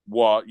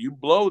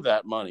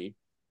money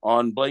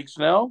on Blake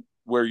Snell,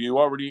 where you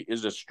already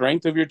is a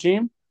strength of your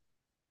team,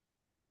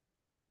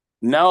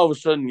 now all of a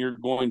sudden you're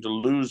going to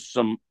lose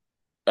some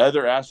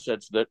other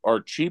assets that are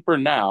cheaper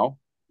now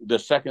the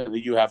second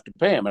that you have to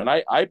pay him. And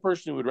I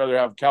personally would rather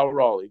have Cal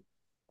Raleigh,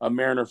 a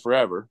Mariner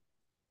forever,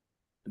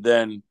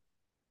 than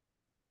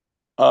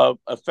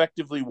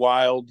effectively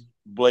wild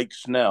Blake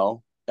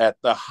Snell at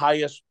the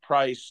highest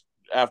price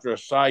after a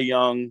Cy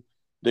Young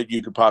that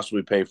you could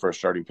possibly pay for a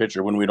starting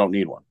pitcher when we don't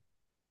need one.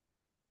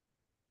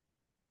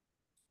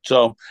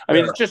 So, I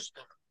mean, it's Sure.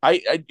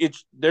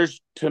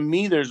 just, to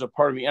me, there's a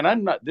part of me,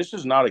 and this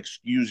is not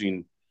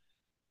excusing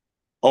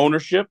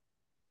ownership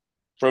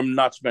from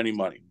not spending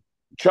money.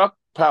 Chuck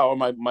Powell,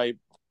 my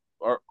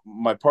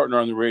partner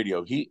on the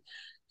radio,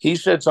 he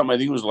said something, I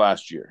think it was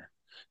last year.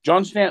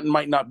 John Stanton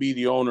might not be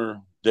the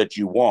owner that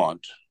you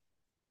want,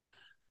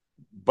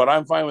 but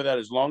I'm fine with that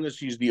as long as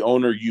he's the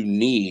owner you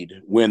need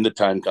when the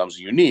time comes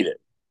you need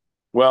it.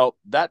 Well,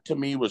 that to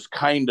me was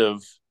kind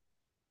of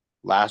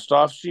last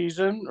off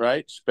season,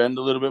 right? Spend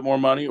a little bit more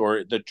money,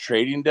 or the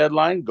trading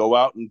deadline, go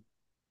out and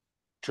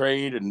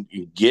trade and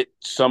you get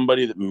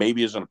somebody that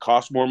maybe is going to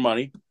cost more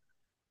money.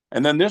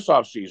 And then this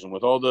off season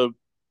with all the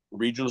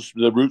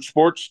root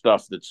sports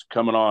stuff that's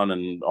coming on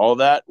and all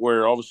that,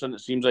 where all of a sudden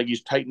it seems like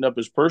he's tightened up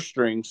his purse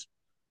strings.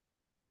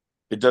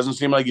 It doesn't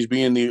seem like he's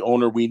being the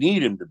owner we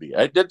need him to be.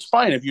 That's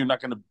fine if you're not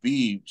going to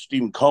be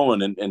Stephen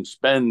Cohen and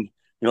spend,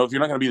 if you're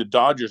not going to be the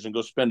Dodgers and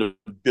go spend $1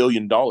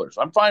 billion.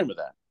 I'm fine with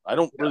that. I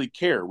don't Yeah. really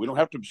care. We don't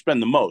have to spend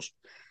the most,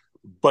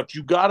 but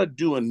you got to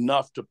do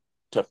enough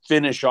to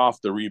finish off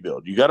the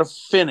rebuild. You got to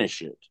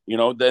finish it,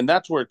 then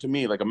that's where, to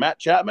me, like a Matt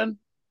Chapman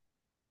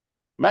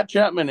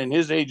and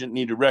his agent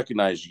need to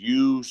recognize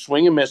you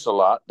swing and miss a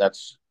lot.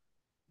 That's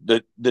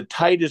the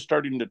tide is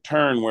starting to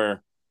turn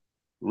where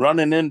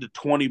running into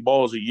 20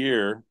 balls a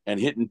year and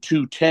hitting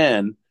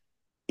 210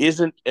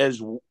 isn't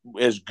as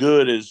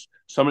good as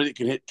somebody that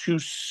can hit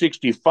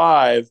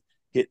 265,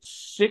 hit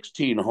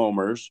 16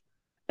 homers,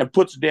 and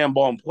puts the damn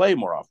ball in play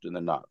more often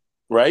than not.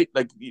 Right?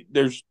 Like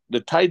there's the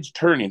tide's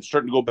turning,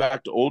 starting to go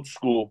back to old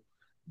school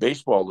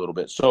baseball a little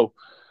bit. So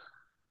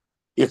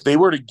if they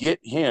were to get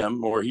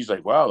him, or he's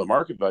like, wow, the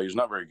market value is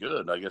not very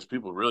good, I guess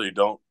people really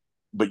don't.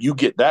 But you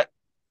get that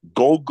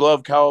gold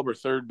glove caliber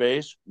third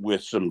base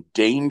with some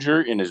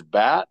danger in his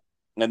bat,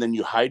 and then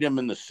you hide him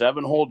in the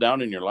 7 hole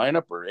down in your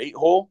lineup or 8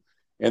 hole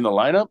in the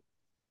lineup,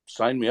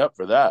 sign me up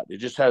for that. It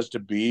just has to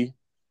be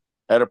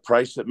at a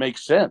price that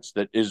makes sense,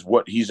 that is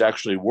what he's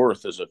actually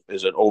worth as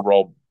an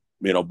overall,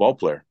 ball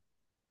player.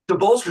 To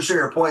bolster some of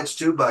your points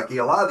too, Bucky,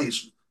 a lot of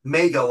these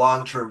mega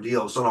long-term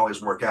deals don't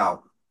always work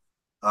out.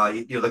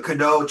 The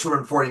Cano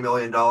 $240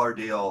 million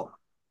deal,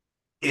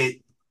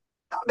 it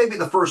maybe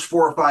the first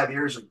 4 or 5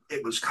 years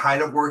it was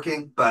kind of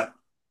working, but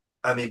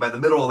I mean, by the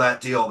middle of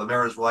that deal, the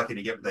Mariners were lucky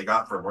to get what they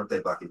got for him, weren't they,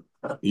 Bucky?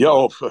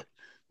 Yo,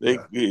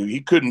 Yeah.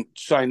 he couldn't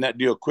sign that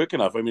deal quick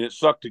enough. I mean, it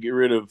sucked to get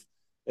rid of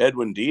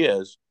Edwin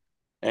Diaz,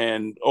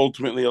 and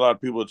ultimately, a lot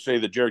of people would say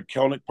the Jared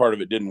Kelnick part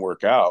of it didn't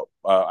work out.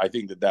 I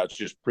think that that's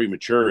just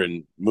premature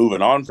and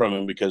moving on from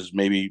him, because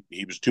maybe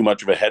he was too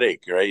much of a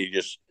headache, right?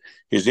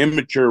 His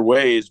immature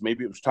ways.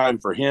 Maybe it was time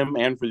for him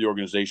and for the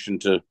organization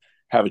to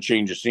have a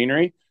change of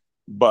scenery.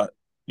 But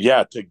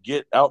yeah, to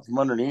get out from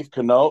underneath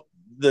Cano,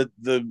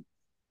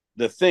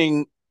 the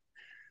thing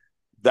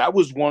that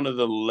was one of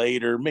the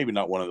later, maybe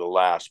not one of the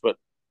last, but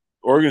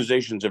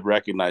organizations have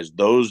recognized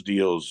those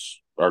deals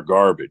are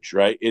garbage,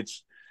 right?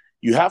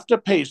 You have to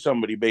pay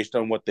somebody based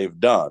on what they've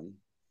done.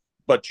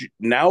 But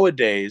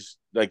nowadays,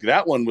 like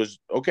that one was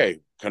okay.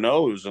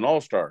 Cano is an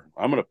all-star.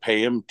 I'm going to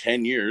pay him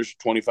 10 years,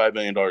 $25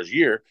 million a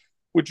year,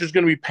 which is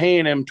going to be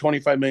paying him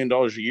 $25 million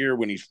a year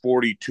when he's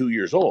 42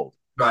 years old.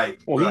 Right,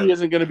 Well, right, he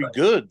isn't going to be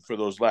good for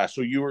those last.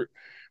 So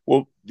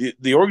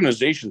the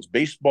organizations,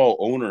 baseball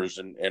owners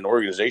and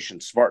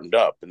organizations smartened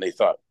up, and they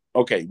thought,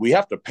 okay, we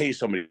have to pay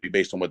somebody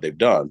based on what they've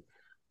done,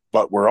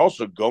 but we're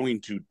also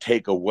going to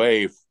take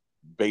away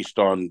based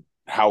on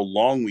how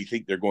long we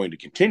think they're going to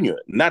continue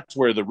it. And that's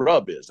where the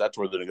rub is. That's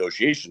where the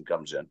negotiation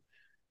comes in.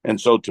 And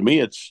so to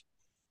me,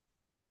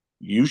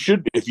 you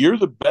should, if you're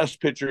the best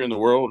pitcher in the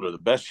world or the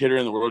best hitter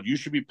in the world, you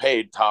should be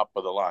paid top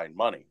of the line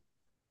money.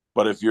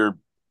 But if you're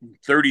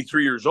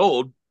 33 years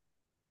old,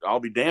 I'll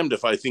be damned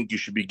if I think you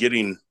should be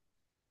getting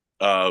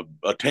a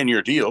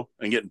 10-year deal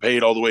and getting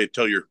paid all the way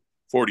until you're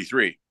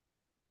 43.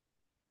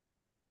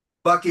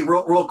 Bucky,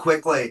 real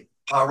quickly,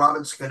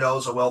 Robinson Cano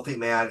is a wealthy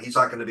man. He's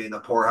not going to be in the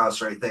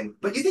poorhouse or anything.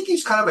 But you think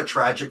he's kind of a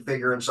tragic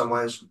figure in some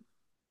ways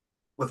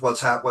with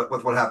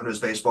with what happened to his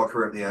baseball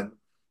career at the end?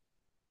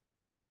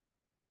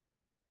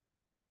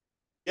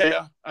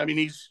 Yeah. I mean,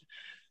 he's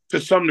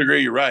to some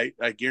degree, you're right.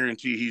 I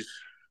guarantee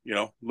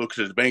looks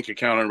at his bank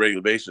account on a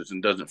regular basis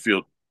and doesn't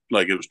feel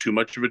like it was too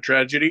much of a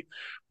tragedy.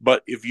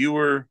 But if you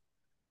were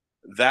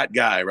that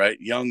guy, right,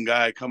 young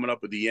guy coming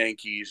up with the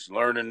Yankees,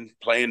 learning,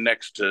 playing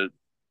next to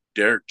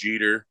Derek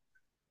Jeter,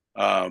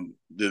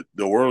 the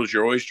world is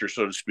your oyster,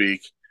 so to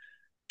speak.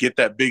 Get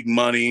that big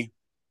money.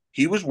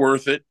 He was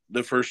worth it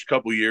the first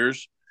couple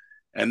years,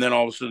 and then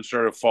all of a sudden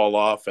started to fall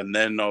off, and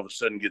then all of a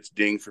sudden gets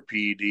dinged for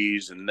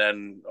PEDs, and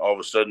then all of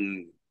a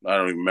sudden I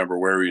don't even remember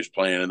where he was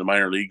playing, in the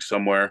minor league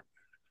somewhere.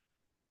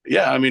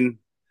 Yeah, I mean,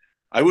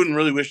 I wouldn't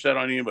really wish that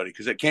on anybody,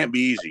 because it can't be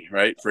easy,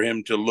 right, for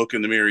him to look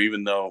in the mirror,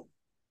 even though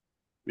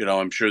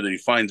I'm sure that he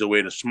finds a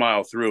way to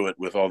smile through it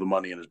with all the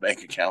money in his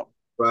bank account.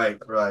 Right,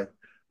 right.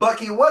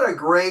 Bucky, what a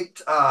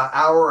great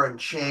hour and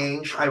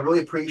change. I really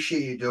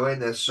appreciate you doing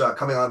this,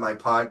 coming on my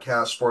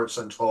podcast, Sports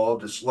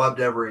Untold. Just loved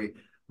every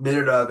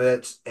minute of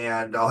it.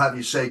 And I'll have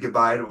you say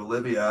goodbye to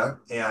Olivia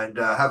and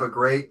have a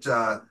great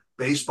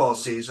baseball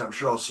season. I'm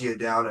sure I'll see you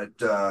down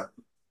at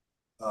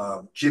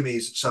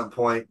Jimmy's at some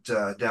point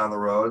down the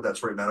road.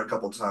 That's where we met a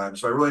couple of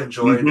times. So I really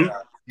enjoyed Mm-hmm.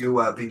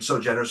 you being so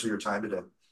generous with your time today.